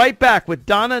 We'll be right back with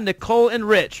Donna, Nicole, and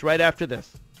Rich right after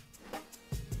this.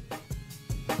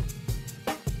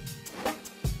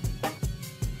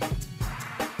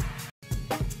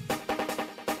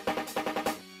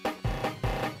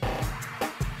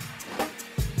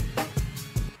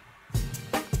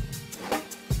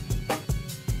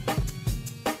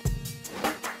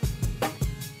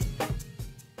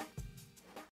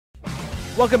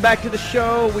 Welcome back to the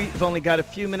show. We've only got a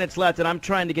few minutes left, and I'm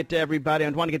trying to get to everybody. I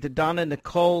want to get to Donna,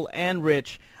 Nicole, and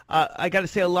Rich. I got to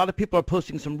say, a lot of people are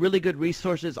posting some really good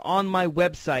resources on my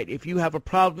website. If you have a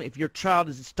problem, if your child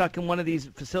is stuck in one of these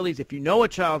facilities, if you know a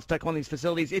child stuck in one of these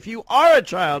facilities, if you are a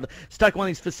child stuck in one of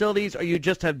these facilities, or you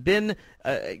just have been,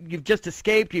 you've just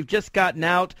escaped, you've just gotten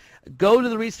out, go to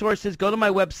the resources, go to my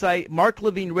website,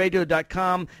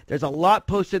 marklevineradio.com. There's a lot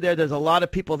posted there. There's a lot of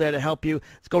people there to help you.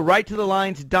 Let's go right to the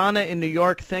lines. Donna in New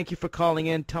York, thank you for calling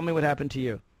in. Tell me what happened to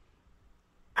you.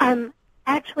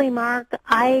 Actually, Mark,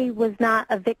 I was not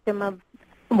a victim of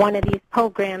one of these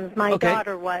programs. My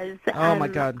daughter was. Oh, my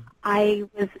God. I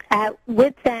was at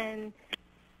wit's end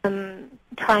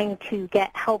trying to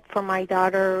get help for my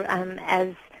daughter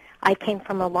as I came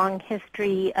from a long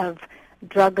history of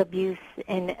drug abuse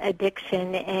and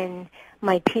addiction, and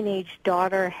my teenage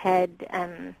daughter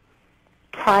had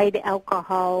tried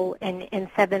alcohol and in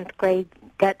 7th grade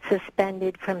got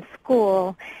suspended from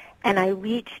school. And I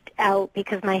reached out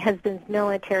because my husband's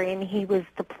military and he was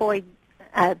deployed.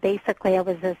 Basically, I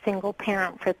was a single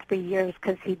parent for 3 years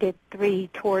because he did 3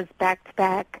 tours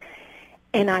back-to-back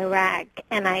in Iraq.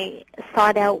 And I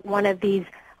sought out one of these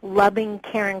loving,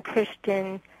 caring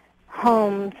Christian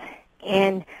homes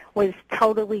and was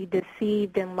totally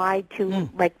deceived and lied to,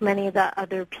 like many of the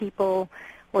other people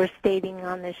were stating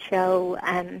on the show.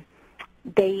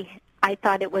 I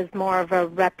thought it was more of a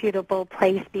reputable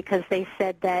place because they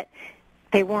said that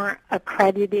they weren't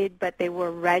accredited, but they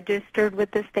were registered with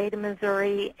the state of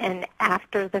Missouri. And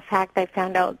after the fact, I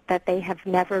found out that they have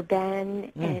never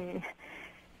been. And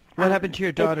what happened to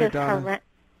your daughter, Donna?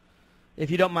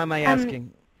 If you don't mind my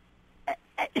asking.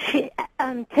 She,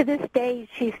 to this day,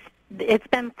 it's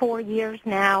been 4 years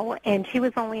now, and she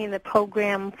was only in the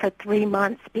program for 3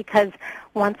 months because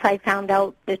once I found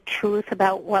out the truth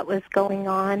about what was going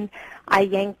on, I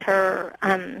yanked her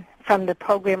from the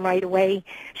program right away.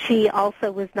 She also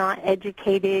was not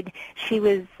educated. She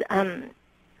was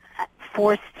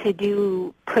forced to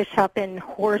do push-up in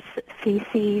horse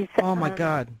feces. Oh, my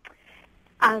God.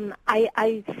 I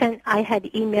had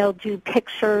emailed you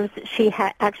pictures. She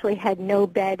actually had no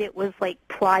bed. It was like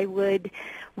plywood,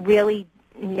 really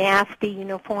nasty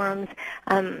uniforms.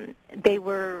 They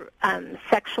were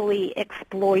sexually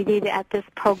exploited at this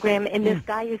program, and this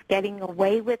guy is getting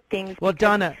away with things. Well,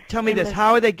 Donna, tell me this.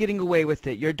 How are they getting away with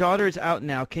it? Your daughter is out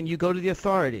now. Can you go to the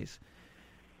authorities?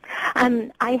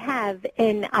 I have,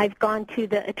 and I've gone to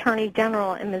the Attorney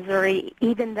General in Missouri,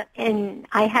 and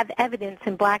I have evidence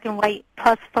in black and white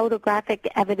plus photographic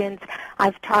evidence.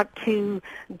 I've talked to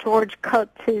George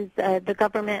Coates, the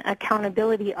Government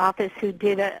Accountability Office, who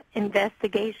did an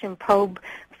investigation probe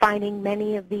finding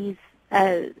many of these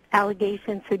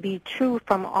allegations to be true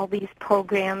from all these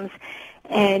programs,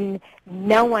 and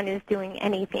no one is doing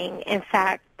anything. In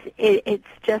fact, it's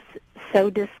just so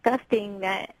disgusting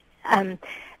that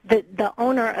the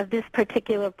owner of this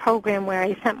particular program where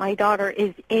I sent my daughter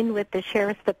is in with the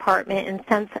Sheriff's Department, and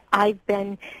since I've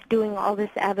been doing all this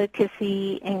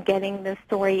advocacy and getting the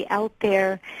story out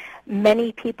there,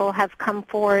 many people have come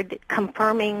forward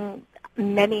confirming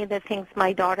many of the things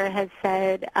my daughter has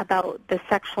said about the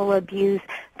sexual abuse,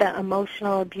 the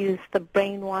emotional abuse, the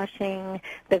brainwashing,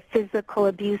 the physical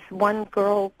abuse. One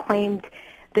girl claimed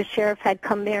the sheriff had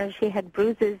come there and she had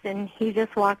bruises, and he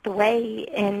just walked away,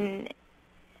 and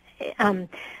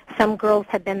some girls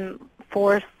have been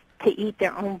forced to eat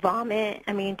their own vomit.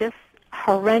 I mean, just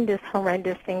horrendous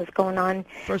things going on.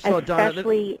 First of all, Donna,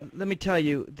 let me tell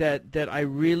you that I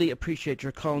really appreciate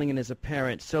your calling in as a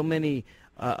parent. So many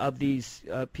of these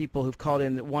people who've called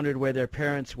in that wondered where their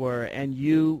parents were, and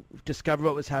you discovered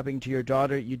what was happening to your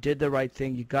daughter. You did the right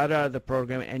thing. You got out of the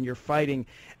program, and you're fighting.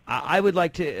 I would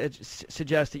like to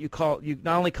suggest that you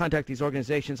not only contact these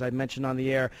organizations I mentioned on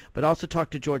the air, but also talk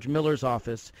to George Miller's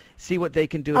office, see what they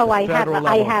can do at the federal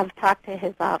level. I have talked to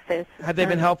his office. Have they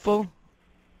been helpful?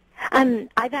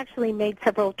 I've actually made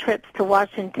several trips to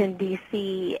Washington,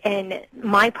 D.C., and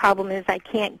my problem is I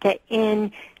can't get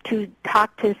in to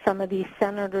talk to some of these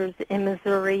senators in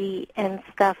Missouri and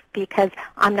stuff because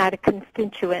I'm not a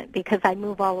constituent, because I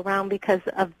move all around because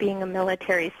of being a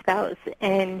military spouse.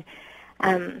 And,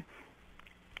 no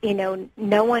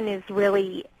one is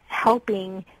really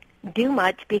helping do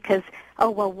much because,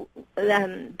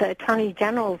 the Attorney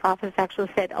General's office actually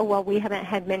said, we haven't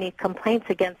had many complaints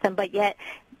against them, but yet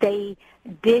they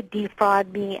did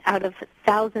defraud me out of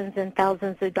thousands and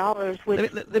thousands of dollars.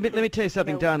 Which, let me tell you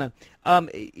something, Donna.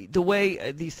 The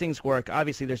way these things work,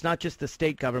 obviously, there's not just the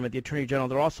state government, the Attorney General,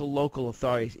 there are also local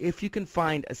authorities. If you can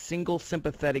find a single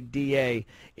sympathetic DA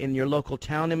in your local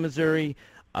town in Missouri,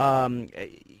 go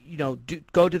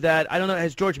to that. I don't know,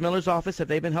 has George Miller's office, have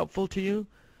they been helpful to you?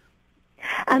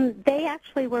 They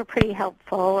actually were pretty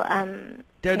helpful.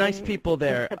 They're nice people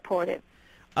there. Supportive.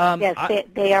 Yes,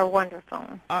 they are wonderful.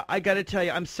 I got to tell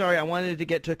you, I'm sorry. I wanted to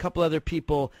get to a couple other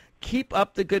people. Keep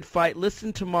up the good fight.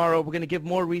 Listen tomorrow. We're going to give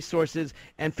more resources,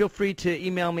 and feel free to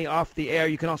email me off the air.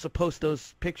 You can also post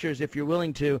those pictures if you're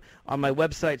willing to on my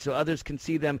website so others can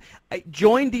see them.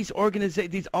 Join these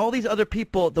organizations, all these other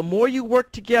people. The more you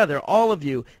work together, all of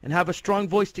you, and have a strong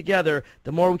voice together,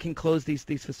 the more we can close these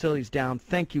facilities down.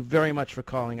 Thank you very much for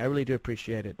calling. I really do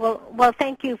appreciate it. Well,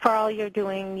 thank you for all you're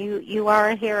doing. You are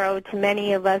a hero to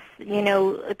many of us,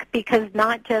 because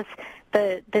not just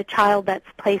the child that's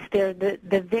placed there,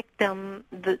 the victim,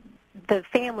 the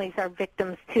families are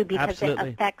victims too, because it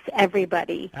affects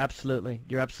everybody. Absolutely.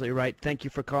 You're absolutely right. Thank you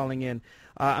for calling in.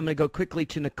 I'm going to go quickly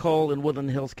to Nicole in Woodland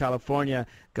Hills, California.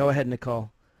 Go ahead, Nicole.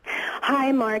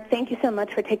 Hi, Mark. Thank you so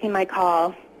much for taking my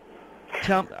call.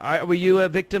 Were you a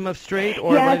victim of Straight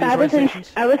or yes, one of these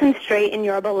organizations? I was in Straight in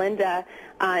Yorba Linda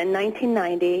in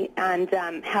 1990, and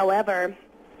however,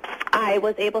 I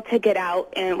was able to get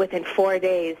out within 4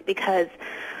 days because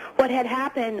what had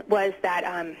happened was that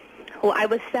I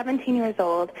was 17 years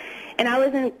old, and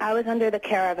I was under the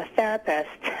care of a therapist,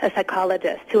 a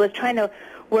psychologist, who was trying to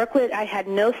work with. I had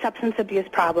no substance abuse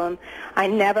problem. I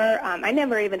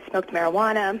never even smoked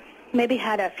marijuana. Maybe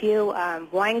had a few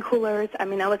wine coolers. I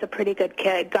mean, I was a pretty good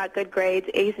kid. Got good grades,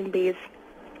 A's and B's.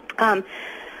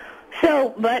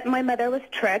 But my mother was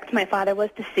tricked. My father was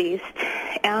deceased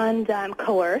and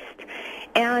coerced.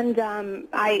 And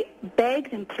I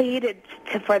begged and pleaded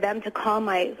for them to call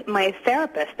my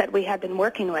therapist that we had been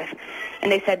working with. And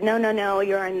they said, no,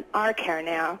 you're in our care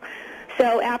now.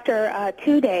 So after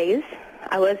 2 days,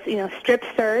 I was, strip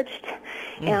searched,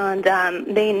 and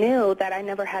they knew that I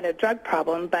never had a drug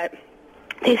problem, but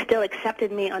they still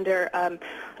accepted me under a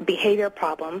behavior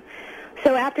problem.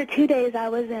 So after 2 days, I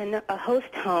was in a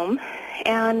host home,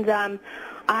 and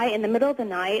in the middle of the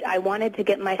night, I wanted to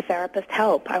get my therapist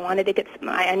help. I had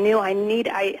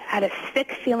a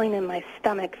sick feeling in my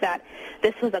stomach that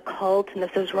this was a cult and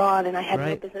this was wrong, and I had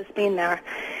no business being there.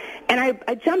 And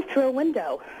I jumped through a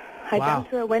window. I Wow. jumped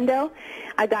through a window.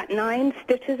 I got 9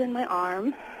 stitches in my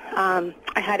arm. I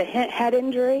had a head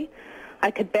injury.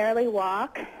 I could barely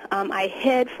walk. I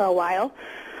hid for a while.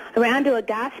 I ran to a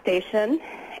gas station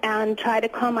and tried to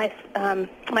call my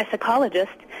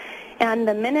psychologist. And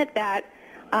the minute that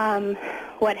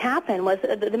what happened was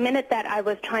the minute that I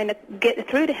was trying to get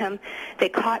through to him, they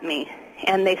caught me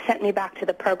and they sent me back to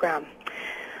the program.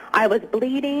 I was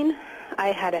bleeding. I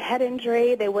had a head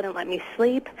injury. They wouldn't let me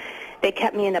sleep. They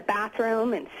kept me in a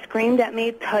bathroom and screamed at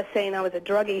me, saying I was a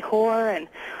druggy whore and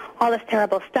all this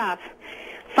terrible stuff.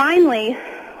 Finally,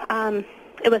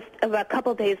 it was a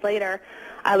couple days later,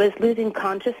 I was losing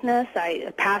consciousness.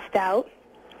 I passed out,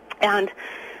 and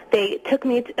they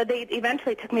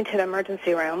eventually took me to the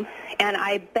emergency room, and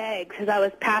I begged, because I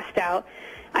was passed out,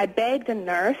 I begged a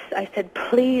nurse. I said,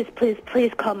 please, please,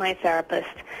 please call my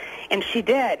therapist. And she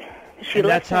did. And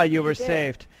that's how you were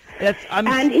saved.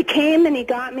 And he came and he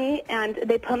got me, and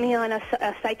they put me on a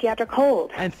psychiatric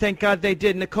hold. And thank God they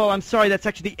did. Nicole, I'm sorry, that's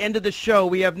actually the end of the show.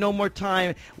 We have no more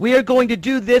time. We are going to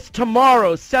do this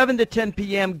tomorrow, 7 to 10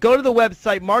 p.m. Go to the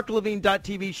website,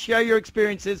 marklevine.tv. Share your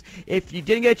experiences. If you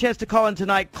didn't get a chance to call in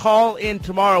tonight, call in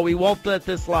tomorrow. We won't let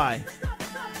this lie.